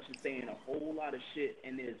too much and saying a whole lot of shit,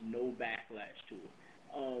 and there's no backlash to it.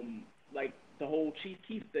 like the whole Chief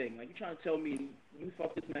Keef thing. Like, you trying to tell me you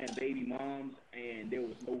fucked this man baby moms and there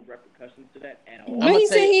was no repercussions to that at all? But he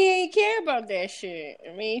said he ain't care about that shit.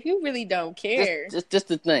 I mean, if you really don't care. Just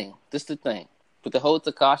the thing. Just the thing. With the whole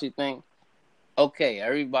Tekashi thing, okay,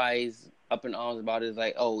 everybody's up in arms about it. It's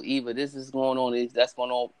like, oh, Eva, this is going on, that's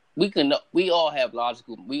going on. We all have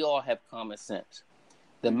common sense.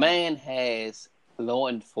 The man has law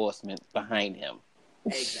enforcement behind him.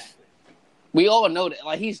 Exactly. We all know that.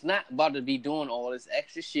 Like, he's not about to be doing all this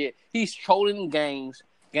extra shit. He's trolling gangs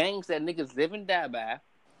that niggas live and die by.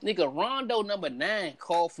 Nigga, Rondo number 9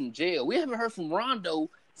 called from jail. We haven't heard from Rondo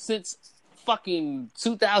since fucking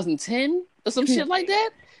 2010 or some shit like that.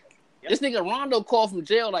 Yep. This nigga Rondo called from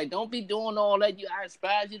jail, like, don't be doing all that. I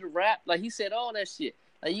inspired you to rap. Like, he said all that shit.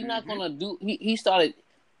 Like, you're not gonna do. He started.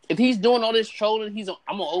 If he's doing all this trolling,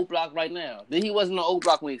 I'm on O Block right now. Then he wasn't on O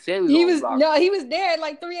Block when he said he was on O Block. No, he was there at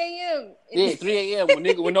like 3 a.m. Yeah, 3 a.m.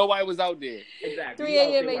 when nobody was out there. Exactly. 3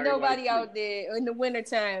 a.m. ain't nobody out there in the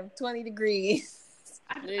wintertime, 20 degrees.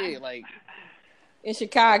 Yeah, like in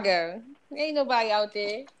Chicago, ain't nobody out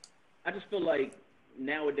there. I just feel like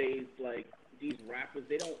nowadays, like these rappers,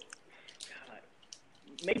 they don't. God,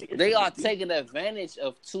 maybe they are taking advantage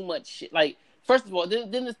of too much shit. Like, first of all,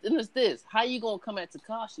 then it's this. How you gonna come at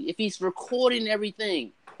Tekashi if he's recording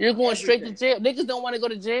everything? You're going straight to jail. Niggas don't want to go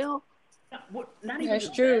to jail. Not even That's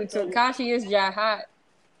true. Tekashi is ja hot.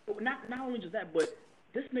 Not only just that, but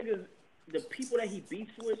this nigga, the people that he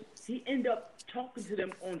beefs with, he end up talking to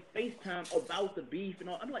them on FaceTime about the beef and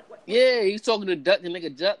all. I'm like, what? Yeah, he's talking to Duck, the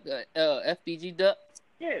nigga Duck, FBG Duck.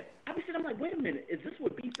 Yeah, I'm like, wait a minute, is this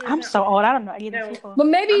what beef is? I'm so old. I don't know any of these people. But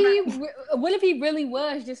maybe what if he really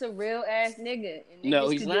was just a real ass nigga? No,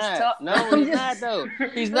 he's not. No, he's not though.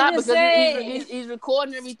 He's not because he's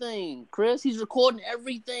recording everything, Chris. He's recording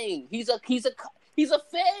everything. He's a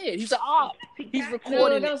fed. He's an op. He's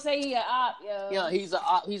recording. No, don't say he an op, yo. Yeah, he's an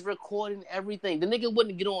op. He's recording everything. The nigga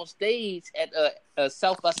wouldn't get on stage at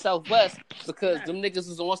South by Southwest because them niggas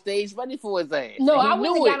was on stage ready for his ass. No, I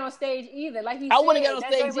wouldn't have got on stage either. Like I wouldn't have got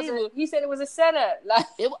on stage either. He said it was a setup. Like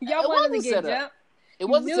y'all wanted to get jumped. It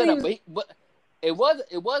was a setup, but it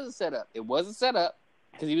was a setup. It was a setup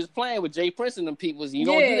because he was playing with Jay Prince and them people. You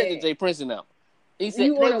don't do that to Jay Prince and them. He said,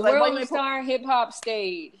 "You on a World Star hip hop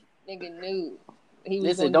stage, nigga knew." He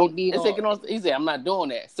was going to get beat on. He said, I'm not doing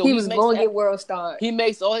that. So he was going to get world star. He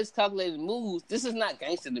makes all his calculated moves. This is not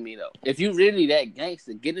gangster to me, though. If you really that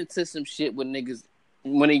gangster, get into some shit with niggas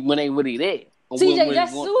when they really there. CJ,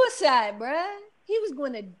 that's suicide, bruh. He was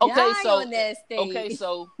going to die on that stage. Okay,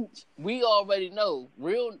 so we already know.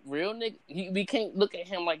 Real nigga, we can't look at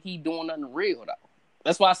him like he doing nothing real, though.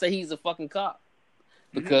 That's why I say he's a fucking cop.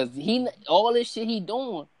 Because all this shit he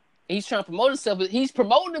doing, he's trying to promote himself. He's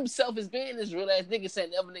promoting himself as being this real ass nigga,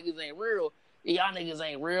 saying the other niggas ain't real. Y'all niggas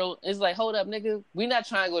ain't real. It's like, hold up, nigga. We not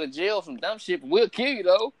trying to go to jail from dumb shit, but we'll kill you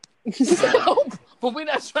though. But we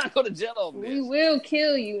not trying to go to jail over this. We will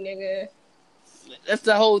kill you, nigga. That's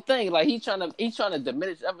the whole thing. Like he's trying to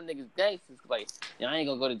diminish other niggas' gangsters. Like, I ain't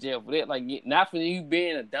gonna go to jail for that. Like, not for you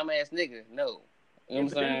being a dumbass nigga. No. You know what I'm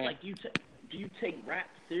saying? Like, do you take rap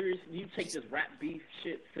serious? Do you take this rap beef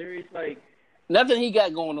shit serious? Like. Nothing he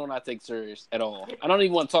got going on I take serious at all. I don't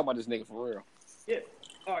even want to talk about this nigga for real. Yeah.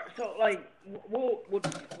 All right. So like we'll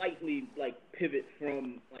slightly like pivot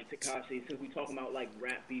from like Tekashi since we talking about like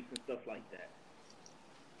rap beef and stuff like that.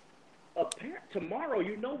 Tomorrow,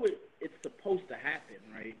 you know what it's supposed to happen,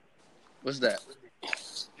 right? What's that?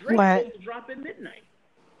 Drake's supposed to drop at midnight.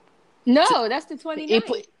 No, that's the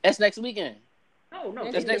 29th. That's next weekend. No,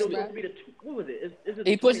 that's next week. What was it? Is it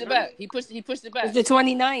he pushed it back. He pushed it back. It's the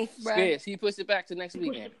 29th, bro. Yes, he pushed it back to next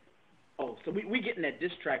weekend. Oh, so we getting that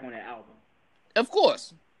diss track on that album? Of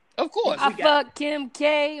course. I fucked Kim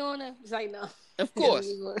K on it. It's like, no. Of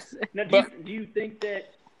course. Now, do you think that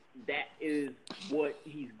is what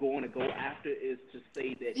he's going to go after? Is to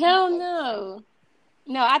say that? Hell no.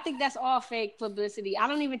 No, I think that's all fake publicity. I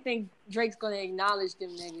don't even think Drake's going to acknowledge them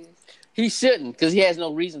niggas. He shouldn't, because he has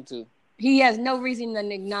no reason to. He has no reason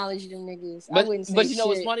to acknowledge them niggas. But, I wouldn't say But you know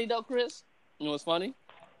what's funny, though, Chris? You know what's funny?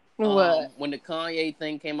 What? When the Kanye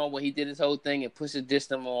thing came out, when he did his whole thing and Pusha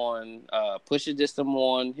dissed him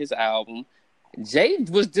on his album, Jay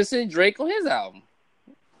was dissing Drake on his album.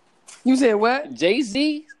 You said what?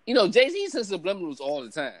 Jay-Z? You know, Jay-Z says subliminals all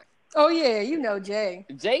the time. Oh, yeah, you know Jay.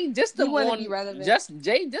 Jay just the one.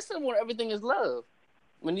 Jay just the one. Everything is love.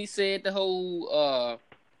 When he said the whole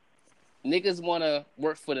niggas want to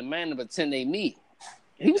work for the man to pretend they me.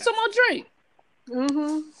 He was talking about Drake. Mm-hmm. You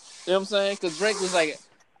know what I'm saying? Because Drake was like,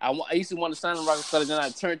 I used to want to sign a Rockefeller, then I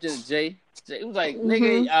turned into Jay. It was like,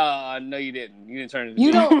 nigga, no, you didn't. You didn't turn it.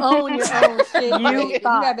 You don't own your own shit. You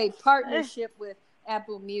thought. have a partnership with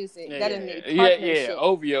Apple Music. That is a yeah, partnership.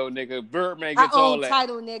 OVO, nigga. Birdman I gets all own that.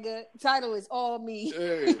 Tidal, nigga. Tidal is all me.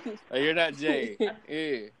 You're not Jay.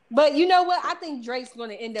 Yeah. But you know what? I think Drake's going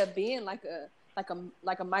to end up being like a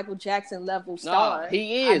Michael Jackson level star. No,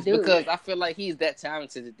 he is because I feel like he's that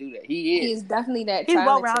talented to do that. He is. He's definitely that. He's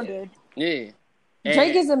talented. well-rounded. Yeah.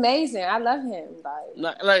 Drake is amazing. I love him.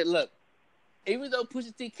 Like, look, even though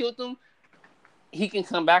Pusha T killed him, he can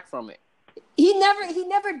come back from it. He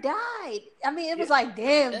never died. I mean, it was like,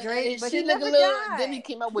 damn, Drake, but he never died. Then he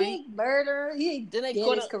came out with murder. Then they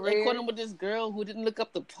caught him with this girl who didn't look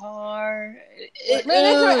up the par.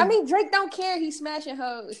 I mean, Drake don't care. He's smashing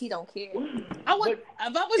hoes. He don't care. If I was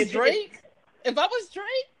Drake,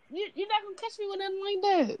 you're not gonna catch me with nothing like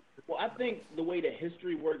that. Well, I think the way that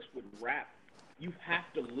history works with rap, you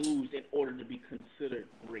have to lose in order to be considered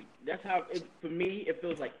great. That's how, for me, it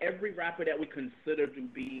feels like every rapper that we consider to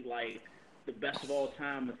be like the best of all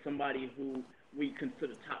time is somebody who we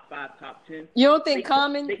consider top 5, top 10. You don't think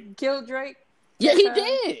Common killed Drake? Yeah, he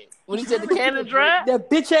did. When he said the cannon draft? That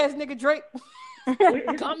bitch ass nigga Drake.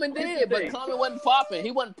 Common did, but Common wasn't popping. He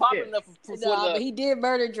wasn't popping enough but he did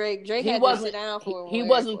murder Drake. Drake had to sit down for a while. He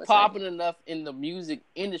wasn't popping enough in the music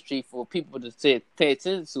industry for people to pay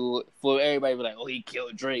attention to it, for everybody to be like, oh, he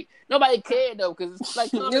killed Drake. Nobody cared, though, because it's like,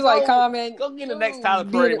 Common. Go get the next Tyler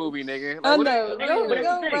Perry movie, nigga. I know. Go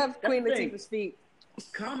rub Queen Latifah's feet.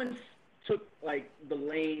 Common took, like, the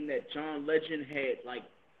lane that John Legend had, like,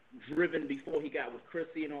 driven before he got with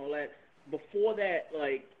Chrissy and all that. Before that,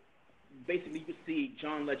 like, basically you could see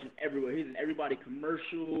John Legend everywhere. He's in everybody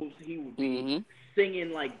commercials. He would be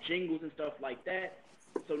singing like jingles and stuff like that.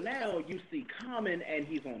 So now you see Common and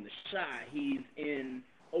he's on The Shy. He's in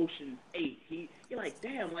Ocean's 8. You're like,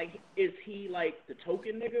 damn, like, is he like the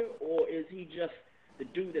token nigga, or is he just the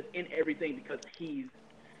dude that's in everything because he's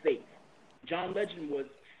safe? John Legend was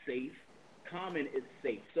safe. Common is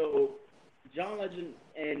safe. So John Legend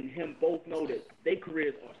and him both know that their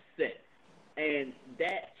careers are set. And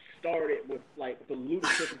that started with, like, the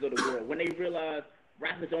Ludacris's of the world. When they realized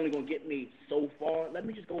rap is only going to get me so far, let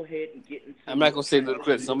me just go ahead and get into... I'm not going to say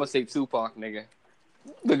Ludacris. I'm going to say Tupac, nigga.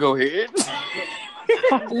 But go ahead.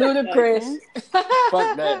 Ludacris.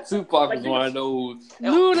 Fuck that. Tupac was one of those.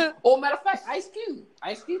 Luda. Oh, matter of fact, Ice Cube.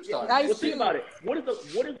 Ice Cube started. Well, think about it. What is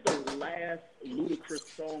the last Ludacris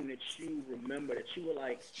song that you remember that you were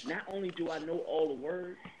like, not only do I know all the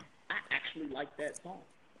words, I actually like that song?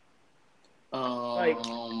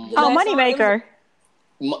 Moneymaker.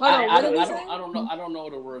 I don't know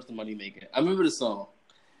the words to Moneymaker. I remember the song.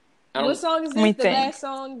 What song is this? The last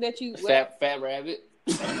song that you... Fat Rabbit.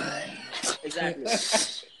 Exactly. I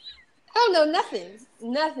don't know nothing.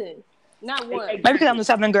 Not one. Maybe because I'm the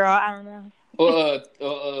Southern girl. I don't know.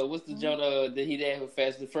 What's the joint that he did with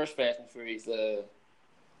the first Fast and Furious?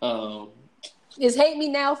 Is Hate Me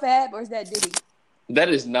Now Fab, or is that Diddy? That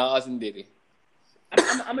is Nas and Diddy.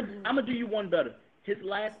 I'm gonna do you one better. His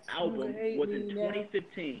last album was in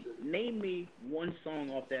 2015. Name me one song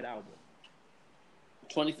off that album.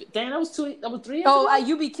 2015. Damn, that was 3 years ago.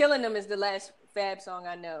 You Be Killing Them is the last Fab song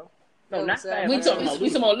I know. No, not Fab. We talking about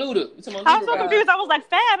Luda. I was so confused. I was like,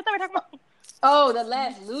 Fab. I thought we were talking about... Oh, the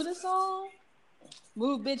last Luda song?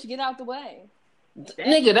 Move, bitch, get out the way.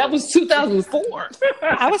 Nigga, that was 2004.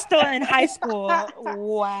 I was still in high school.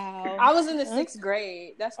 Wow. I was in the 6th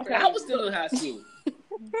grade. That's crazy. I was still in high school.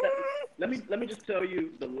 Let me just tell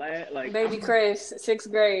you the last, like, Baby Chris,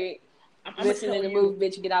 6th grade. I'm listening to Move,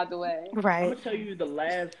 bitch, get out the way. Right. I'm gonna tell you the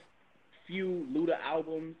last few Luda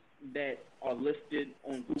albums that are listed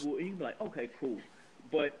on Google, and you be like, okay, cool.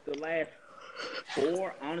 But the last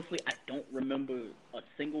 4, honestly, I don't remember a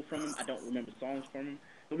single from him. I don't remember songs from him.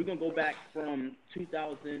 So we're going to go back from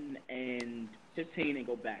 2015 and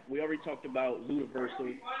go back. We already talked about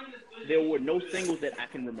Ludaversal. There were no singles that I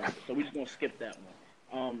can remember, so we're just going to skip that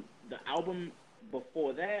one. The album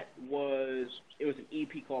before that was an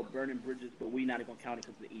EP called Burning Bridges, but we're not even going to count it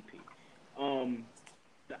because of the EP.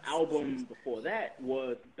 The album before that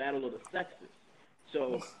was Battle of the Sexes.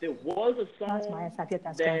 So there was a song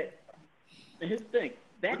that, and here's the thing,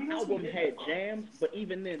 that album had jams, but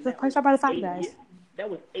even then, that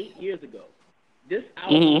was 8 years ago. This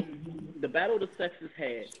album, the Battle of the Sexes,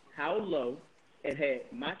 had How Low, it had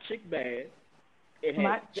My Chick Bad, it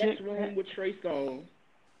had Sex Room with Trey Songz,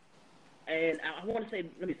 and I want to say,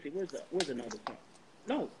 let me see, where's another song?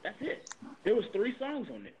 No, that's it. There was 3 songs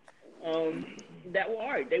on it. That were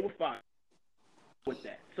alright. They were fine with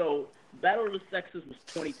that. So Battle of the Sexes was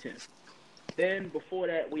 2010. Then before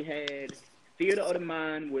that we had Theater of the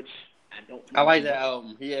Mind, which don't. I like that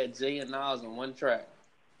album. He had Jay and Nas on one track.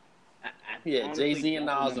 He had Jay-Z and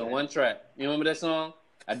Nas on one track. You remember that song?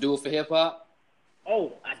 I Do It For Hip Hop?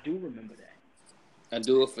 Oh, I do remember that. I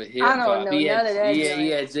Do It For Hip Hop. I don't know none of that. He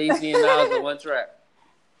had Jay-Z and Nas on one track.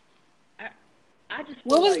 I just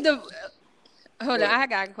What was like, the? Hold on, I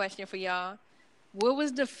got a question for y'all. What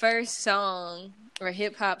was the first song or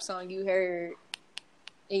hip hop song you heard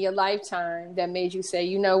in your lifetime that made you say,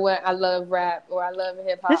 you know what, I love rap or I love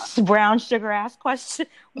hip hop? This is brown sugar ass question.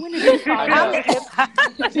 When did you fall in love with hip hop?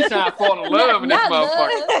 She's trying to fall in love in this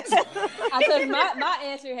motherfucker. Because my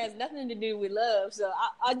answer has nothing to do with love, so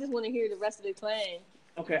I just want to hear the rest of the claim.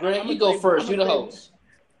 Okay, Greg, you go first. You the host.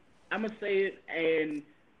 I'm gonna say it, and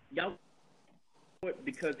y'all know it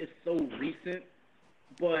because it's so recent,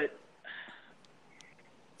 but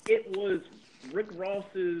it was Rick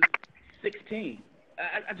Ross's 16.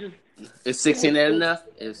 I just. Is 16 enough?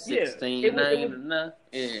 Is 16 it was, enough?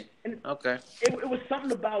 Yeah. Okay. It was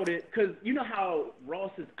something about it, because you know how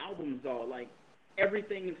Ross's albums are, like,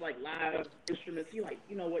 everything is like live instruments. You're like,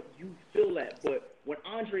 you know what, you feel that. But when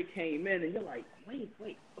Andre came in and you're like, wait,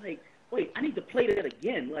 I need to play that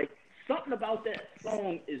again. Like, something about that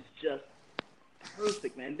song is just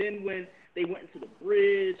perfect, man. Then when they went into the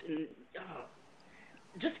bridge and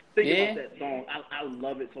just think about that song. I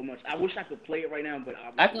love it so much. I wish I could play it right now, but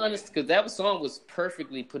I can understand, because that song was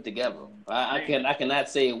perfectly put together. I cannot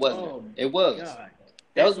say it wasn't. It was. God.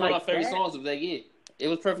 That was one of my favorite songs of that year. It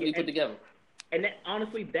was perfectly put together. And that,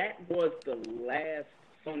 honestly, that was the last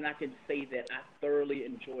song I can say that I thoroughly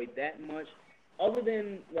enjoyed that much. Other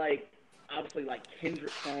than, like, obviously, like,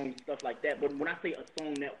 Kendrick songs, stuff like that. But when I say a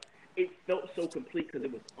song that, it felt so complete because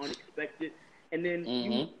it was unexpected. And then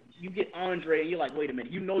you get Andre, and you're like, wait a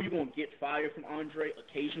minute. You know you're going to get fire from Andre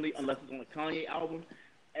occasionally, unless it's on a Kanye album.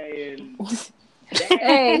 And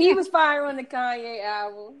hey, he was fire on the Kanye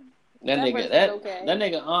album. That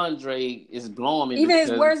nigga Andre is blowing me. Even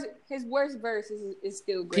his worst verse is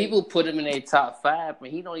still great. People put him in their top 5, but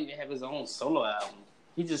he don't even have his own solo album.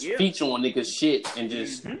 He just feature on niggas shit and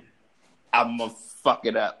just I'm gonna fuck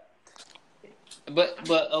it up. But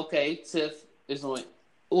okay, Tiff is on.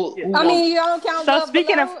 I mean, you don't count. So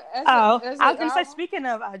speaking of, I was gonna say, album? speaking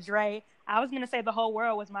of Dre, I was gonna say The Whole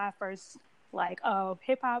World was my first hip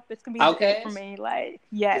hop. It's gonna be okay for me. Like,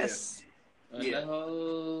 yes. The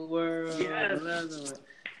whole world. Yes.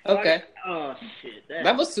 Okay. Oh shit!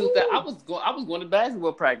 That was 2000. I was going to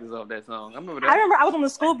basketball practice off that song. I remember that. I remember I was on the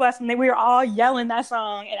school bus and we were all yelling that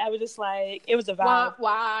song, and I was just like, it was a vibe.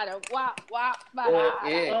 Yeah.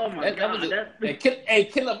 Oh my God.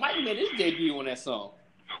 Killer Mike made his debut on that song.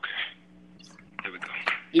 Okay. Here we go.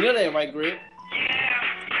 You know that, right, Greg?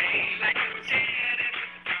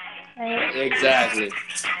 Exactly.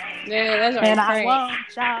 Yeah, that's right. And I won't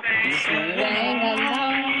stop.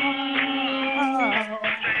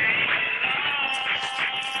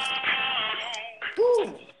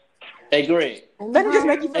 Hey, Greg. Let me just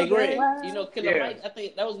make you feel Hey, Greg. good. You know Killer Mike. I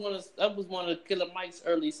think that was one of Killer Mike's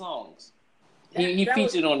early songs. He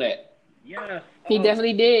featured on that. Yeah. He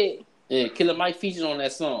definitely did. Yeah, Killer Mike featured on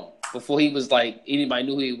that song before he was like anybody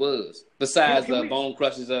knew who he was. Besides Bone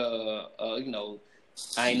Crushers, I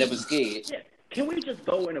Ain't Never Scared. Yeah. Can we just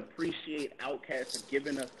go and appreciate Outkast for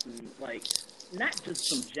giving us some, like, not just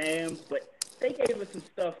some jams, but they gave us some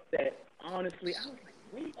stuff that, honestly, I was like,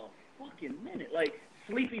 wait a fucking minute. Like,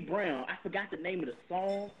 Sleepy Brown, I forgot the name of the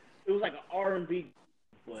song. It was like an R&B,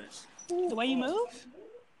 but... The Way You Move?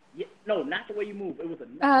 Yeah, no, not The Way You Move. It was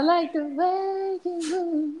I like the way you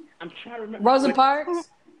move. I'm trying to remember. Rosa Parks?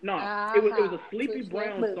 No, it was a Sleepy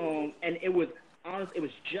Brown song, and it was, honestly, it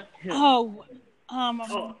was just him. Oh, Oh my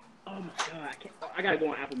God! I gotta go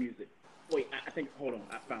on Apple Music. Wait, I think. Hold on,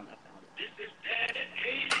 I found it.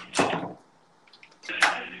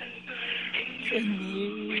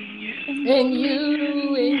 And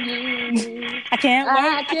you. I can't wait.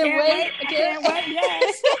 I can't wait.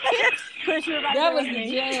 Yes. That was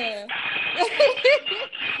the jam.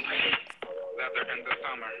 Leather in the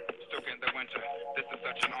summer, silk in the winter. This is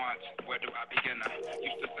such an art. Where do I begin?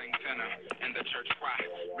 Used to sing tenor in the church choir.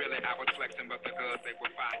 Really, I was flexing, but the girls, they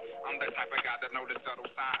were fine. I'm the type of guy that noticed subtle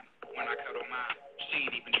signs. When I cuddle mine, she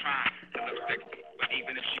ain't even trying to look sexy. But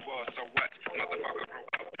even if she was, so what? Motherfucker broke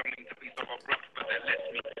up. Don't mean to be so abrupt, but that lets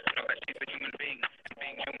me know that she's a human being. And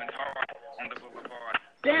being human's hard on the boulevard.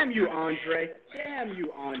 Damn you, Andre! Damn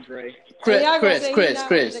you, Andre! Chris.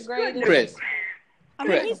 I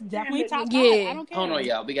mean, he's definitely top 5. Yeah. I don't care. Hold on,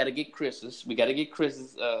 y'all. We gotta get Chris's. We gotta get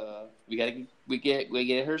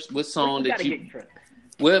her. What song that you?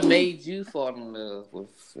 What made you fall in love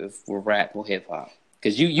with rap or hip hop?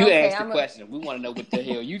 Because you asked the question. We want to know what the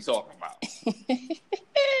hell you talking about.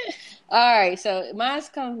 All right, so mine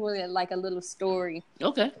comes with like a little story.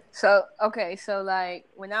 Okay. So like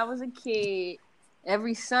when I was a kid,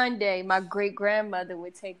 every Sunday my great grandmother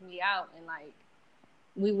would take me out and like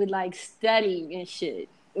we would like study and shit.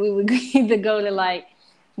 We would either go to like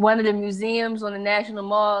one of the museums on the National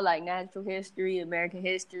Mall, like Natural History, American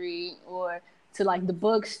History, or to like the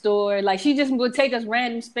bookstore. Like she just would take us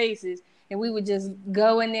random spaces and we would just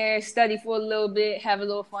go in there, study for a little bit, have a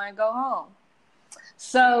little fun, and go home.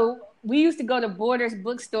 So we used to go to Borders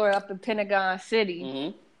Bookstore up in Pentagon City.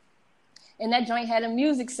 Mm-hmm. And that joint had a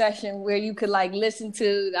music session where you could like listen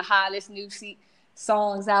to the hottest new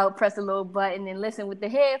songs out, press a little button, and listen with the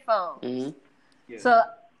headphones. Mm-hmm. Yeah. So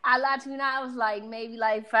I lied to you now, I was like maybe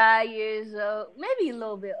like 5 years old, maybe a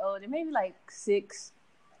little bit older, maybe like 6.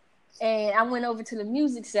 And I went over to the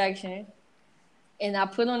music section and I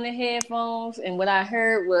put on the headphones and what I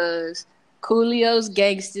heard was Coolio's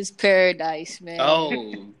Gangsta's Paradise, man.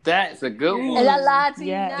 Oh, that's a good one. And I lied to you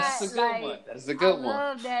Yes. not. That's a good like, one. That's a good I one.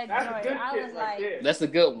 love that That's joint. good I shit was right like, there. That's a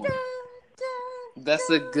good one. That's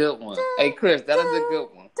a good one. Hey, Chris, that is a good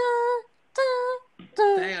one.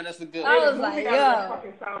 Damn, that's a good I one. was like, Movie got that yo,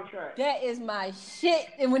 fucking soundtrack. that is my shit.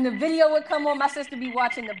 And when the video would come on, my sister be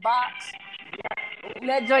watching the box. And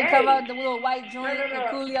that joint come out, the little white joint, No. and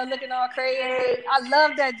Coolio looking all crazy. I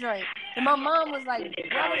love that joint. And my mom was like,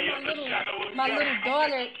 why does my little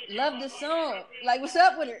daughter love this song? Like, what's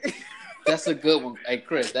up with her? That's a good one. Hey,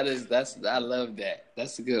 Chris, I love that.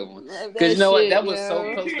 That's a good one. Love Because you know what? shit, That was yo.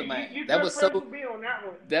 so close to mine. You That took was Prince so. to be on that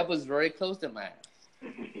one. That was very close to mine.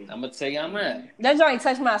 I'm gonna tell you, I'm mine. That joint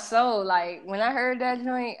touched my soul. Like, when I heard that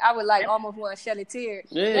joint, I would like almost want to shed a tear.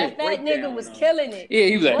 Yeah. That fat nigga Breakdown, was though. killing it. Yeah,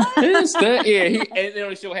 he was like, this stuff. Yeah, and they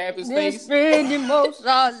only show half his This face. friend the most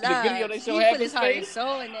our The video, they lives. show He half put his his heart and face.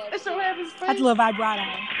 soul in that. They show half his face. That's a little vibrato.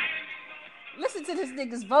 Listen to this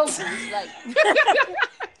nigga's vocals. Like,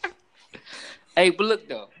 Hey, but look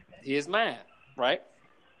though, here's mine, right?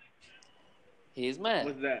 Here's mine.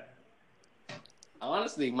 What's that?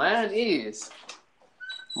 Honestly, mine is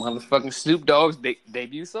motherfucking Snoop Dogg's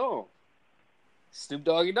debut song. Snoop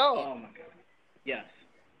Doggy Dogg. Oh my god. Yes.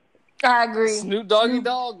 I agree. Snoop Doggy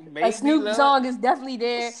Dogg. Made A Me Snoop Love. song is definitely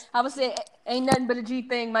there. I would say Ain't Nothing But a G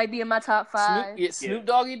Thing might be in my top 5. Snoop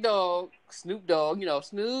Doggy Dogg. Snoop Dogg. You know,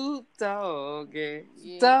 Snoop Dogg. Yeah.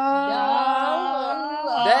 Yeah.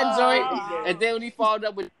 Dogg. That joint. And then when he followed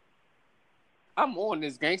up with I'm on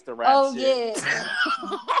this gangster rap Oh shit.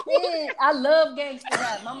 yeah, I love gangster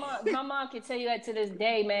rap. My mom can tell you that to this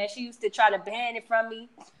day, man. She used to try to ban it from me.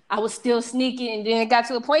 I was still sneaking, and then it got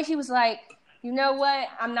to a point she was like, "You know what?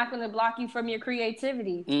 I'm not gonna block you from your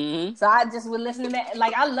creativity." Mm-hmm. So I just would listen to that.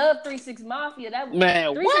 Like I love 3 6 Mafia. That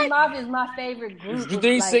Man, 3 what? 6 Mafia is my favorite group. of,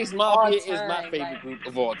 3 6 like, Mafia all is my time, favorite like, group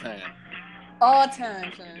of all time. all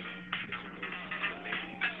time, son.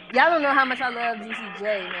 Y'all don't know how much I love GCJ,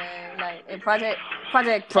 man. Like in Project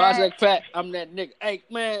Fat, I'm that nigga. Hey,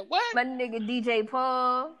 man, what? My nigga DJ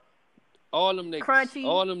Paul, All them niggas. Crunchy.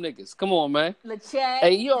 All them niggas. Come on, man. LeChat,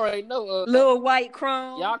 Hey, you already know. Lil White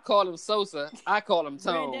Chrome, Y'all call him Sosa. I call him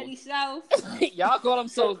Granddaddy Tone. South. Y'all call him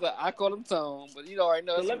Sosa. I call him Tone. But you already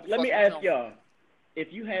know. So let me ask y'all,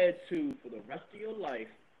 if you had to, for the rest of your life,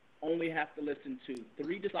 only have to listen to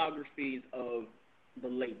 3 discographies of the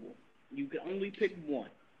label, you can only pick one.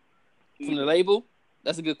 From the label?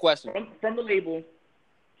 That's a good question. From the label,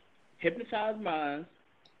 Hypnotized Minds,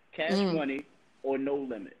 Cash Money, or No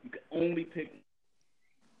Limit. You can only pick.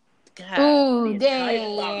 Ooh, The damn.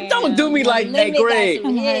 entire Don't do me like that, Limit got Greg.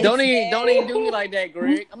 some hits, Don't man. even do me like that,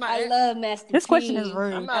 Greg. I'm not. I love Master This question P. is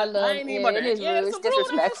rude. I'm I not. love I ain't even about it that. is rude. It's some rude ass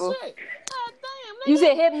disrespectful. shit. God damn, You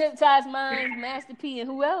said Hypnotized Minds, Master P, and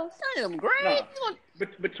who else? damn, Greg. No.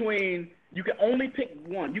 Between, you can only pick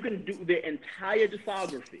one. You can do their entire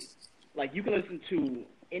discography. Like, you can listen to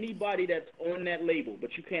anybody that's on that label,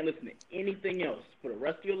 but you can't listen to anything else for the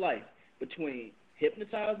rest of your life between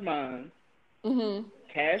Hypnotized Minds,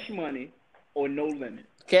 Cash Money, or No Limit.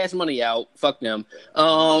 Cash Money out. Fuck them.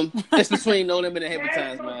 It's between No Limit and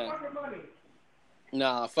Hypnotized, man.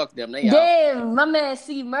 Nah, fuck them. They out. Damn, my man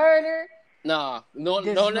C Murder. Nah, no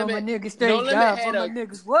This limit. my niggas straight No limit job had for my a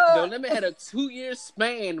niggas. What? No Limit had a 2-year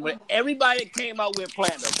span where everybody came out with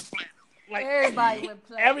platinum. Like Everybody went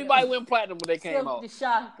platinum. everybody went platinum when they came Silk out, the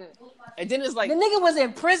Shocker. and then it's like The nigga was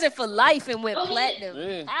in prison for life and went platinum.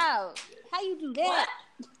 Yeah. How? How you do that?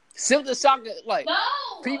 Silk the Shocker. Like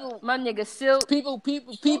people My nigga Silk. people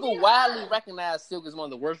widely recognize Silk as one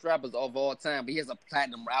of the worst rappers of all time, but he has a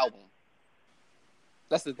platinum album.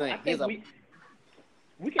 That's the thing. I He has think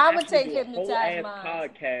We can I would actually take do a Hypnotize whole-ass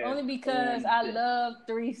Minds. podcast Only because on I this. love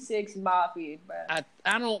 3-6 Mafia, bro.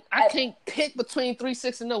 I can't pick between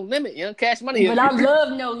 3-6 and No Limit. You know, Cash Money. But I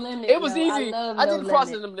love No Limit. It was yo. easy. I love I No did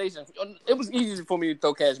cross Limit. elimination. It was easy for me to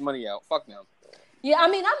throw Cash Money out. Fuck them. Yeah, I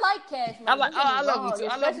mean, I like Cash Money. I love him too.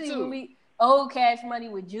 I love him Especially too. when we old Cash Money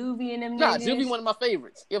with Juvie and them Nah, niggas. Juvie one of my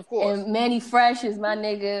favorites. Yeah, of course. And Manny Fresh is my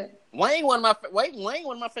nigga. Wayne one of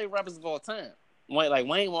my favorite rappers of all time. Wayne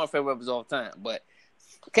one of my favorite rappers of all time. But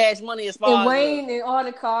Cash Money as far And as Wayne and all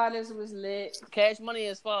the Carters was lit. Cash Money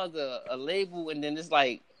as far as a label, and then it's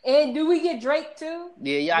like, And do we get Drake too?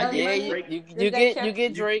 yeah. Drake. You Does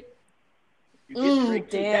get Drake. You get Drake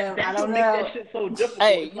too. Damn, That's I don't what makes know. that shit so difficult.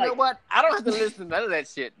 Hey, It's you know what? I don't have to listen to none of that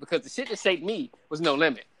shit because the shit that shaped me was No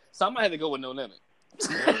Limit. So I'm gonna have to go with No Limit.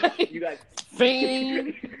 You got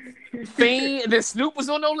Fiend, and then Snoop was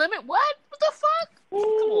on No Limit. What the fuck? Come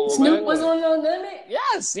on, Snoop man. was on No Limit?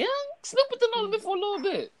 Yes, yeah. Snoop was on No Limit for a little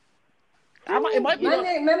bit. It might be. My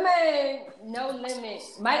man, No Limit.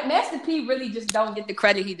 Master P really just don't get the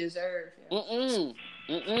credit he deserves.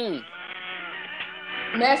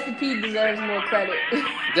 Master P deserves more credit.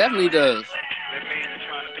 Definitely does. That man is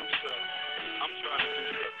trying to do stuff. I'm trying to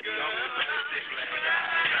do stuff. You know, this black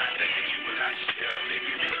guy, that get you without shit. Make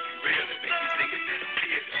you real and make you think it didn't.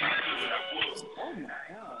 If I could, I would. Oh my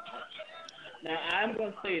god. Now I'm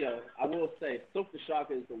gonna say though, I will say, Silk the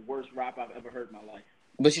Shocker is the worst rap I've ever heard in my life.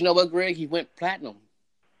 But you know what, Greg? He went platinum.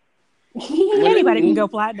 Anybody can go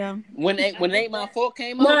platinum. When Ain't My Fault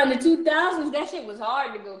came No, out. in the 2000s, that shit was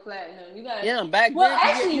hard to go platinum. You got Back well, then.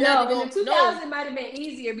 actually, you had no. to go, In the 2000s, it might have been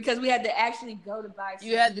easier because we had to actually go to buy.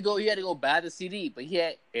 You had to go buy the CD, but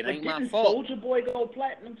It Ain't My Didn't Fault. Soulja Boy go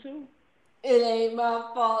platinum too? It ain't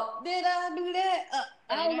my fault. Did I do that?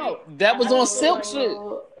 I don't know. That was on Silk shit.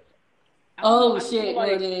 Oh I shit! feel like-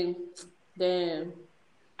 Well then, damn.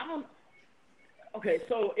 I don't. Okay,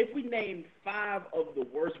 so if we name 5 of the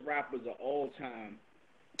worst rappers of all time,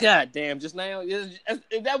 God damn! Just now, is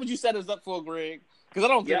that what you set us up for, Greg? Because I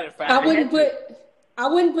don't get it. I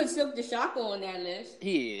wouldn't put Silk the Shocker on that list.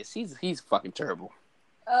 He is. He's fucking terrible.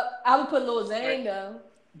 I would put Lil Zane though.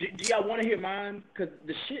 do y'all want to hear mine? Because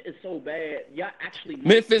the shit is so bad. Y'all actually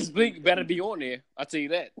Memphis Bleak better be on there. I'll tell you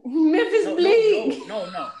that. Memphis Bleak. No.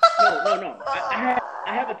 I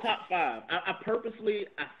have a top 5. I purposely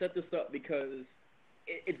set this up because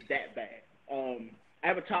it's that bad. I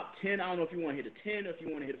have a top 10. I don't know if you want to hit a 10 or if you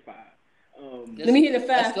want to hit a 5. Let me hit the 5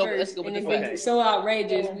 let's go first. with And the if 5. it's so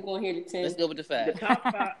outrageous, we're gonna hit the 10. Let's go with the 5. The top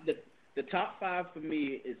 5. The top 5 for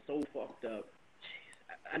me is so fucked up.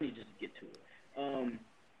 Jeez, I need to just get to it.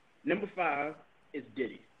 Number 5 is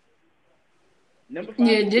Diddy. Number 5.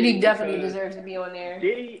 Yeah, Diddy definitely deserves to be on there.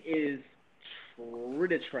 Diddy is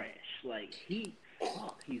pretty trash. Like he's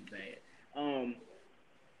bad.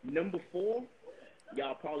 Number 4,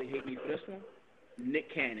 y'all probably hate me for this one.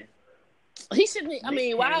 Nick Cannon. He shouldn't. I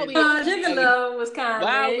mean, why are we? Gigolo was kind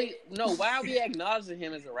of. Why are we acknowledging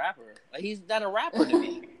him as a rapper? Like he's not a rapper to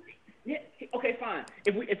me. Yeah. Okay. Fine.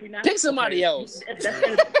 If we not Pick somebody else.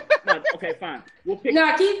 No, okay. Fine. We'll pick.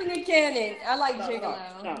 Nah, keeping it canon. I like No.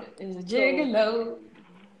 Gigolo. It's a Gigolo.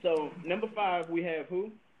 So number 5, we have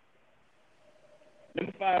who?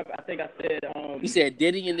 Number 5, I think I said. You said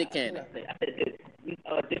Diddy and Nick Cannon. I said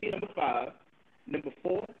Diddy number 5. Number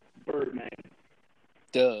 4, Birdman.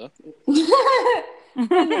 Duh.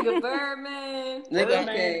 Nigga Birdman.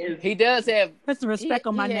 Nigga, he does have. Put some respect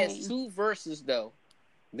on my He name. has 2 verses though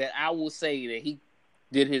that I will say that he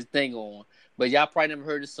did his thing on. But y'all probably never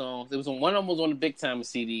heard the songs. It was on one of them was on the Big Time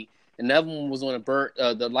CD, and the other one was on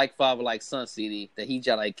the Like Father Like Son CD that he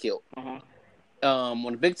just like killed. On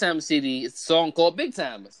the Big Time CD, it's a song called Big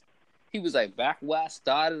Timers. He was like, back where I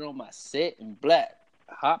started on my set in black.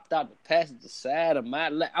 Hopped out the passenger side of my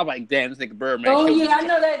lap. I'm like, damn, this nigga Birdman. Oh killed yeah, this I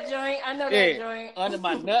know that joint. that joint. Under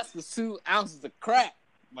my nuts was 2 ounces of crack.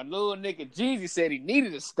 My little nigga Jeezy said he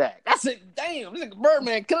needed a stack. I said, damn, this nigga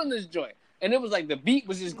Birdman killing this joint. And it was like the beat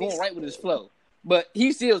was just going right with his flow. But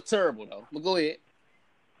he still terrible though. But go ahead.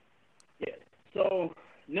 Yeah. So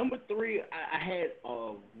number 3, I had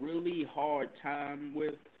a really hard time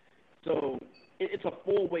with. So it's a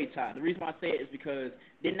 4-way tie. The reason why I say it is because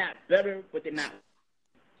they're not better, but they're not.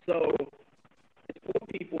 So it's 4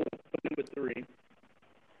 people for number 3,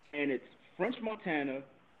 and it's French Montana,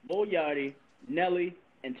 Lil Yachty, Nelly,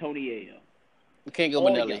 and Tony Ayo. You can't go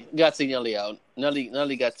with Nelly. You got to take Nelly out.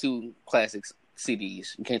 Nelly got 2 classic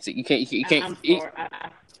CDs. You can't. I'm sorry.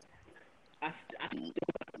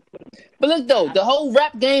 But look though, the whole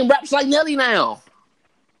rap game raps like Nelly now.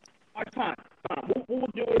 All right, fine. What we'll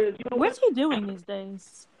do is, you know What's he doing these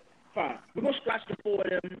days? Fine. We're gonna scratch the 4 of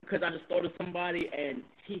them because I just thought of somebody, and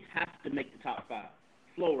he has to make the top 5.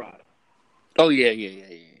 Flo Rida. Oh yeah.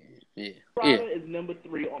 Rider is number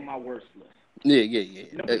 3 on my worst list.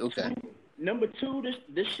 Yeah. Okay. Number two,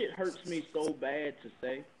 this shit hurts me so bad to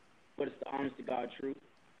say, but it's the honest to God truth.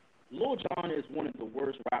 Lil Jon is one of the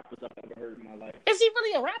worst rappers I've ever heard in my life. Is he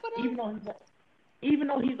really a rapper though? Even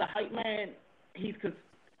though he's a hype man, he's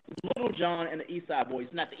Lil Jon and the East Side Boys,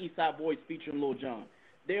 not the East Side Boys featuring Lil Jon.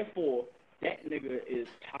 Therefore, that nigga is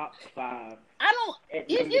top 5.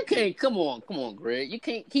 You can't. Come on, Greg. You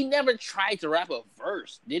can't. He never tried to rap a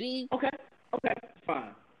verse, did he? Okay,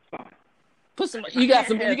 fine. Put some. You got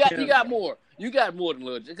more. You got more than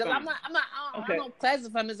Lil Jon. Because I don't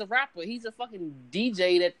classify him as a rapper. He's a fucking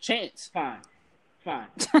DJ that chants. Fine.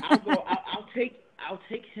 I'll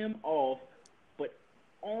take him off, but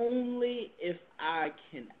only if I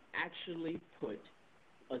can actually put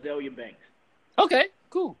Azalea Banks. Okay,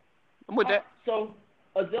 cool. I'm with that. So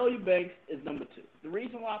Azalea Banks is number 2. The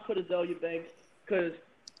reason why I put Azalea Banks, because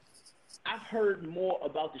I've heard more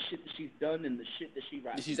about the shit that she's done than the shit that she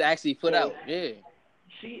writes. She's actually put out. Yeah.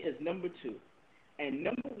 She is number 2. And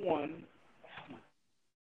number 1, I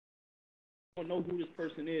don't know who this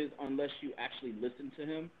person is unless you actually listen to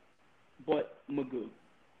him, but Magoo.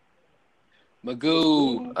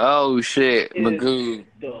 Oh shit, Magoo.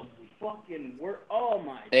 The fucking word. Oh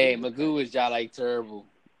my. Hey, Magoo is y'all like terrible.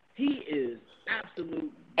 He is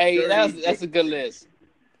absolute. Hey, that's a good list,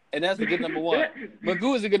 and that's a good number 1.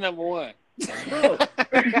 Magoo is a good number 1.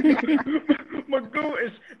 Magoo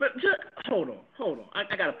is. But just hold on. I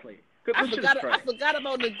gotta play it. I forgot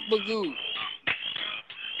about the Magoo.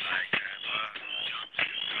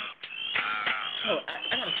 Oh,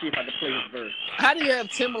 I gotta see if I can play his verse. How do you have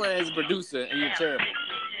Timbaland as a producer and you're terrible?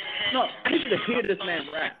 No, I need you to hear this man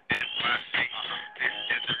rap.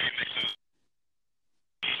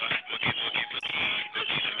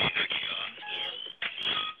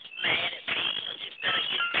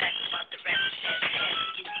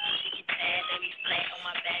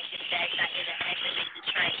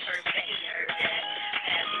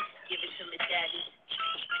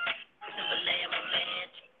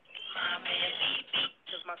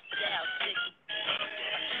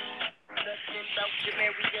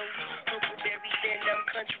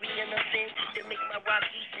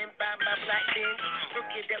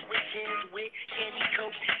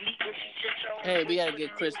 Hey, we gotta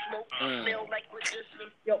get Chris.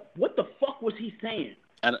 Yo, what the fuck was he saying?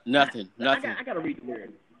 Nothing. I gotta read the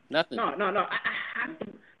lyrics. Nothing. No.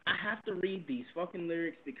 I have to read these fucking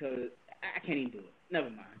lyrics because I can't even do it. Never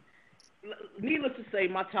mind. Needless to say,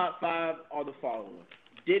 my top 5 are the following: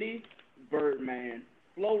 Diddy, Birdman,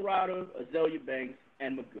 Flo Rida, Azalea Banks,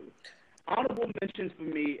 and Magoo. Honorable mentions for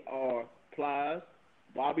me are Plies,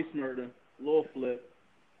 Bobby Smurda, Lil Flip,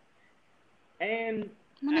 and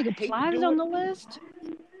my nigga Plies is on the list?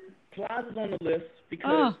 Plies is on the list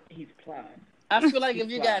because he's Plies. I feel like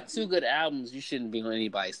if you got 2 good albums, you shouldn't be on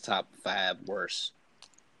anybody's top 5 worst.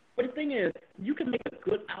 But the thing is, you can make a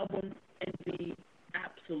good album and be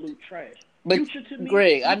absolute trash. But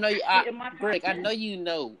Greg, I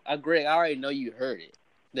already know you heard it.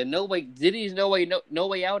 The Diddy's No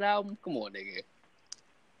Way Out album. Come on, nigga.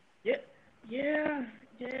 Yeah,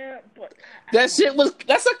 but that shit was.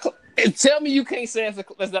 Tell me you can't say is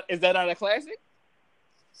that not a classic?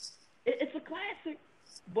 It's a classic,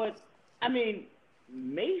 but I mean,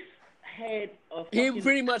 Mace had a. He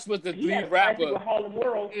pretty much was the lead rapper. With Harlem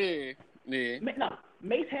World. Yeah. No,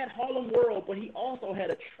 Mace had Harlem World, but he also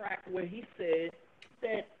had a track where he said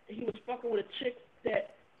that he was fucking with a chick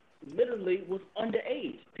that literally was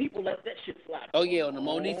underage. People let that shit slide. Oh yeah, on the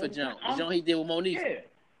Monifa jump. The jump he did with Monifa. Yeah.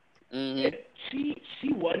 Mm-hmm. Yeah.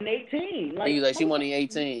 She wasn't 18. He was like, she wasn't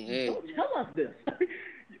 18. Yeah. Don't tell us this.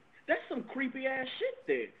 That's some creepy ass shit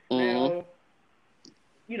there. Mm-hmm. Now,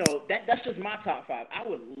 you know, that's just my top 5. I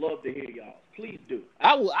would love to hear y'all. Please do.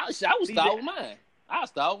 I will start with mine. I'll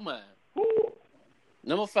start with mine. Who?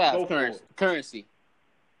 Number 5, Currency.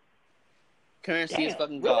 Currency is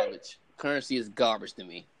fucking garbage. Currency is garbage to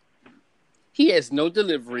me. He has no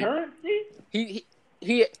delivery. Currency?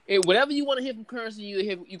 He whatever you want to hear from Currency,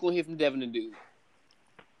 you gonna hear from Devin the Dude.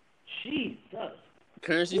 Jesus.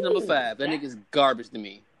 Currency's number 5. That nigga's garbage to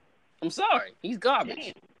me. I'm sorry, he's garbage.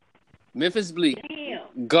 Damn. Memphis Bleak,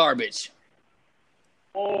 garbage.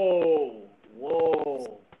 Oh,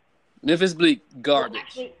 whoa. Memphis Bleak, garbage.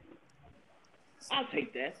 Well, actually, I'll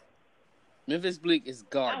take that. Memphis Bleak is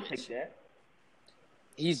garbage. I'll take that.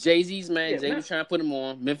 He's Jay-Z's man. Yeah, Jay-Z's trying to put him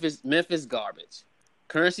on. Memphis garbage.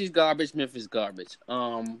 Currency's garbage. Memphis garbage.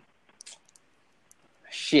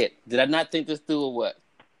 Shit. Did I not think this through or what?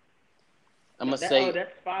 I'm gonna say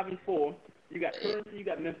that's 5 and 4. You got Currency. You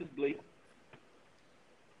got Memphis Bleak.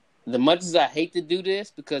 the much as I hate to do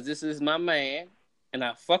this because this is my man and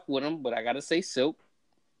I fuck with him, but I gotta say Silk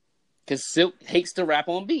because Silk hates to rap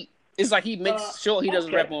on beat. It's like he makes sure he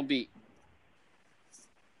doesn't rap on beat.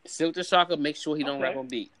 Silk the Shocker makes sure he don't rap on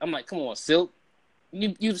beat. I'm like, come on, Silk.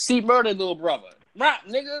 You see Murder, little brother. Rap,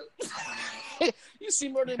 nigga. You see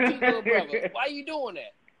Murder, little brother. Why you doing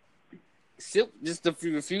that? Silk just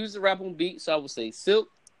refused to rap on beat, so I would say Silk.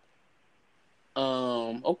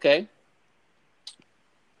 Okay.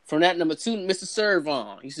 From that, number 2, Mr.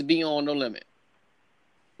 Servon. Used to be on No Limit.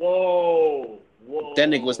 Whoa. That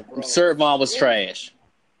nigga was Servon was trash.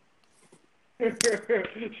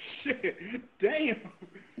 Shit. Damn.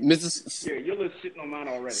 Yeah, you're just shitting on mine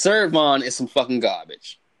already. Servon is some fucking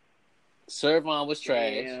garbage. Servon was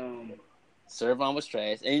trash. Damn. Servon was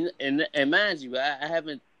trash. And mind you, I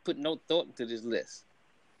haven't put no thought into this list.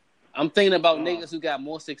 I'm thinking about niggas who got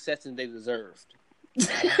more success than they deserved.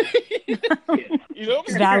 You know what I'm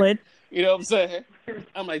saying? Valid. You know what I'm saying?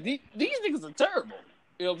 I'm like, these niggas are terrible.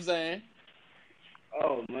 You know what I'm saying?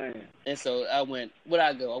 Oh, man. And so I went, where'd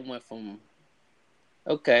I go? I went from,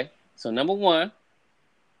 okay. So number one,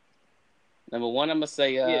 I'm going to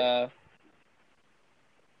say, damn.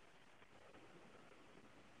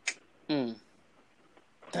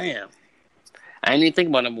 I ain't even think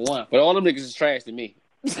about number 1, but all them niggas is trash to me.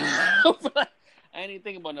 I ain't even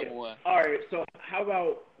think about number 1. All right, so how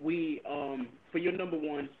about we, for your number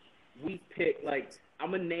 1, we pick, like, I'm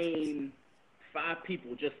going to name 5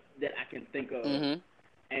 people just that I can think of. Mm-hmm.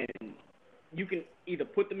 And you can either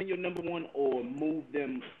put them in your number 1 or move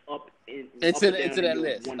them up into that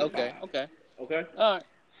list. Okay. Okay? All right.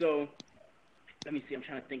 So, let me see. I'm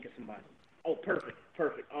trying to think of somebody. Oh, perfect.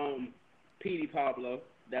 P.D. Pablo.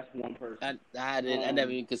 That's one person. I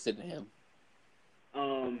never even considered him.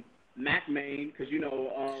 Mac Main, because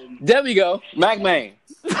there we go. Mac Main.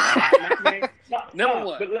 Mac Main. Number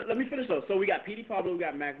 1. But let me finish though. So we got P.D. Pablo, we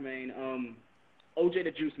got Mac Main, OJ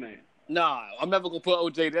the Juice Man. Nah, I'm never gonna put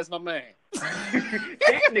OJ. That's my man.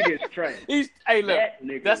 That nigga is trash. Hey, look,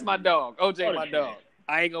 that's my dog. OJ, my dog.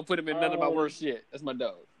 I ain't gonna put him in none of my worst shit. That's my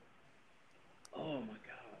dog. Oh my god.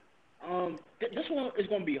 This one is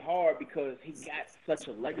gonna be hard because he got such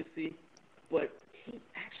a legacy, but he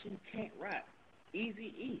actually can't rap.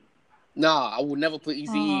 Eazy-E. Nah, I would never put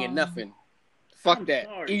Eazy-E in nothing. Fuck that.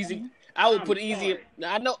 Sorry. Easy. I would put Eazy.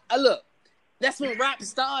 I know. Look, that's when rap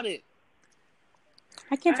started.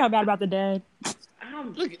 I can't talk bad about the dead.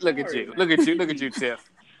 Look at you,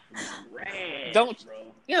 Tiff. Don't. Bro.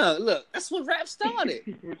 Yeah, look, that's when rap started.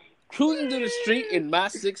 Cruising through the street in my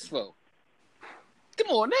 6'4". Come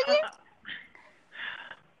on, nigga.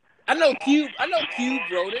 I know Cube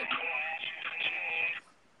wrote it.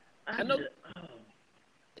 I know.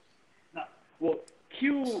 Well,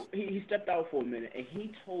 Q, he stepped out for a minute, and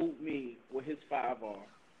he told me what his 5 are.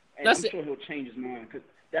 And I'm sure he'll change his mind, because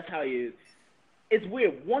that's how he is. It's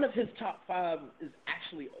weird. One of his top 5 is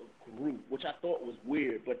actually a group, which I thought was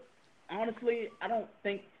weird. But honestly, I don't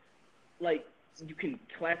think, like, you can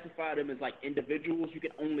classify them as, like, individuals. You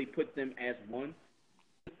can only put them as one.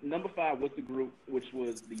 Number 5 was the group, which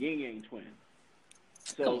was the Yin Yang Twins.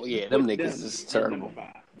 So them niggas is terrible.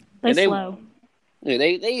 They're slow. Yeah,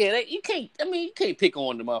 they you can't pick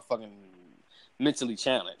on the motherfucking mentally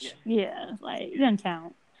challenged. Yeah, like it doesn't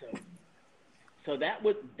count. So that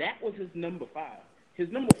was his number 5.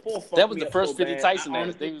 His number 4. That was the first 50 Tyson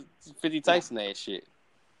ass. They was 50 Tyson ass shit.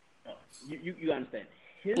 You understand?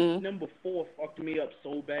 His number 4 fucked me up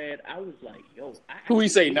so bad. I was like, yo. Who we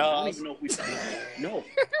say? I don't even know if we say no.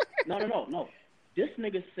 No. This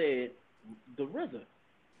nigga said the RZA.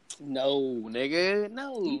 No, nigga.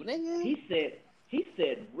 He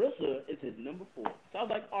said RZA is his number 4. So I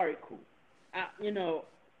was like, all right, cool. I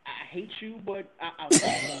hate you, but I told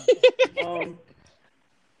him,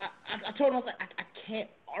 I was like, I can't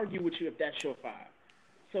argue with you if that's your 5.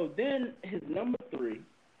 So then his number 3,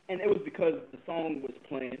 and it was because the song was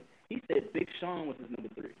playing, he said Big Sean was his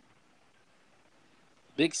number 3.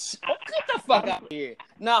 Get the fuck out of here.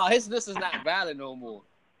 No, his list is not valid no more.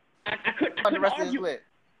 I couldn't argue.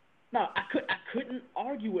 No, I couldn't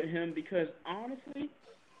argue with him because honestly,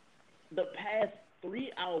 the past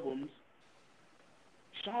 3 albums,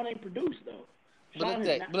 Sean ain't produced though.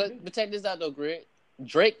 But check this out though, Greg.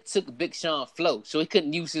 Drake took Big Sean flow, so he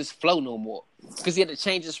couldn't use his flow no more because he had to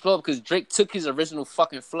change his flow because Drake took his original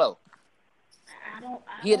fucking flow.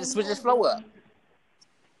 He had to switch his flow up.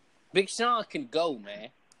 Big Sean can go, man.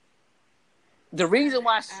 The reason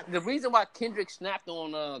why Kendrick snapped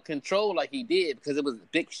on Control like he did because it was a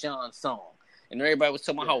Big Sean song, and everybody was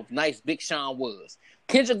talking about how nice Big Sean was.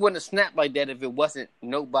 Kendrick wouldn't have snapped like that if it wasn't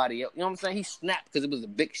nobody else. You know what I'm saying? He snapped because it was a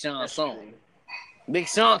Big Sean song. Big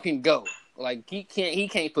Sean can go. Like he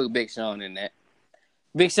can't put Big Sean in that.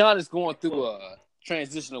 Big Sean is going through a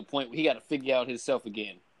transitional point where he got to figure out himself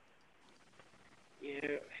again.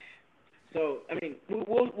 Yeah. So I mean,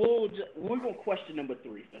 we're gonna question number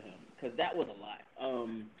 3 for him because that was a lot.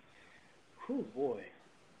 Oh boy.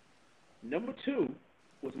 Number 2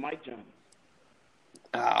 was Mike Jones.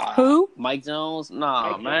 Who? Mike Jones?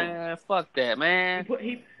 Nah, Mike man. Jones. Fuck that, man.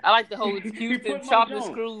 I like the whole Houston chopping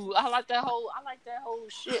screw. I like that whole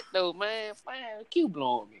shit though, man. Fine, keep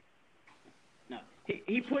blowing me. No,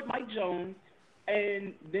 he put Mike Jones,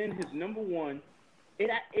 and then his number 1.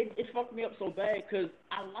 It fucked me up so bad because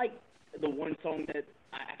I like the one song that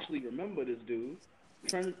I actually remember this dude,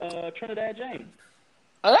 Trinidad James.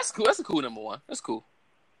 Oh, that's cool. That's a cool number 1. That's cool.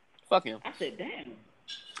 Fuck him. I said, damn.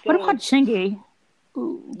 What about Chingy?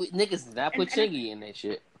 Ooh. Niggas did not put Chingy in that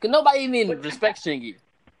shit. Cause nobody even respects Chingy.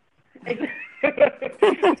 It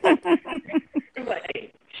was like,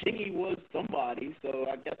 hey, Chingy was somebody, so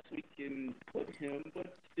I guess we can put him,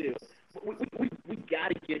 but still. We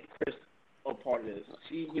gotta get Chris a part of this.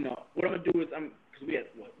 She, what I'm gonna do is because we had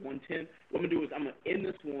 110. What I'm gonna do is I'm gonna end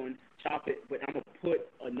this one, chop it, but I'm gonna put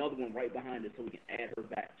another one right behind it so we can add her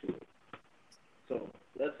back to it. So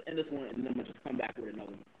let's end this one, and then I'm gonna just come back with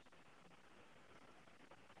another one.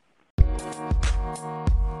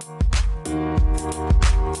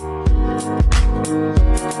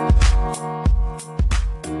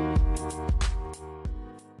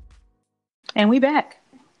 And we back.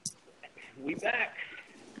 We back.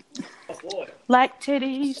 Oh boy. Black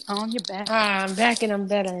titties on your back. I'm back and I'm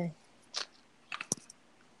better.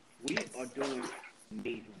 We are doing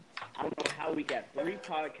amazing. I don't know how we got 3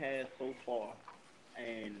 podcasts so far,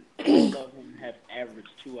 and all of them have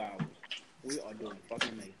averaged 2 hours. We are doing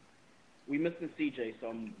fucking amazing. We missing CJ, so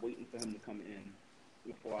I'm waiting for him to come in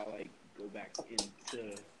before I go back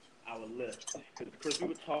into our list. Because Chris, we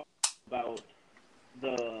were talking about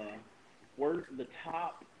the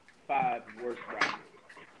top 5 worst rappers.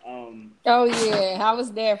 Oh yeah, I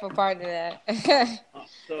was there for part of that.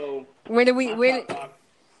 So Where did we?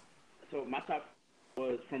 So my top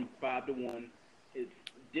was from 5 to 1. It's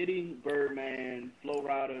Diddy, Birdman, Flo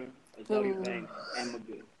Rida, Azalea Banks, and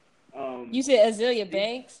Magoo. You said Azalea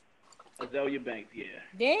Banks? Azalea Banks, yeah.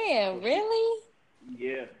 Damn, really?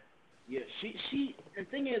 Yeah. She. The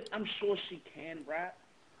thing is, I'm sure she can rap,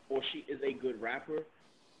 or she is a good rapper.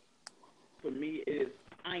 For me,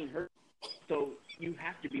 I ain't heard. So you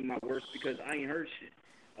have to be my worst because I ain't heard shit.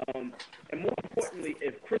 And more importantly,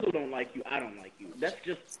 if Crystal don't like you, I don't like you. That's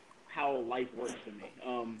just how life works for me.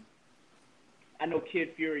 I know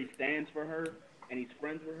Kid Fury stands for her and he's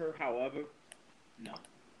friends with her. However, no,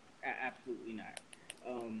 absolutely not.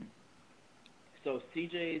 So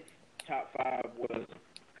CJ's top 5 was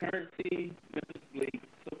Currency, Mrs. Bleak,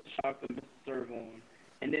 Silk the Shocker, Mr. Servon,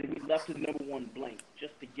 and then we left his number 1 blank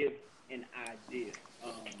just to give an idea.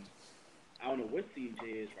 I don't know what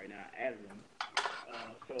CJ is right now. I added him.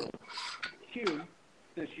 So, Q,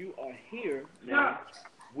 since you are here now,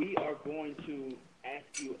 we are going to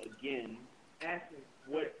ask you again,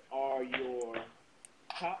 what are your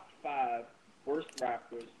top 5 worst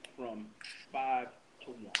rappers from 5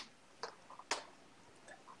 to 1?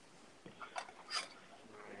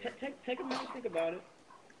 Take a minute, think about it.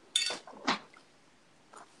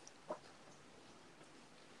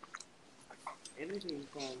 Anything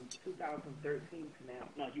from 2013 to now.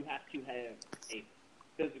 No, you have to have a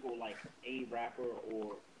physical, a rapper,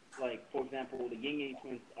 or, for example, the Yin Yang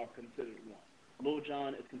Twins are considered 1. Lil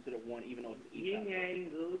Jon is considered 1, even though it's Yin Yang,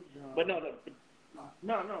 Lil Jon. But no,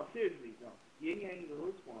 seriously, no. Yin Yang,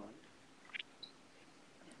 Lil Jon.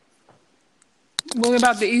 What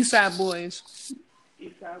about the East Side Boys?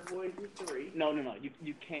 East Side Boys is 3. No.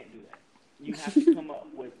 You can't do that. You have to come up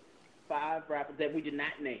with 5 rappers that we did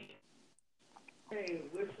not name. Hey,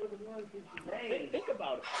 which were the ones that you named? Think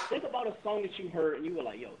about it. Think about a song that you heard and you were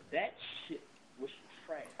like, yo, that shit was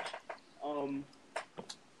trash.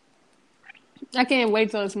 I can't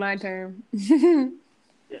wait till it's my turn.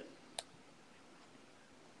 Yeah.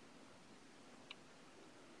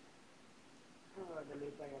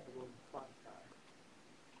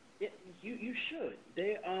 Yeah, you should.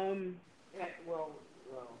 They Yeah, well.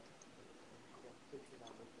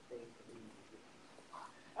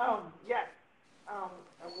 Yes.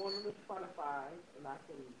 I wanted to Spotify, and I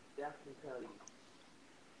can definitely tell you.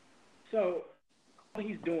 So, while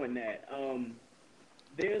he's doing that,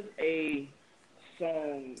 there's a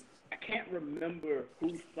song, I can't remember who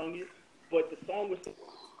sung it, but the song was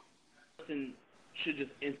person should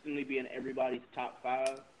just instantly be in everybody's top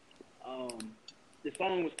 5. The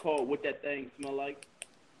song was called "What That Thing Smell Like."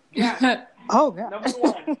 Yeah. Oh, God. Number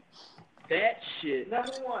 1. That shit.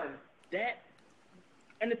 Number one. That.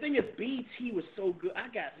 And the thing is, BT was so good. I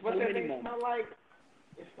got so What that many thing moments. smell like?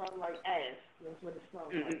 It smells like ass. That's what it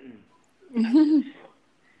smells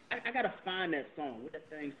like. I gotta find that song. What that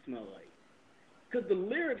thing smell like? Cause the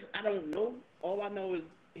lyrics I don't know. All I know is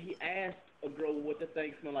he asked a girl what the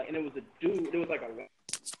thing smelled like, and it was a dude. It was like a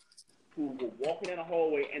who were walking in a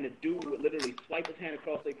hallway, and the dude would literally swipe his hand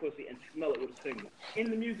across their pussy and smell it with his finger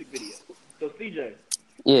in the music video. So CJ,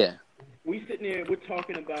 Yeah. we sitting there, we're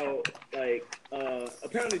talking about like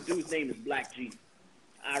apparently the dude's name is Black Jesus.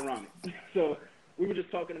 Ironic. So we were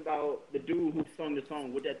just talking about the dude who sung the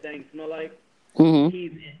song "What That Thing Smell Like." Mm-hmm.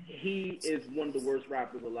 He is one of the worst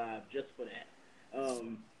rappers alive just for that.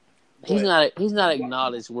 He's not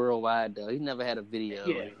acknowledged worldwide though. He never had a video.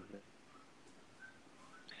 Yeah.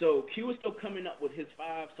 So Q is still coming up with his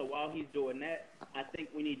 5. So while he's doing that, I think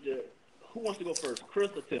we need to. Who wants to go first, Chris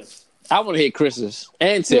or Tim? I want to hear Chris's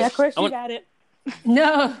and Tiff. Yeah, Chris, you got it.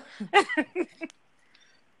 No.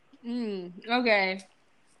 Okay.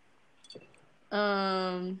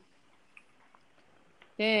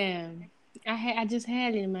 Damn. I just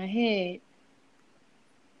had it in my head.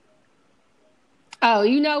 Oh,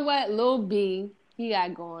 you know what? Lil B, he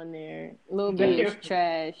got going there. Lil B is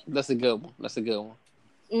trash. That's a good one.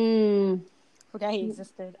 Forgot he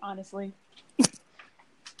existed, honestly.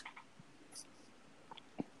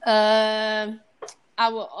 I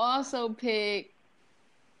will also pick.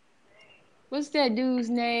 What's that dude's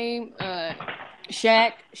name?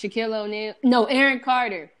 Shaquille O'Neal. No, Aaron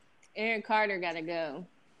Carter. Aaron Carter gotta go.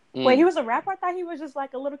 Wait, he was a rapper? I thought he was just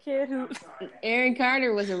like a little kid who. Aaron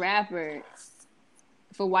Carter was a rapper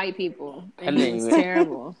for white people. And I he didn't was even-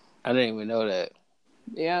 terrible. I didn't even know that.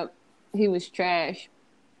 Yep. He was trash.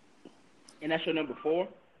 And that's your number 4?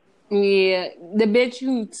 Yeah. The bitch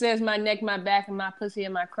who says my neck, my back, and my pussy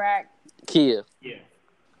and my crack. Kia. Yeah.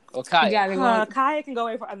 Or You Kaya. gotta go. Kaya can go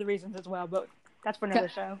away for other reasons as well, but that's for another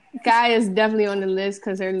show. Kai is definitely on the list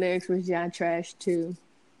because her lyrics was John trash too.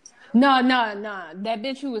 No. That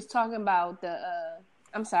bitch who was talking about the.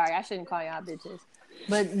 I'm sorry, I shouldn't call y'all bitches.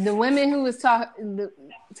 But the women who was talking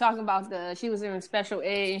about she was in special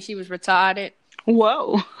ed and she was retarded.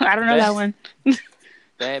 Whoa, I don't know that one.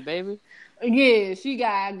 Bad Baby. Yeah, she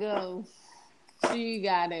gotta go. She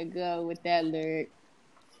gotta go with that lyric.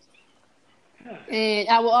 And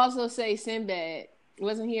I will also say Sinbad.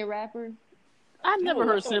 Wasn't he a rapper? I never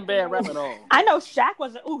heard Sinbad rap at all. I know Shaq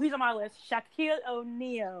was. He's on my list. Shaquille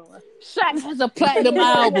O'Neal. Shaq has a platinum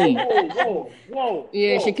album. Whoa.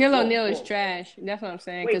 Yeah, whoa, Shaquille whoa, O'Neal whoa. is trash. That's what I'm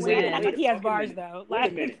saying. Wait, Cause I wait, think he has wait a bars minute. though.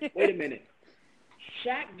 Wait a minute.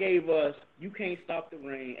 Shaq gave us "You Can't Stop the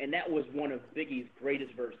Rain," and that was one of Biggie's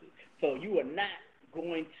greatest verses. So you are not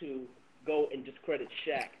going to go and discredit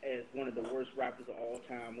Shaq as one of the worst rappers of all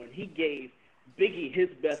time when he gave Biggie his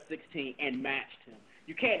best 16 and matched him.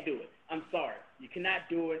 You can't do it. I'm sorry. You cannot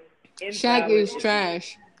do it. Shaq is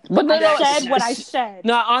trash. But no, I said what I said.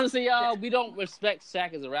 No, honestly, y'all, we don't respect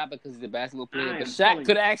Shaq as a rapper because he's a basketball player. But Shaq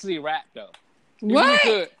could actually rap, though. What? He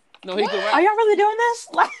could. No, he could rap. Are y'all really doing this?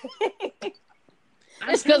 Like,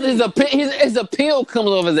 It's because his appeal comes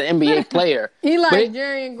off as an NBA player. He like But-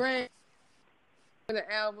 Jerry Grant for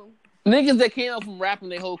the album. Niggas that came up from rapping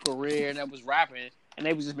their whole career and that was rapping and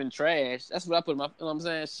they was just been trash. That's what I put in my. You know what I'm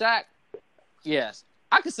saying? Shaq, yes.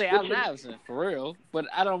 I could say Allen Iverson, for real, but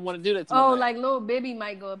I don't want to do that to Oh, nobody. like Lil Bibby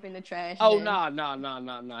might go up in the trash. Oh, then. no.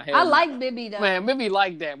 I like Bibby though. Man, Bibby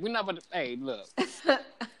like that. We're not about to. Hey, look.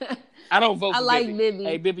 I don't vote for I like Bibby. Bibby.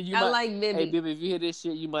 Hey, Bibby, you I my, like Bibby. Hey, Bibby, if you hear this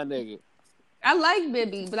shit, you my nigga. I like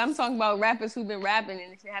Bibby, but I'm talking about rappers who've been rapping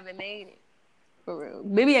and haven't made it. For real.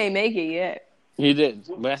 Bibby ain't make it yet. He didn't,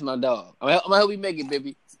 but that's my dog. I'm gonna help you make it,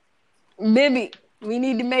 Bibby. Bibby, we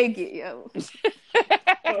need to make it, yo.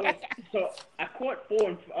 So I caught 4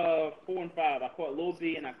 and 5. I caught Lil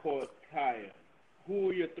B and I caught Kaya. Who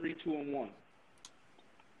are your 3, 2, and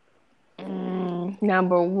 1?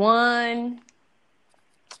 Number 1.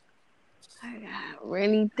 I gotta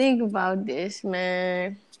really think about this,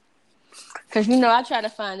 man. Because, I try to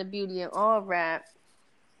find the beauty in all rap.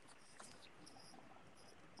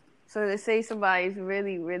 So to say somebody's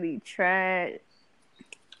really, really trash,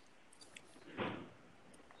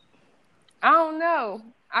 I don't know.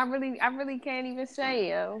 I really can't even say,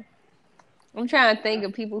 yo. I'm trying to think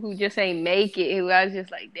of people who just ain't make it, who I was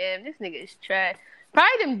just like, damn, this nigga is trash.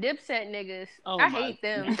 Probably them Dipset niggas. Oh I my hate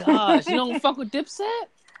them. Gosh, you don't fuck with Dipset?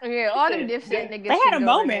 Yeah, all them Dipset niggas. they had a should go in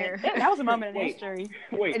moment. there. That was a moment in Wait. history.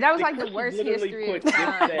 Wait, That was did like the Chris worst literally history of put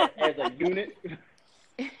time. Dipset as a unit?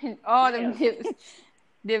 All them Dipset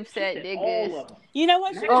All niggas. of them. You know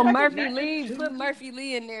what? Oh, Murphy Lee. Put Murphy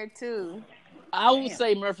Lee in there too. I would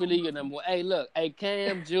say Murphy Lee your number one. Hey, look, hey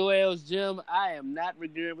Cam, Joel's, Jim. I am not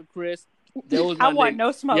regretting with Chris. That was my I want nigga.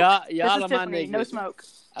 no smoke. Y'all This are is my Tiffany. niggas. No smoke.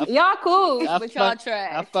 Y'all cool, I but y'all fuck- I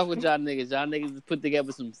trash. fuck with y'all niggas. Y'all niggas put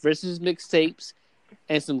together some Christmas mixtapes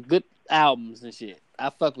and some good albums and shit. I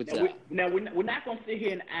fuck with y'all. We're not gonna sit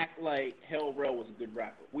here and act like Hell Rell was a good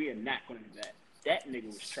rapper. We are not gonna do that. That nigga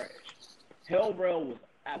was trash. Hell Rell was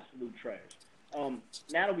absolute trash. Now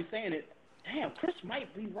that we saying it, damn, Chris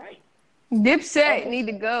might be right. Dipset need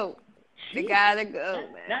to go. They gotta go,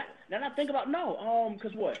 man. Now I think about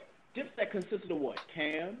because what? Dipset consisted of what?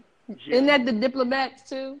 Cam, Jim. Isn't that the Diplomats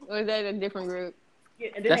too, or is that a different group? Yeah,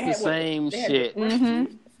 and then That's they the had what? same They had shit.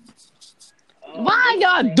 the- Why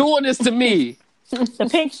y'all doing this to me? The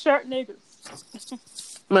pink shirt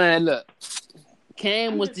niggas. Man, look.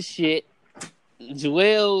 Cam was the shit.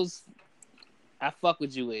 Joel's, I fuck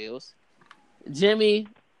with Joel's. Jimmy,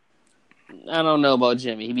 I don't know about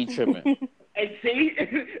Jimmy. He be tripping. Hey, see?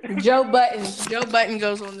 Joe Button. Joe Button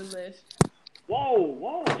goes on the list. Whoa.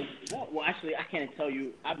 Well, actually, I can't tell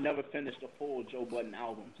you. I've never finished a full Joe Budden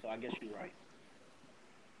album, so I guess you're right.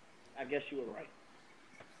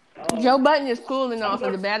 Joe Button is cool and all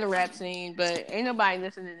for the battle rap scene, but ain't nobody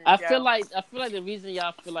listening to I Joe. feel like the reason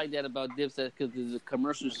y'all feel like that about Dipset because the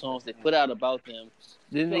commercial songs they put out about them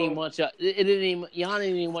didn't even want y'all. Y'all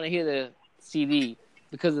didn't even want to hear the CD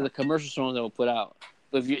because of the commercial songs that were put out.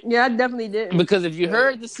 But I definitely did. Because if you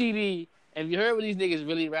heard the CD and if you heard what these niggas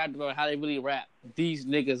really rapped about, how they really rap, these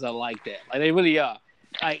niggas are like that. Like they really are.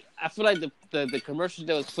 Like I feel like the commercials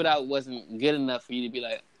that was put out wasn't good enough for you to be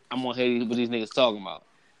like, I'm gonna hear what these niggas talking about.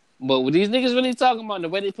 But what these niggas really talking about, and the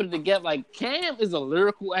way they put it together, like Cam is a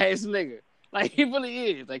lyrical ass nigga. Like he really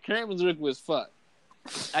is. Like Cam is lyrical as fuck.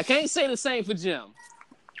 I can't say the same for Jim.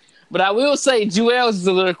 But I will say Joel's is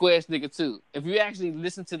a lyrical ass nigga too. If you actually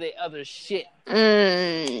listen to their other shit.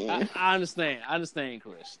 I understand. I understand,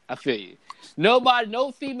 Chris. I feel you.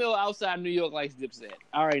 No female outside New York likes Dipset.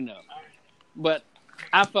 I already know. But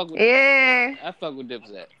I fuck with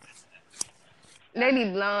Dipset. They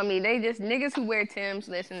be blowing me. They just niggas who wear Timbs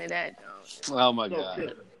listen to that. Oh my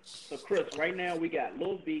god. So Chris, right now we got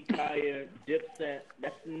Lil B, Kaya, Dipset.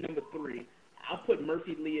 That's number 3. I'll put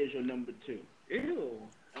Murphy Lee as your number 2. Ew.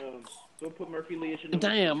 So put Murphy Lee as your number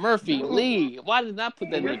 2. Damn, Murphy Lee. Why did I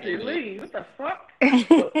put that nigga in there? Lee, what the fuck?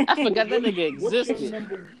 I forgot that nigga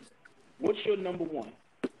existed. What's your number 1?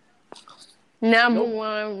 Number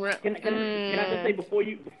 1. Can I just say before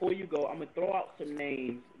you go, I'm gonna throw out some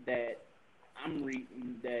names that I'm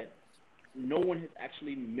reading that no one has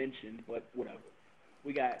actually mentioned, but whatever.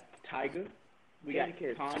 We got Tyga. We got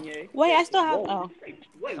Kanye. Wait, I still have. Kanye.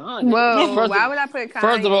 Whoa, why would I put Kanye?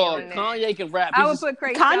 First of all, on there? Kanye can rap. I would put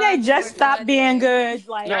Crazy. Kanye just stopped being good.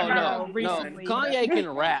 Like No. recently. Kanye can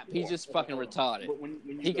rap. He's just fucking retarded.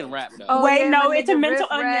 He can rap though. Oh, Wait, yeah, no, my it's a nigga mental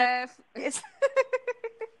Riff illness. Raff. It's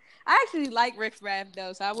I actually like Riff Raff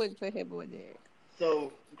though, so I wouldn't put him on there.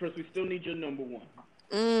 So, Chris, we still need your number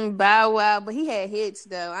 1. Bow Wow, but he had hits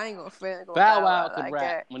though. I ain't gonna front on Bow Wow could like rap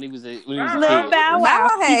that. when he was a Lil kid. Bow Wow.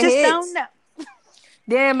 Bow had You just hits. don't know.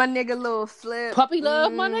 Damn, my nigga Lil Flip. Puppy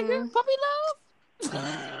Love, my nigga. Puppy Love.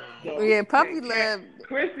 So, Yeah, Puppy Love.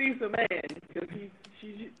 Chris needs a man because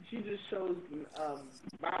she just shows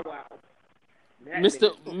Bow Wow. That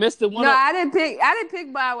Mr. No, I didn't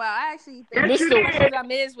pick Bow Wow. I actually think Yes, you Fresh did. as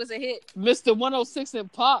I'm Is was a hit. Mr. 106 in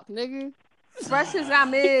Park, nigga. Fresh as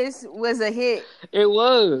I'm Is was a hit. It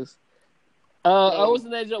was. What's the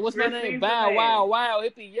name? What's my Chris name? needs Bow a man. Wow Wow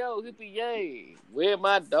Hippie Yo Hippie Yay. Where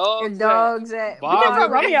my dogs? The dogs at Bob We can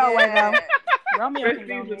put Romeo Yeah. away though. Romeo Chris can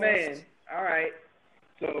go on needs the a man. list. All right.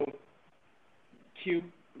 So, Q,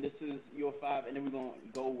 this is your 5, and then we're gonna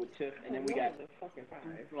go with Tiff, and then we got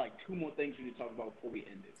like 2 more things we need to talk about before we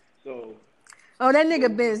end it. So, Oh, that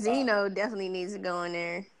nigga Benzino definitely needs to go in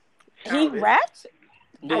there. He raps?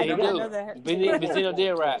 Yeah, I he did not know do. that. Benzino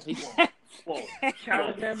did rap. whoa,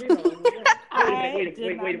 Childish Gambino. I Wait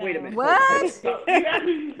did a not minute. know. What? So, you got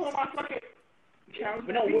me for my fucking.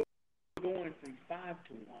 But no, we're going from 5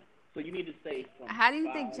 to 1. So you need to say from. How do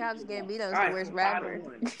you think 5 Childish to 1. Gambino is All the right, worst from 5 to rapper?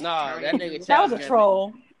 1. Nah, that nigga. That was a Childish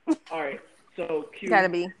troll. All right. So Q. Gotta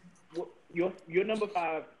be. Your number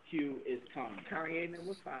 5 Q is Kanye. Kanye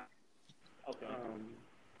number 5. Okay.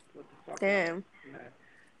 What the fuck? Damn.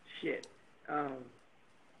 Shit.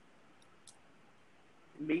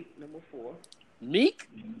 Meek number 4. Meek?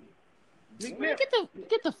 Meek Man, Mill.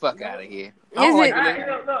 get the fuck out of here. Is like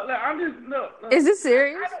it? Look, I'm just look. Is it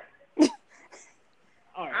serious?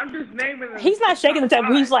 All right. I'm just naming them. He's not shaking the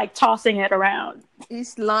table. He's like tossing it around.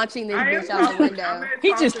 He's launching this I am bitch out the talking- window. I'm He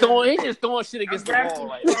just throwing shit I'm against the rapping wall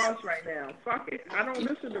right some now. songs right now. Fuck it. I don't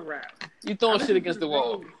listen to rap. You throwing shit against the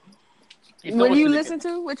wall. What do you listen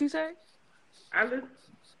to? What you say?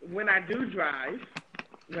 When I do drive,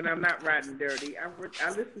 when I'm not riding dirty, I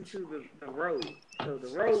listen to the road. So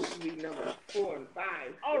the road will be number 4 and 5.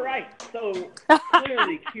 All right. So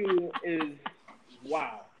clearly Q is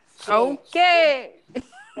wow. So, Okay.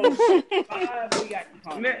 So 5 we got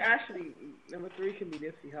Kanye. Actually, number 3 can be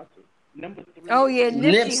Nipsey Hussle. Number 3. Oh yeah,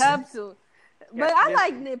 Nipsey Nipsey. Hussle. But I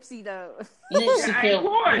like Nipsey though. Nipsey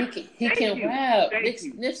Yeah, he can rap. Thank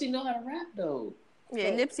you. Nipsey know how to rap though.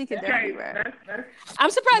 Yeah, Nipsey can Okay, definitely rap. that's I'm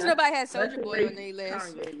surprised nobody had Soulja Boy on their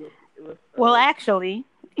list. Kanye was, Well, actually,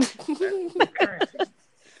 Currency.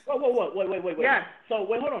 Wait. Yeah. So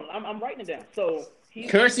wait, hold on. I'm writing it down. So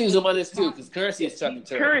Currency was on my list too, because Currency is Chuck and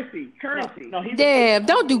Terry. Currency. No, he Damn,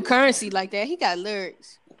 don't do Currency like that. He got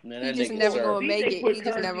lyrics. Man, He that just nigga never served. gonna make it. put He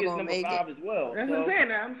just Currency never as gonna number make 5 it. as well. That's So-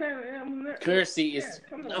 what I'm saying. Currency is.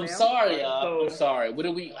 come on, I'm man. sorry, y'all. So- I'm sorry. What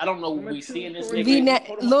do we? I don't know what Number we two, see in this Tory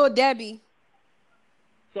nigga. V Lil Debbie.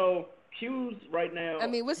 So Q's right now. I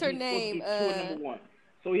mean, what's her he's supposed to be name? tour number 1.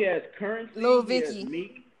 So he has Currency. Lil he has Vicky.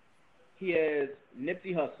 Meek. He has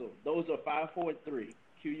Nipsey Hussle. Those are 5, 4, and 3.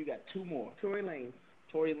 Q, you got 2 more. Tory Lanez.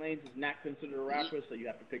 Tory Lanez is not considered a rapper, so you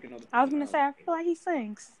have to pick another. I was gonna say I feel like he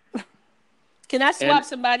sings. Can I swap And-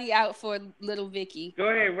 somebody out for Little Vicky? Go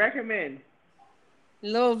ahead, recommend.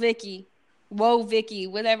 Lil Vicky. Whoa Vicky,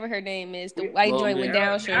 whatever her name is. The white Whoa, joint with yeah.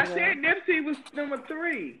 Down I syndrome. said Nipsey was number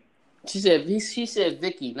 3. She said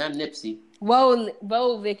Vicky, not Nipsey.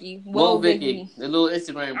 Whoa Vicky. Whoa, Vicky. The little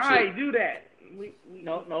Instagram All shit. right, do that.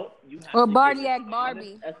 No. You have Or to Bardiac give an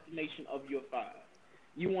Barbie. honest estimation of your 5.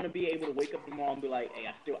 You want to be able to wake up tomorrow and be like, hey,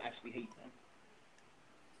 I still actually hate them.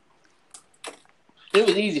 It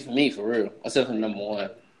was easy for me, for real. Except for number 1.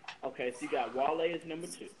 Okay, so you got Wale as number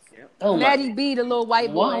 2. Yep. Oh Maddie my. B, the little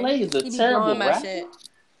white boy. Wale is a He be terrible blowing my rapper. shit.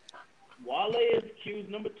 Wale is Q's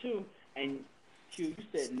number 2, and Q, you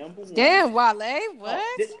said number 1. Damn, Wale,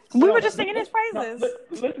 what? We were just singing his praises.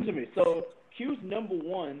 Listen to me. So Q's number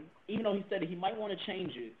 1, even though he said he might want to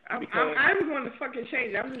change it. I'm going to fucking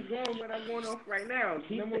change it. I'm just going what I'm going off right now.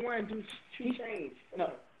 Number 1, do 2 change.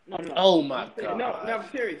 No. Oh my god. No, I'm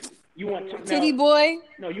serious. You want Titty boy.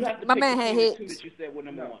 No, you have to My pick man between had the 2 hits. that you said were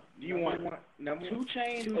number 1. Do you want number 2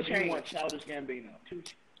 Chainz or do you want Childish Gambino? 2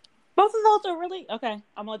 Both of those are really okay.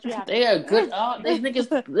 I'm gonna let you have it. They are good. These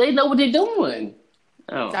niggas, they know what they're doing.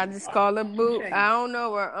 Oh. I just call her Boo. I don't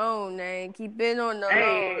know her own name. Keep it on the low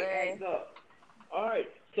Hey, name. look. All right.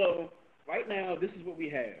 So right now, this is what we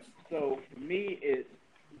have. So for me, it's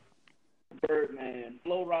Birdman,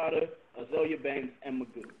 Flo Rida, Azalea Banks, and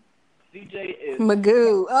Magoo. CJ is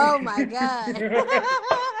Magoo. Oh my god.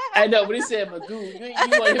 I know, when he said Magoo,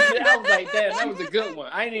 you want him to, I was like, damn, that was a good one.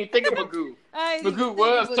 I didn't even think of Magoo. Magoo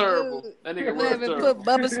was terrible. That nigga was Even terrible. put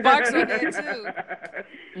Bubba Sparks on there too.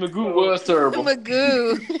 Magoo was terrible.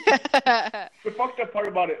 Magoo. the fucked up part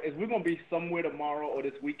about it is we're gonna be somewhere tomorrow or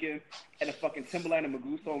this weekend, and a fucking Timberland and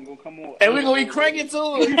Magoo song gonna come on, And we're gonna be cranking to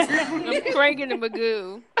it. I'm cranking the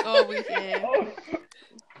Magoo all weekend. Oh,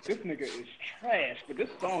 this nigga is trash, but this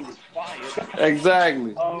song is fire.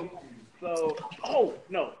 Exactly. So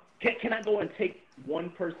no, can I go and take one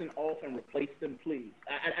person off and replace them, please?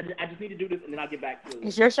 I just need to do this, and then I'll get back to it.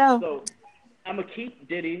 It's your show. So I'm gonna keep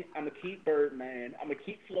Diddy. I'm gonna keep Birdman. I'm gonna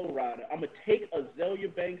keep Flo Rida. I'm gonna take Azalea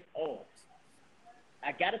Banks off.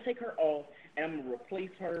 I gotta take her off, and I'm gonna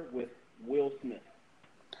replace her with Will Smith.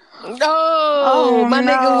 Oh, my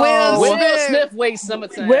nigga Will Smith waits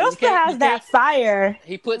summertime. Will Smith has that fire.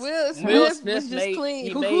 He puts Will Smith was just made, clean.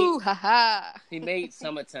 he Hoo made hoo, ha ha. he made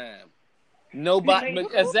summertime. Nobody,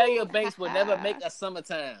 Azalea Banks would never make a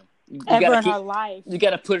summertime. You Ever gotta in her life. You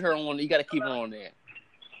gotta put her on. You gotta keep her on there.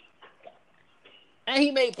 And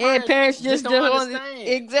he made And Parents just don't don't understand.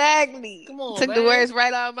 Exactly. Come on, Took man. the words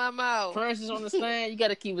right out of my mouth. Parents just understand. You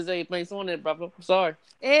gotta keep Azalea Banks on there, brother. I'm sorry.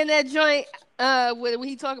 And that joint, when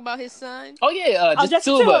he talking about his son. Oh yeah, just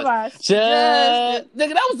two of us. Just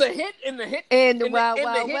nigga, that was a hit in the hit. And the in Wild in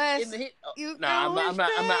Wild the West. hit, in the hit. You Nah, know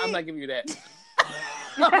I'm not giving you that.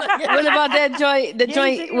 What about that joint? The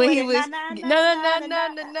joint jiggy when with he it. was Na,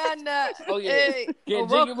 na, na. Oh yeah, Hey, getting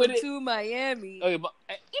jiggy welcome with it. to Miami. Oh, yeah, but,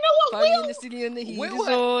 you know what? Party Will, in the city and the heat Will is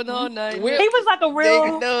had- on all night. Will- He was like a real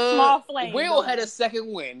Nigga, no. small flame. Will had a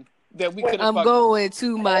second win that we could have. I'm going to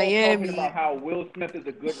Talking Miami. about how Will Smith is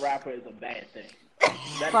a good rapper is a bad thing.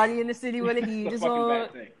 That's Party in the city where the heat a is fucking on.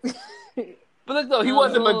 bad thing. But look though, he I'm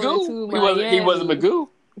wasn't going Magoo. to He wasn't Miami. Magoo.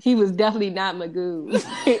 He was definitely not Magoo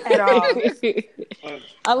At all.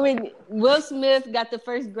 I mean, Will Smith got the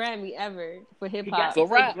first Grammy ever for hip He got hop. the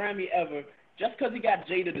For rap. first Grammy ever. Just because he got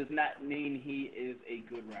Jada does not mean he is a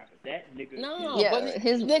good good rapper. That nigga. No, Yeah, but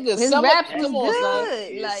his summer, rap is come on, son.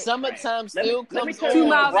 good. Like Summertime still let me comes tell on you 2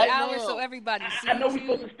 miles right an hour, now. so everybody sees I know we're you.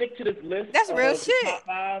 supposed to stick to this list. That's real of the shit. Top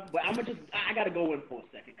 5, but I'm gonna I gotta go in for a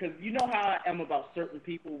second because you know how I am about certain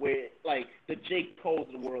people, where like the Jake Coles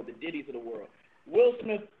of the world, the Diddy's of the world. Will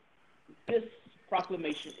Smith, this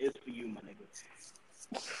proclamation is for you, my nigga.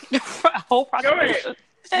 Whole proclamation.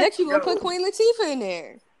 Next, you gonna put Queen Latifah in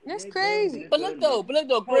there. That's crazy. But look though,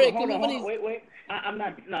 Hold Greg, on, wait. I'm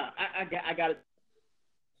not. Nah, I got it.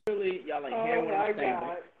 Really, y'all like hear what I'm saying?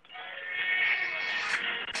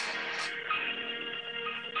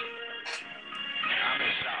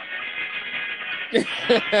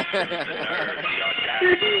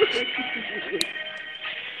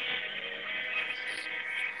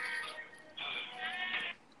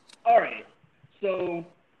 All right. So,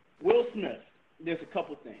 Will Smith. There's a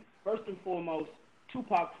couple things. First and foremost,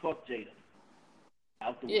 Tupac fucked Jada.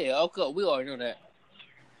 Out the way. Yeah, okay, we already know that.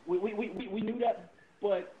 We knew that,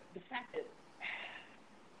 but the fact that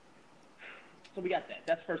so we got that.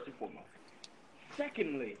 That's first and foremost.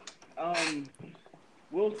 Secondly,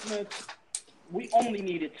 Will Smith. We only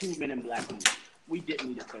needed 2 Men in Black movies. We didn't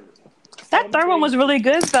need a third one. That third one was really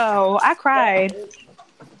good, though. I cried.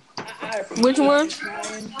 Which one?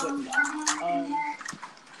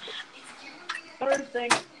 Third thing,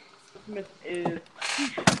 Smith is he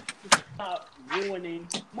should stop ruining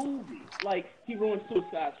movies. Like he ruined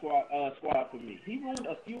Suicide Squad for me. He ruined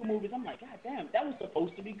a few movies. I'm like, God damn, that was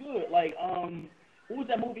supposed to be good. Like, what was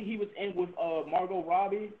that movie he was in with Margot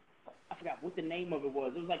Robbie? I forgot what the name of it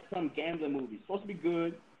was. It was like some gambling movie. Supposed to be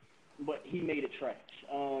good, but he made it trash.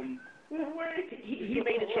 He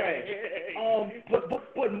made it trash.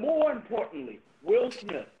 But more importantly, Will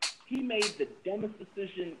Smith, he made the dumbest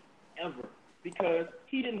decision ever because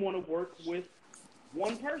he didn't want to work with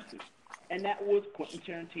one person, and that was Quentin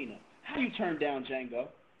Tarantino. How do you turn down Django?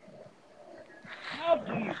 How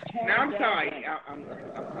do you turn down Django? I'm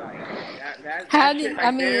sorry.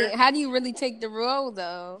 How do you really take the role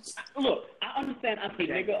though? Look, I understand I say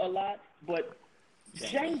nigga a lot, but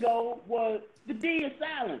Django was the D is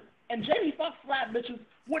silent, and Jamie fucks flat bitches.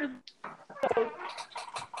 What is?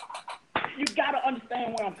 You gotta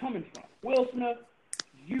understand where I'm coming from. Will Smith,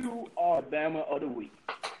 you are Bama of the week.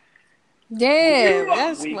 Damn,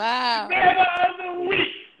 that's wow. Bama of the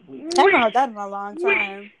week. I haven't heard that in a long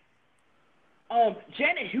time.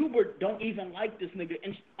 Janet Hubert don't even like this nigga,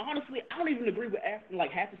 and honestly, I don't even agree with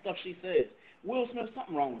half the stuff she says. Will Smith,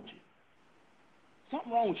 something wrong with you.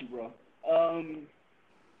 Something wrong with you, bro.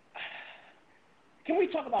 Can we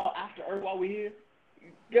talk about After Earth while we're here?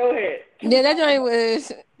 Go ahead. Yeah, that joint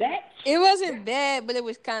was. That it wasn't bad, but it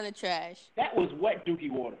was kind of trash. That was wet dookie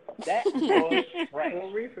water. That was trash.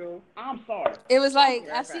 Refill. I'm sorry. It was like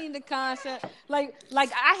I seen the concept. Like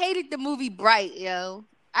I hated the movie Bright, yo.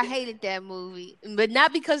 I hated that movie, but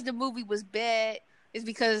not because the movie was bad. It's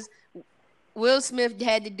because Will Smith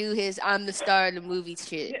had to do his "I'm the star of the movie"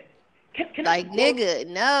 shit. Can nigga,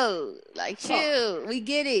 no. Like, chill. We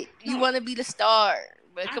get it. You want to be the star.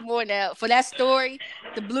 But come on now. For that story,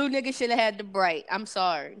 the blue nigga should have had the Bright. I'm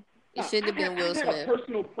sorry. It shouldn't have been Will Smith. I had a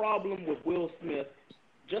personal problem with Will Smith,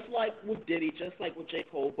 just like with Diddy, just like with J.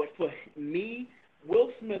 Cole. But for me,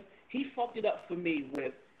 Will Smith, he fucked it up for me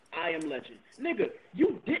with I Am Legend. Nigga,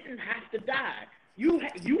 you didn't have to die. You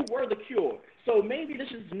were the cure. So maybe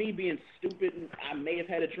this is me being stupid and I may have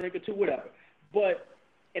had a drink or two, whatever. But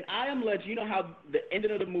in I Am Legend, you know how the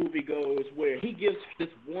ending of the movie goes where he gives this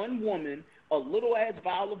one woman a little-ass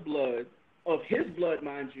vial of blood, of his blood,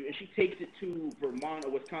 mind you, and she takes it to Vermont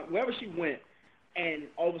or Wisconsin, wherever she went, and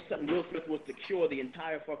all of a sudden Will Smith was to cure the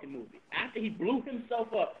entire fucking movie. After he blew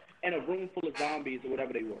himself up in a room full of zombies or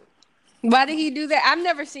whatever they were. Why did he do that? I've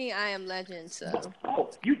never seen I Am Legend, so. Oh,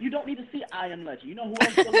 you don't need to see I Am Legend. You know who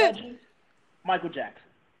else is a legend? Michael Jackson.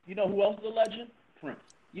 You know who else is a legend? Prince.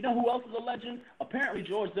 You know who else is a legend? Apparently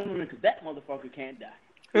George Zimmerman, because that motherfucker can't die.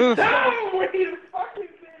 Wait a fucking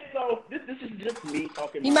minute. So this is just me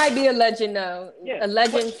talking. He might be a legend though. Yeah. A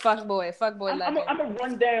legend, fuckboy legend. I'm gonna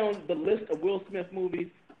run down the list of Will Smith movies.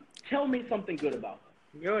 Tell me something good about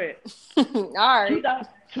them. Go ahead. All right.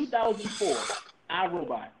 2004,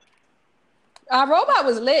 iRobot. iRobot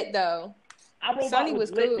was lit though. iRobot Sonny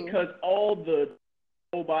was was lit cool. because all the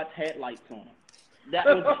robots had lights on them. That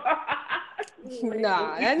was.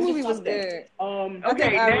 Nah, that movie was good. I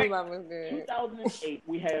think iRobot was good. 2008,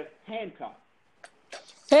 we have Hancock.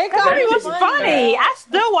 Hancock That movie was funny. I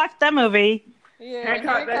still watch that movie. Yeah,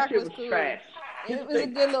 Hancock, that shit was cool. trash. It was a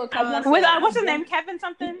good little concept. With what's his name? Kevin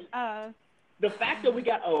something? The fact that we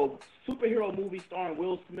got a superhero movie starring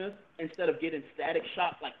Will Smith instead of getting static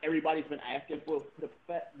shots like everybody's been asking for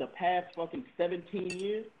the past fucking 17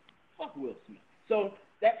 years, fuck Will Smith. So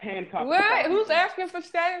that's Hancock. Right? Who's asking for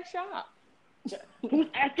static shots? Who's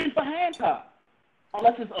asking for Hancock?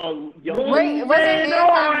 Unless it's a young. Wait, was it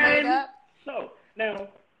Hancock made up? So now,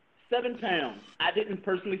 Seven Towns. I didn't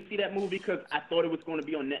personally see that movie because I thought it was going to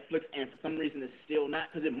be on Netflix, and for some reason it's still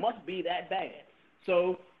not because it must be that bad.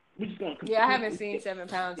 So we're just going to. Yeah, I haven't seen 7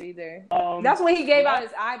 Pounds either. That's when he gave out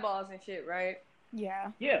his eyeballs and shit, right?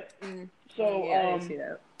 Yeah. Yeah. So yeah, I didn't see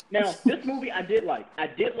that. Now this movie I did like. I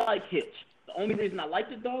did like Hitch. The only reason I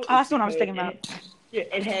liked it though. That's what I was thinking about.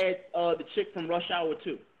 It had the chick from Rush Hour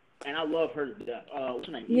 2. And I love her to death. What's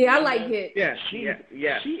her name? Yeah, I like it. Yeah, she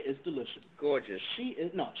is delicious. Gorgeous. She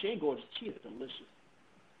ain't gorgeous. She is delicious.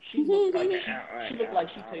 She looks like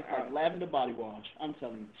she tastes like lavender body wash. I'm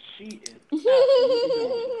telling you, she is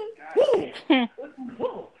absolutely delicious.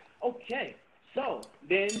 Whoa. Okay. So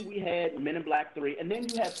then we had Men in Black 3, and then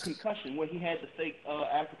you had Concussion, where he had the fake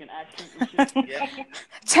African accent and shit. Yeah.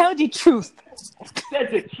 Tell the truth. Tell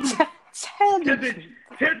the truth. Tell the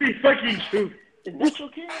fucking truth. Is that your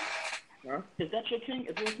king? Huh? Is that your king?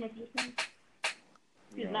 Is Will Smith your king?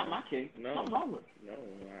 He's not my king. No. Something wrong with him.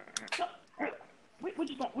 No. We're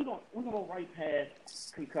gonna go right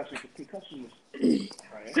past Concussion because Concussion was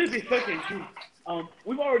right. Tell the fucking truth.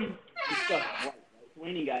 We've already discussed right, so we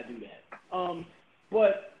ain't gotta do that.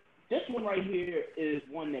 But this one right here is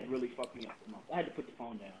one that really fucked me up the most. I had to put the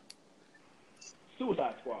phone down.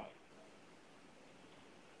 Suicide Squad.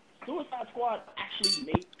 Suicide Squad actually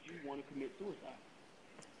made you want to commit suicide.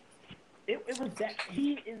 It was that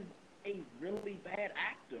he is a really bad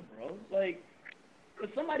actor, bro. Like, for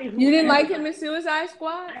somebody who you didn't like him in Suicide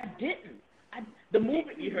Squad? I didn't. The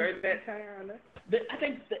movie. You heard that, Tayana? I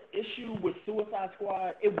think the issue with Suicide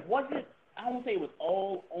Squad, it wasn't. I don't say it was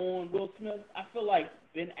all on Will Smith. I feel like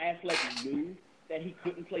Ben Affleck knew that he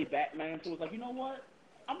couldn't play Batman, so it was like, you know what?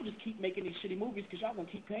 I'm gonna just keep making these shitty movies because y'all gonna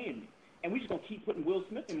keep paying me. And we're just going to keep putting Will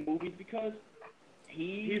Smith in movies because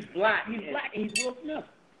he's black. He's black and he's Will Smith.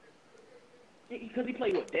 Because he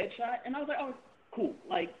played, Deadshot? And I was like, oh, cool.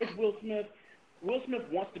 Like, it's Will Smith. Will Smith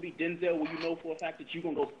wants to be Denzel where you know for a fact that you're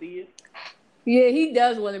going to go see it. Yeah, he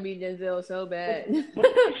does want to be Denzel so bad. But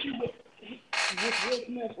the issue with Will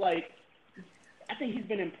Smith, like, I think he's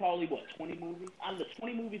been in probably, 20 movies? Out of the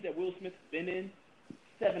 20 movies that Will Smith's been in,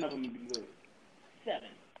 7 of them have been good. 7.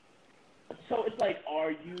 So it's like,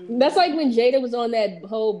 are you? That's like when Jada was on that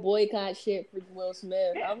whole boycott shit for Will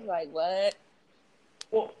Smith. I was like, what?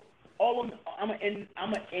 Well, I'm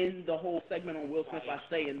gonna end the whole segment on Will Smith by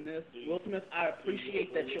saying this: Will Smith, I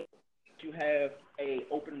appreciate that you have a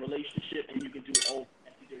open relationship and you can do all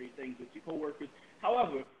necessary things with your coworkers.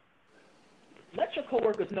 However, let your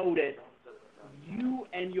coworkers know that you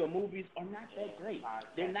and your movies are not that great.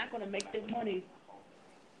 They're not gonna make their money,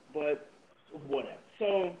 but whatever.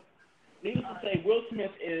 So. Needless to say, Will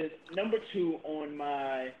Smith is number 2 on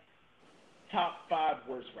my top 5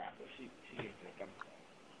 worst rappers.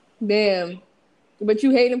 Damn. But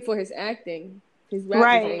you hate him for his acting. His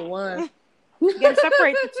rappers ain't one. You gotta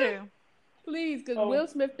separate the two. Please, because Will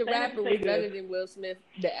Smith the rapper was better than Will Smith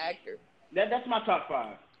the actor. That's my top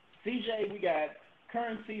 5. CJ, we got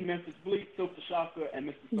Currency, Memphis Bleak, Silk the Shocker, and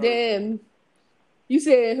Mr. Sir. Damn. You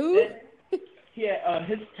said who? Yeah,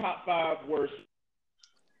 his top 5 worst.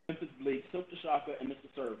 Memphis Bleak, Silk the Shocker, and Mr.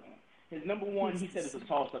 Servant. His number 1, he said, is a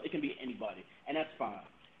toss-up. It can be anybody, and that's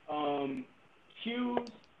fine.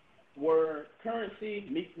 Q's were Currency,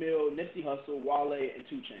 Meek Mill, Nipsey Hussle, Wale, and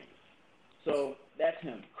 2 Chainz. So that's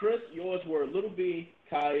him. Chris, yours were Little B,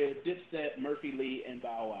 Kaya, Dipset, Murphy Lee, and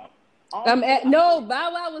Bow Wow. No,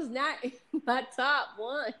 Bow Wow was not in my top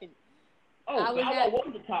 1. Oh, Bow Wow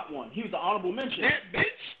wasn't the top 1. He was the honorable mention. That bitch.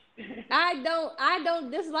 I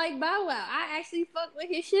don't dislike Bow Wow. I actually fuck with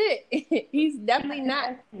his shit. He's definitely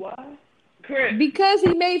not. Why? Chris. Because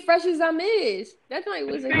he made Fresh as I'm Is. That joint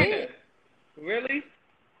was a hit. Really?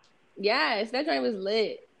 Yes, that joint was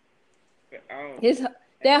lit.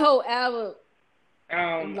 That whole album.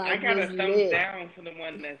 I got a thumbs down for the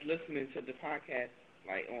one that's listening to the podcast,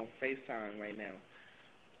 like on FaceTime right now.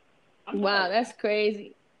 Wow, that's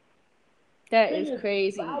crazy. That is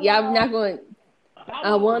crazy. Yeah, I'm not going.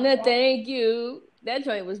 I want to thank you. That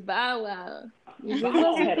joint was Bow Wow. If it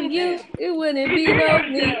wasn't for you, it wouldn't be no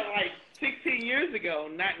me. Like 16 years ago,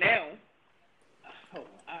 not now.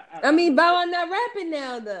 I mean, Bow Wow not rapping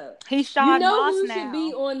now, though. He's Sean Moss who now. Should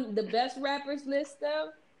be on the best rappers list,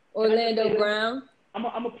 though? Orlando Brown. I'm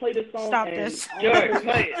gonna play this song. Stop this. George,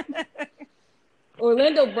 play it.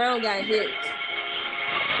 Orlando Brown got hits.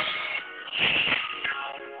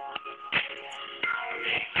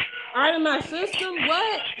 Out of my system?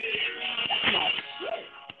 What?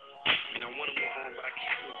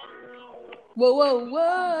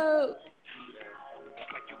 Whoa.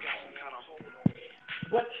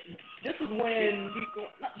 But this is when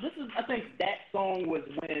I think that song was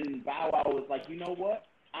when Bow Wow was like, you know what?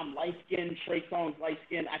 I'm light skinned, Trey Songz light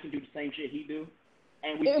skinned, I can do the same shit he do.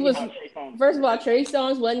 And we see how Trey Songz. First of all, Trey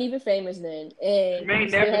Songz wasn't even famous then. And he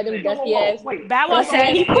still had them dusty ass. Bow Wow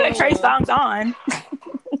said he put Trey Songz on.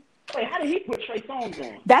 Wait, how did he put Trey Songz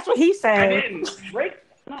on? That's what he said. I didn't. Drake?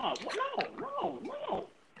 No.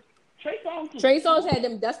 Trey Songz had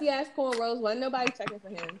them dusty ass cornrows. Wasn't nobody checking for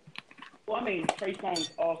him. Well, I mean, Trey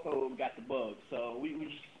Songz also got the bug, so we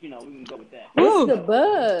just, we can go with that. What's the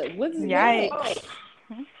bug? What's the bug?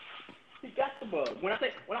 He got the bug. When I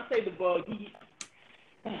say the bug,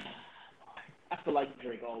 I feel like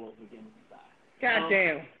Drake all over again. God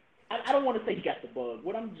damn. I don't want to say he got the bug.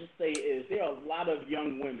 What I'm just saying is there are a lot of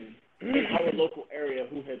young women in our local area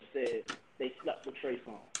who have said they slept with Trey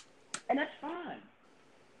Songz, and that's fine.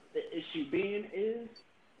 The issue being is,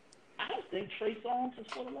 I don't think Trey Songz is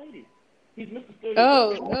for the ladies. He's Mr. 30.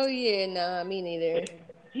 Oh yeah, nah, me neither.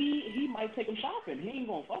 He might take him shopping. He ain't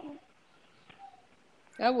gonna fuck him.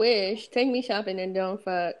 I wish. Take me shopping and don't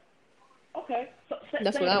fuck. Okay. So,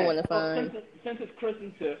 that's what I want to find. Since it's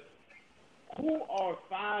Christmas, who are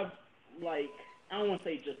 5, like, I don't want to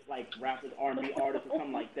say just like rappers, R&B artists or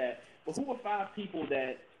something like that, but who are 5 people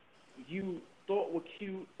that you thought were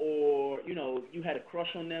cute or, you had a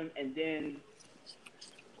crush on them and then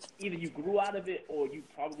either you grew out of it or you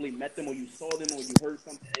probably met them or you saw them or you heard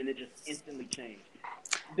something and it just instantly changed?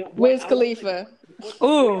 Wiz Khalifa.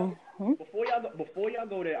 Ooh. Before y'all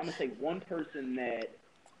go there, I'm going to say one person that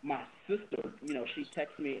my sister, she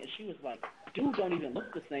texted me and she was like, dude don't even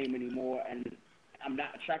look the same anymore and I'm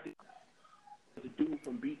not attracted to the dude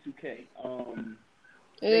from B2K.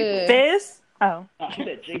 This? Oh. She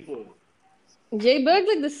said J Boog. J Boog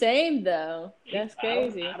look the same though. That's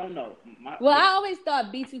crazy. I don't know. I always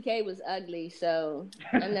thought B2K was ugly, so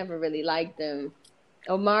I never really liked them.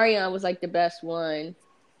 Omarion was like the best one.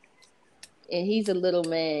 And he's a little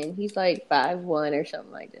man. He's like 5'1" or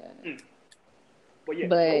something like that.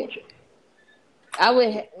 But I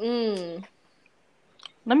would.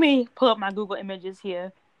 Let me pull up my Google images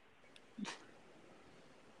here.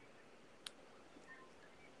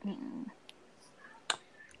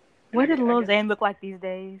 What did Lil Zane look like these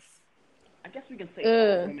days? I guess we can say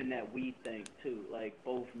women that we think too, like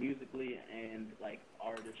both musically and like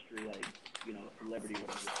artistry, like celebrity,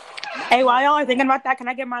 whatever. Hey, while y'all are thinking about that, can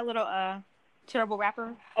I get my little terrible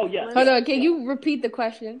rapper? Oh yeah. Hold on, can you repeat the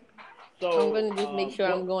question? So I'm gonna just make sure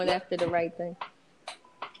I'm going after the right thing.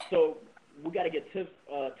 So we got to get Tiff's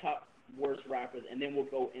top worst rappers, and then we'll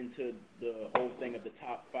go into the whole thing of the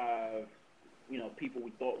top 5, people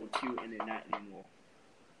we thought were cute and they're not anymore.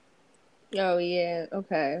 Oh yeah,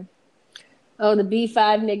 okay. Oh, the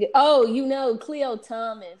B5 nigga. Oh, Cleo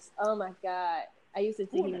Thomas. Oh my God, I used to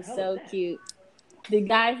think he was so cute. The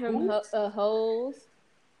guy from Hoes.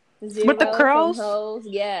 With the curls? Hoes.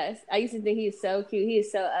 Yes, I used to think he was so cute. He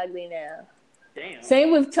is so ugly now. Damn.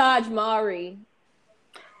 Same with Taj Mari.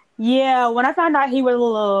 Yeah, when I found out he was a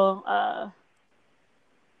little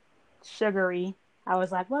sugary, I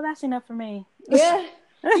was like, well, that's enough for me. Yeah,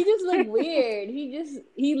 he just looked weird.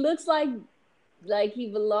 He looks like he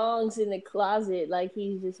belongs in the closet, like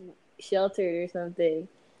he's just sheltered or something.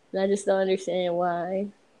 And I just don't understand why.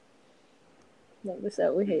 What's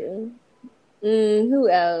up with him? Who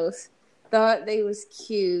else thought they was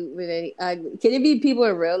cute but they ugly? Can it be people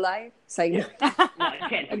in real life? It's like,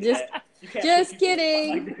 just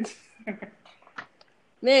kidding.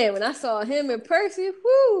 Man, when I saw him in person,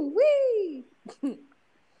 woo wee.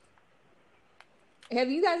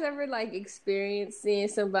 Have you guys ever experienced seeing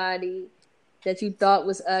somebody that you thought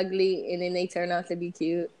was ugly and then they turn out to be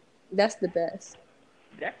cute? That's the best.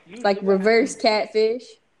 Like reverse catfish.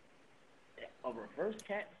 A reverse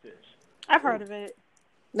catfish. I've heard of it.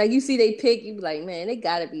 Like you see they pic, you be like, man, they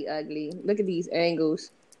gotta be ugly. Look at these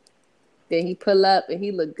angles. Then he pull up and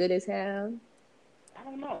he look good as hell. I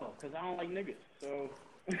don't know, because I don't like niggas. So.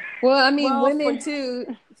 Well, I mean, women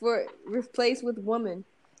too, for replaced with women.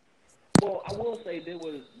 Well, I will say there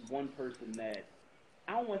was one person that,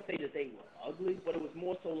 I don't want to say that they were ugly, but it was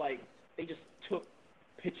more so like they just took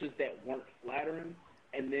pictures that weren't flattering.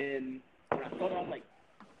 And then when I saw it, I was like,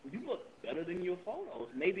 you look better than your photos.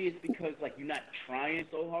 Maybe it's because you're not trying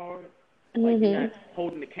so hard. You're not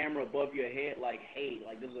holding the camera above your head like, hey,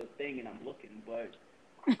 this is a thing and I'm looking. But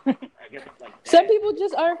I guess it's like that. Some people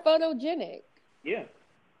just aren't photogenic. Yeah.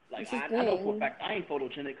 I know for a fact I ain't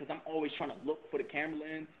photogenic because I'm always trying to look for the camera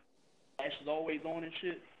lens. Flash is always on and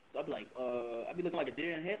shit. So I'd be like, I'd be looking like a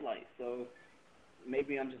deer in headlights. So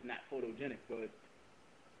maybe I'm just not photogenic, but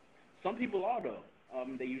some people are though.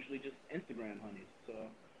 They usually just Instagram honeys. So.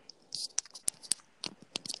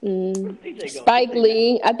 Where's TJ go? Spike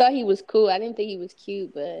Lee. I thought he was cool. I didn't think he was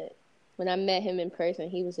cute, but when I met him in person,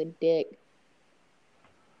 he was a dick.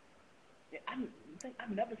 Yeah,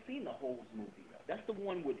 I've never seen the Holes movie. That's the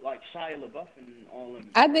one with like Shia LaBeouf and all of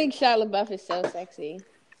them. I think Shia LaBeouf is so sexy.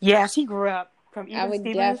 Yes, he grew up from Even I would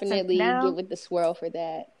Stevens definitely now. get with the swirl for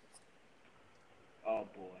that. Oh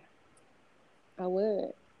boy. I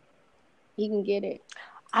would. He can get it.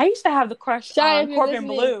 I used to have the crush Shia, on Corbin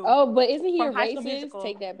Blue. Oh, but isn't he a from High School racist? Musical.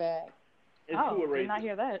 Take that back. Oh, did not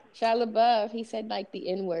hear that. Shia LaBeouf, he said like the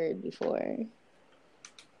N-word before.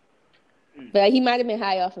 But he might have been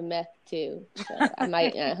high off of meth too. So I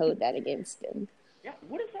might not hold that against him. Yeah,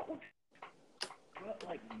 what is that with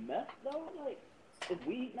like meth though? Like, is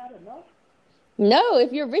weed not enough? No,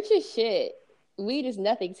 if you're rich as shit, weed is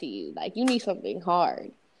nothing to you. Like you need something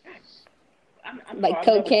hard. I'm like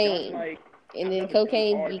sorry, cocaine. And then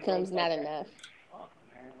cocaine becomes not enough. Fuck,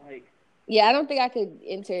 man. Like, yeah, I don't think I could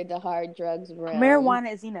enter the hard drugs realm.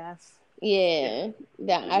 Marijuana is enough. Yeah,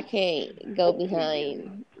 that I can't go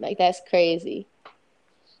behind. Like that's crazy.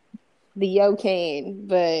 The Yocaine,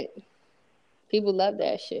 but people love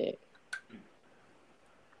that shit.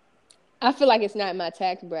 I feel like it's not in my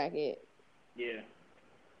tax bracket. Yeah.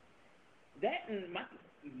 That and my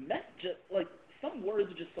meth just like some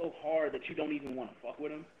words are just so hard that you don't even want to fuck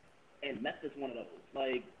with them, and meth is one of those.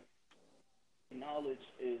 Like, knowledge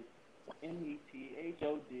is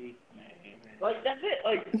METHOD. Man. Like that's it.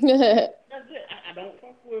 Like that's it. I don't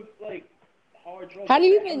fuck with like hard drugs. How do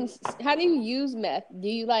you use meth? Do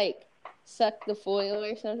you like suck the foil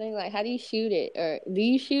or something? Like how do you shoot it? Or do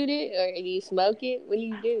you shoot it or do you smoke it? What do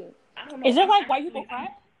you do? I don't know. Is it like white people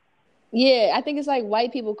crack? Yeah, I think it's like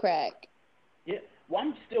white people crack. Yeah. Well,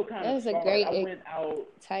 I'm still kind of. That is a great I went out.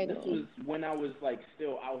 title. This was when I was like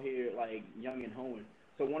still out here like young and hoeing.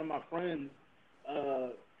 So one of my friends,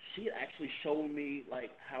 she actually showed me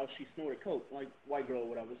like how she snorted coke, like white girl or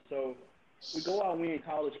whatever. So we go out, we in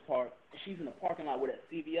College Park. She's in the parking lot where that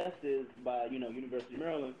CVS is by University of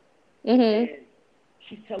Maryland. And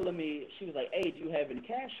she's telling me, she was like, "Hey, do you have any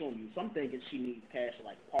cash on you?" So I'm thinking she needs cash to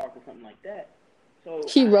like park or something like that. So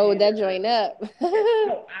she rolled that joint up.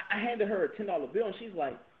 No, I handed her a $10 bill, and she's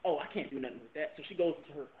like, "Oh, I can't do nothing with that." So she goes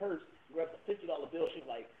into her purse, grabs a $50 bill. She's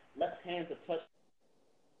like, "Left hands have touched."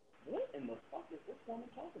 What in the fuck is this woman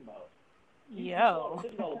talking about? Yo.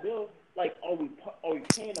 $50 bill. Like, are we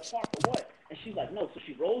paying the park or what? And she's like, "No." So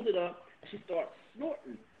she rolls it up and she starts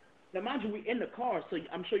snorting. Now, mind you, we in the car, so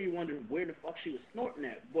I'm sure you're wondering where the fuck she was snorting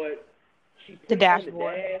at. But she put the it on the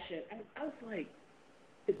dashboard. dash, and I was like,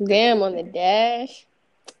 damn, on the dash.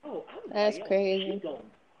 Oh, I was that's like, crazy. She going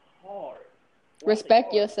hard.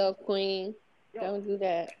 Respect yourself, queen. Yo, don't do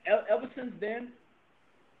that. Ever since then,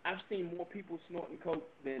 I've seen more people snorting coke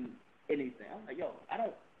than anything. I'm like, yo, I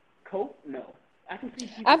don't coke. No, I can see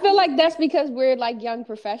people. I feel like that's because we're like young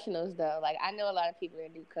professionals, though. Like I know a lot of people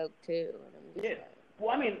that do coke too. Yeah.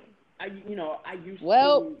 Well, I mean, I used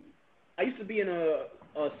to be in a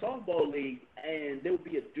softball league, and there would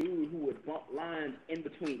be a dude who would bump lines in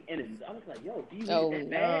between innings. I was like, yo, do you need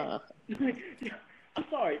that bad? I'm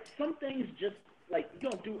sorry. Some things just, like, you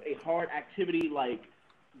don't do a hard activity like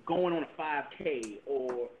going on a 5K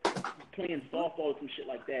or playing softball or some shit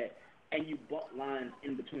like that, and you bump lines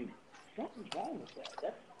in between it. Something's wrong with that.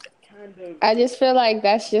 That's kind of... I just feel like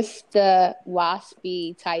that's just the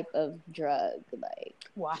waspy type of drug. Like,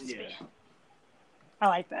 waspy. Yeah. I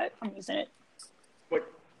like that. I'm using it.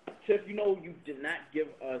 But, Tiff, you did not give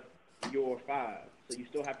us your 5, so you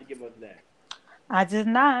still have to give us that. I did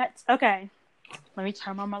not. Okay. Let me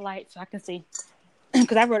turn on my light so I can see.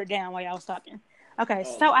 Because I wrote it down while y'all was talking. Okay,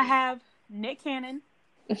 so I have Nick Cannon.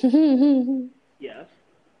 Yes.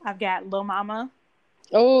 I've got Lil Mama.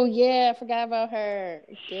 Oh, yeah. I forgot about her.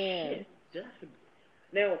 Damn. Shit.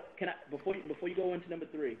 Now, can I before you go into number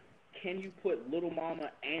 3, can you put Little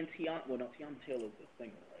Mama and Tiana? Well, no, Tiana Taylor's a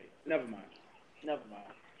singer, right? Never mind.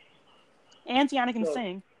 And Tiana can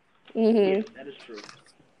sing. Yeah, that is true.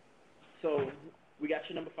 So we got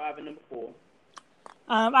your number 5 and number 4.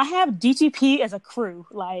 I have DTP as a crew.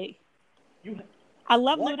 Like, I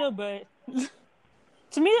love Luda, but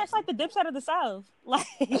to me, that's like the Dipset of the South. Like,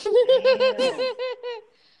 did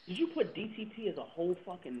you put DTP as a whole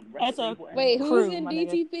fucking as a wait? Who's crew, in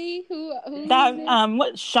DTP? Who's that? in?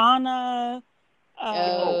 What? Shauna.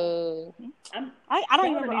 I don't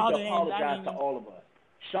even remember all the names. Apologize to all of us.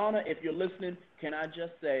 Shauna, if you're listening, can I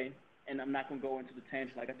just say, and I'm not gonna go into the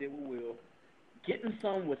tangent like I did with Will, Getting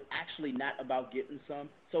Some was actually not about getting some,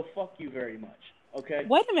 so fuck you very much. Okay.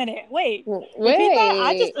 Wait a minute. Wait. Repeat that?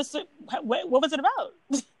 I just assumed, what was it about?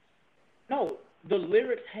 No, the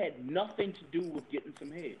lyrics had nothing to do with getting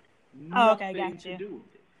some head. Okay, Nothing gotcha. to do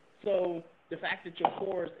with it. So the fact that your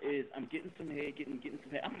chorus is I'm getting some head, getting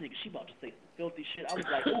some head. I'm thinking she about to say some filthy shit. I was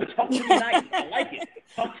like, oh, talk to me nice. I like it.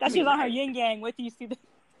 That she's on her yin yang with you. See the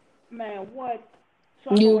man, what?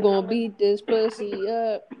 So you gonna beat this pussy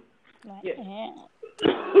up? Yeah.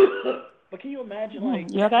 But can you imagine,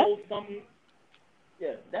 like, you okay?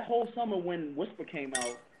 that whole summer when Whisper came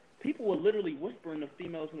out, people were literally whispering to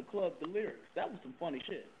females in the club the lyrics. That was some funny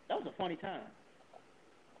shit. That was a funny time.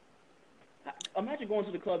 Imagine going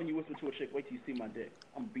to the club and you whisper to a chick, wait till you see my dick.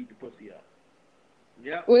 I'm gonna beat the pussy up.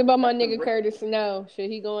 Yeah. What about my nigga Curtis Snow? Should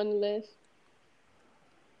he go on the list?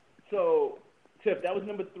 So, Tiff, that was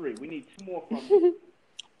number 3. We need 2 more from you.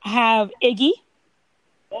 I have Iggy.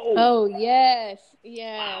 Oh yes.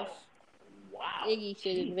 Wow. Iggy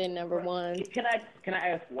should have been number 1. Can I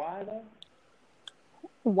ask why though?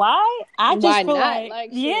 Why? I just why feel not?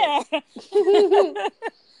 like shit. yeah.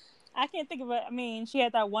 I can't think of it. I mean, she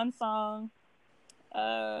had that one song,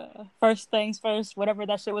 First Things First, whatever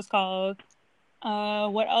that shit was called.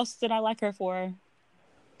 What else did I like her for?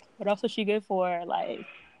 What else was she good for? Like,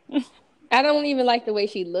 I don't even like the way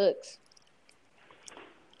she looks.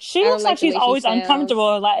 She looks like she's always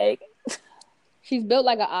uncomfortable. Like, she's built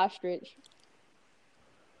like an ostrich.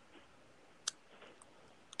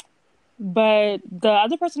 But the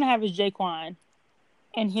other person I have is Jaquan.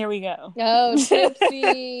 And here we go. Oh,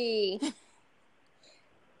 Tipsy.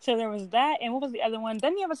 So there was that, and what was the other one?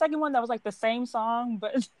 Didn't you have a second one that was like the same song,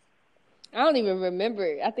 but I don't even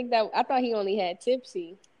remember. I thought he only had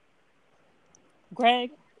Tipsy.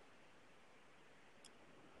 Greg?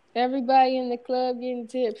 Everybody in the club getting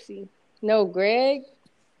tipsy. No, Greg?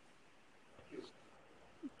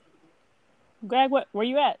 Greg, where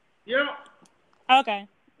you at? Yeah. Okay.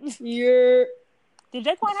 Yeah. Did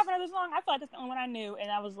Jaquan have another song? I feel like that's the only one I knew, and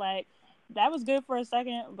I was like, that was good for a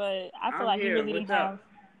second, but I feel like he really didn't have.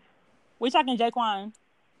 We talking Jaquan?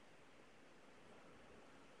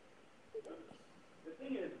 The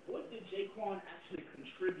thing is, what did Jaquan actually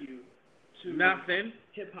contribute to nothing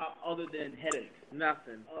hip hop other than headaches?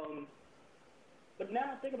 Nothing. But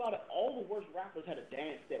now I think about it, all the worst rappers had a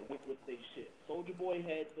dance that went with their shit. Soulja Boy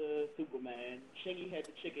had the Superman, Chingy had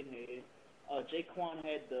the chicken head. Jaquan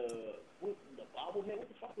had the bobblehead. What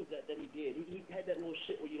the fuck was that he did? He had that little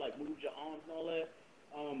shit where you like moved your arms and all that.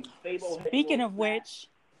 Fabo had. Speaking of which,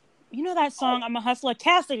 you know that song "I'm a Hustler,"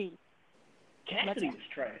 Cassidy. Cassidy was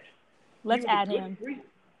trash. Let's add him.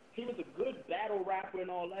 He was a good battle rapper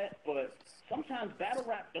and all that, but sometimes battle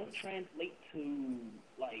rap don't translate to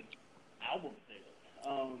like album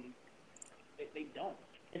sales. They don't.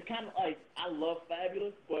 It's kind of like I love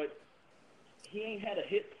Fabulous, but he ain't had a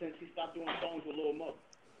hit since he stopped doing songs with Lil Mo.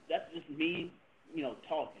 That's just me,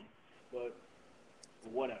 talking. But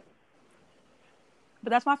whatever.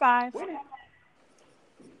 But that's my 5.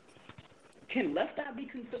 Can Left Eye be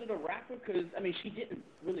considered a rapper? Because, she didn't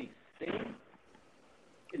really sing.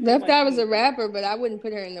 Left Eye was a rapper, but I wouldn't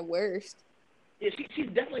put her in the worst. Yeah, she's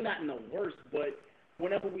definitely not in the worst, but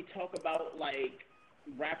whenever we talk about, like,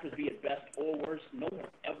 rappers be it best or worst, no one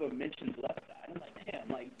ever mentions Left Eye. I'm like,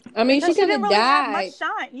 damn, she could have really died. Have much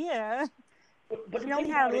shine, yeah. But she only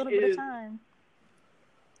had a little bit of time.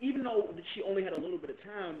 Even though she only had a little bit of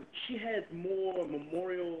time, she has more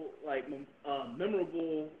memorable,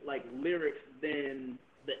 lyrics than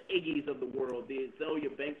the Iggy's of the world, the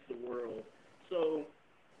Azealia Banks of the world. So,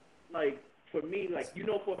 for me,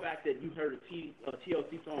 for a fact that you heard a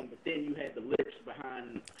TLC song, but then you had the lyrics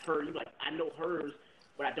behind her. You're like, I know hers,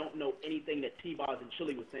 but I don't know anything that T-Boz and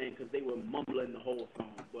Chili was saying because they were mumbling the whole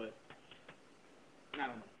song. But I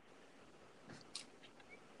don't know.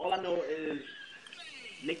 All I know is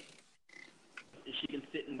Nick, and she can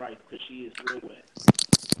sit and write because she is real wet.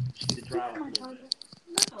 She's a dry off.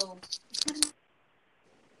 No.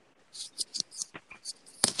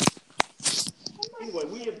 Anyway,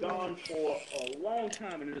 we have gone for a long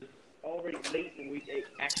time, and it is already late, and we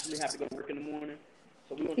actually have to go to work in the morning.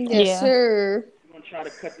 So we're going to sir. We're going to try to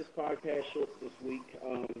cut this podcast short this week.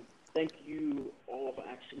 Thank you all for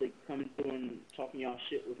actually coming through and talking y'all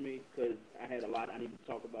shit with me, because I had a lot I need to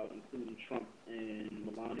talk about, including Trump and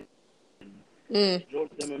Melania and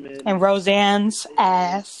George Zimmerman. And Roseanne's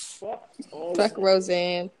ass. Fuck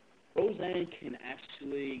Roseanne. Roseanne can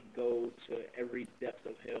actually go to every depth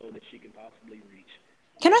of hell that she can possibly reach.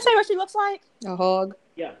 Can I say what she looks like? A hog.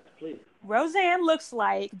 Yeah, please. Roseanne looks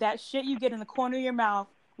like that shit you get in the corner of your mouth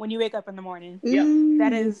when you wake up in the morning. Yeah.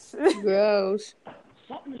 That is gross.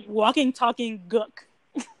 something is walking, talking gook.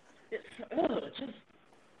 Just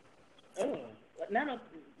now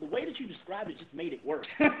the way that you described it just made it worse.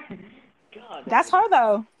 God, that's her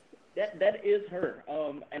though. That is her.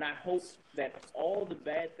 And I hope that all the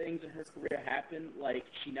bad things in her career happen, like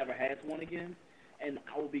she never has one again, and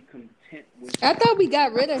I will be content with. I thought we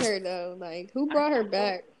got rid of her though. Like, who brought her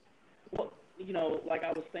back? Well, you know, like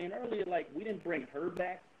I was saying earlier, like we didn't bring her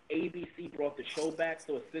back. ABC brought the show back,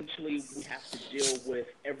 so essentially we have to deal with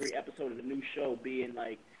every episode of the new show being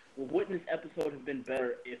like, well, wouldn't this episode have been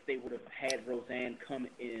better if they would have had Roseanne come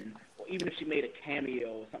in, or even if she made a cameo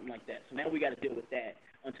or something like that? So now we got to deal with that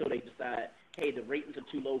until they decide, hey, the ratings are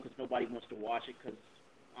too low because nobody wants to watch it because,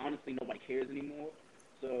 honestly, nobody cares anymore.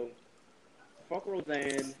 So, fuck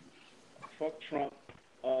Roseanne, fuck Trump.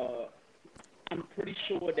 I'm pretty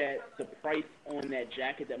sure that the price on that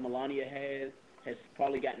jacket that Melania has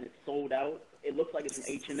probably gotten it sold out. It looks like it's from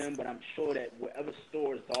H&M, but I'm sure that wherever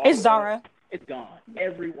store it's Zara. It's gone.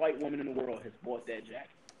 Every white woman in the world has bought that jacket.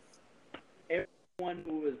 Everyone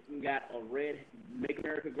who has got a red Make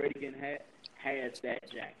America Great Again hat has that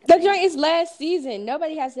jacket. The joint is last season.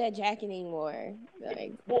 Nobody has that jacket anymore.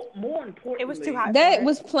 Like, well, more importantly, it was too hot. That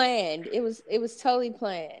was planned. It was totally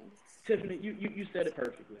planned. Tiffany, you said it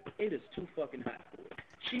perfectly. It is too fucking hot for it.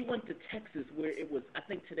 She went to Texas where it was, I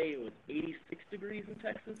think today it was 86 degrees in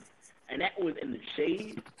Texas, and that was in the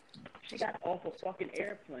shade. She got off a fucking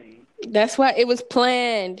airplane. That's why it was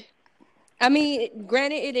planned. I mean,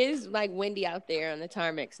 granted, it is like windy out there on the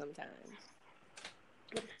tarmac sometimes.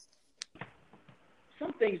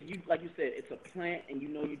 Some things, like you said, it's a plant and you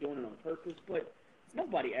know you're doing it on purpose, but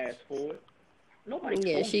nobody asked for it. Nobody told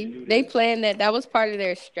you to do this. They planned that. That was part of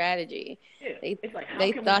their strategy. Yeah, it's like,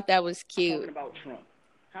 they thought that was cute. Talking about Trump.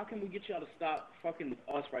 How can we get y'all to stop fucking with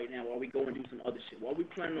us right now while we go and do some other shit? While we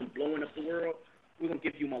planning on blowing up the world, we're going to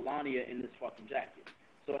give you Melania in this fucking jacket.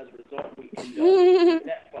 So as a result, we end up with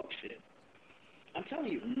that fuck shit. I'm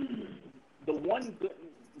telling you, the one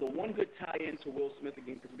good tie-in to Will Smith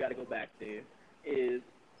again, because we got to go back there, is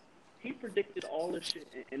he predicted all this shit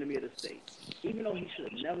in Enemy of the State. Even though he should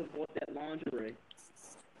have never bought that lingerie,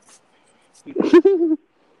 he should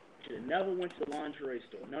have never went to the lingerie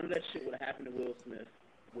store. None of that shit would have happened to Will Smith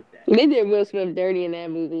with that. They did Will Smith dirty in that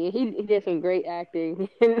movie. He did some great acting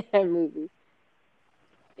in that movie.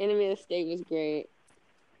 Enemy of the State was great.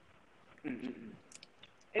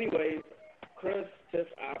 Anyways, Chris, Tiff,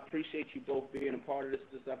 I appreciate you both being a part of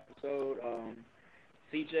this episode.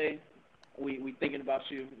 CJ, we thinking about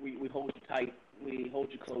you. We hold you tight. We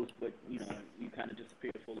hold you close, but you know you kind of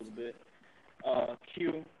disappeared for a little bit.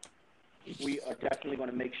 Q, we are definitely going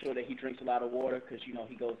to make sure that he drinks a lot of water because you know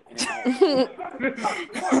he goes in and out.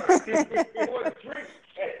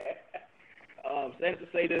 Sad to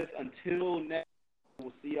say this. Until next,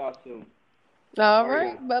 we'll see y'all soon. All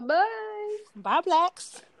right. Bye-bye. Bye,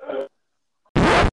 Blacks.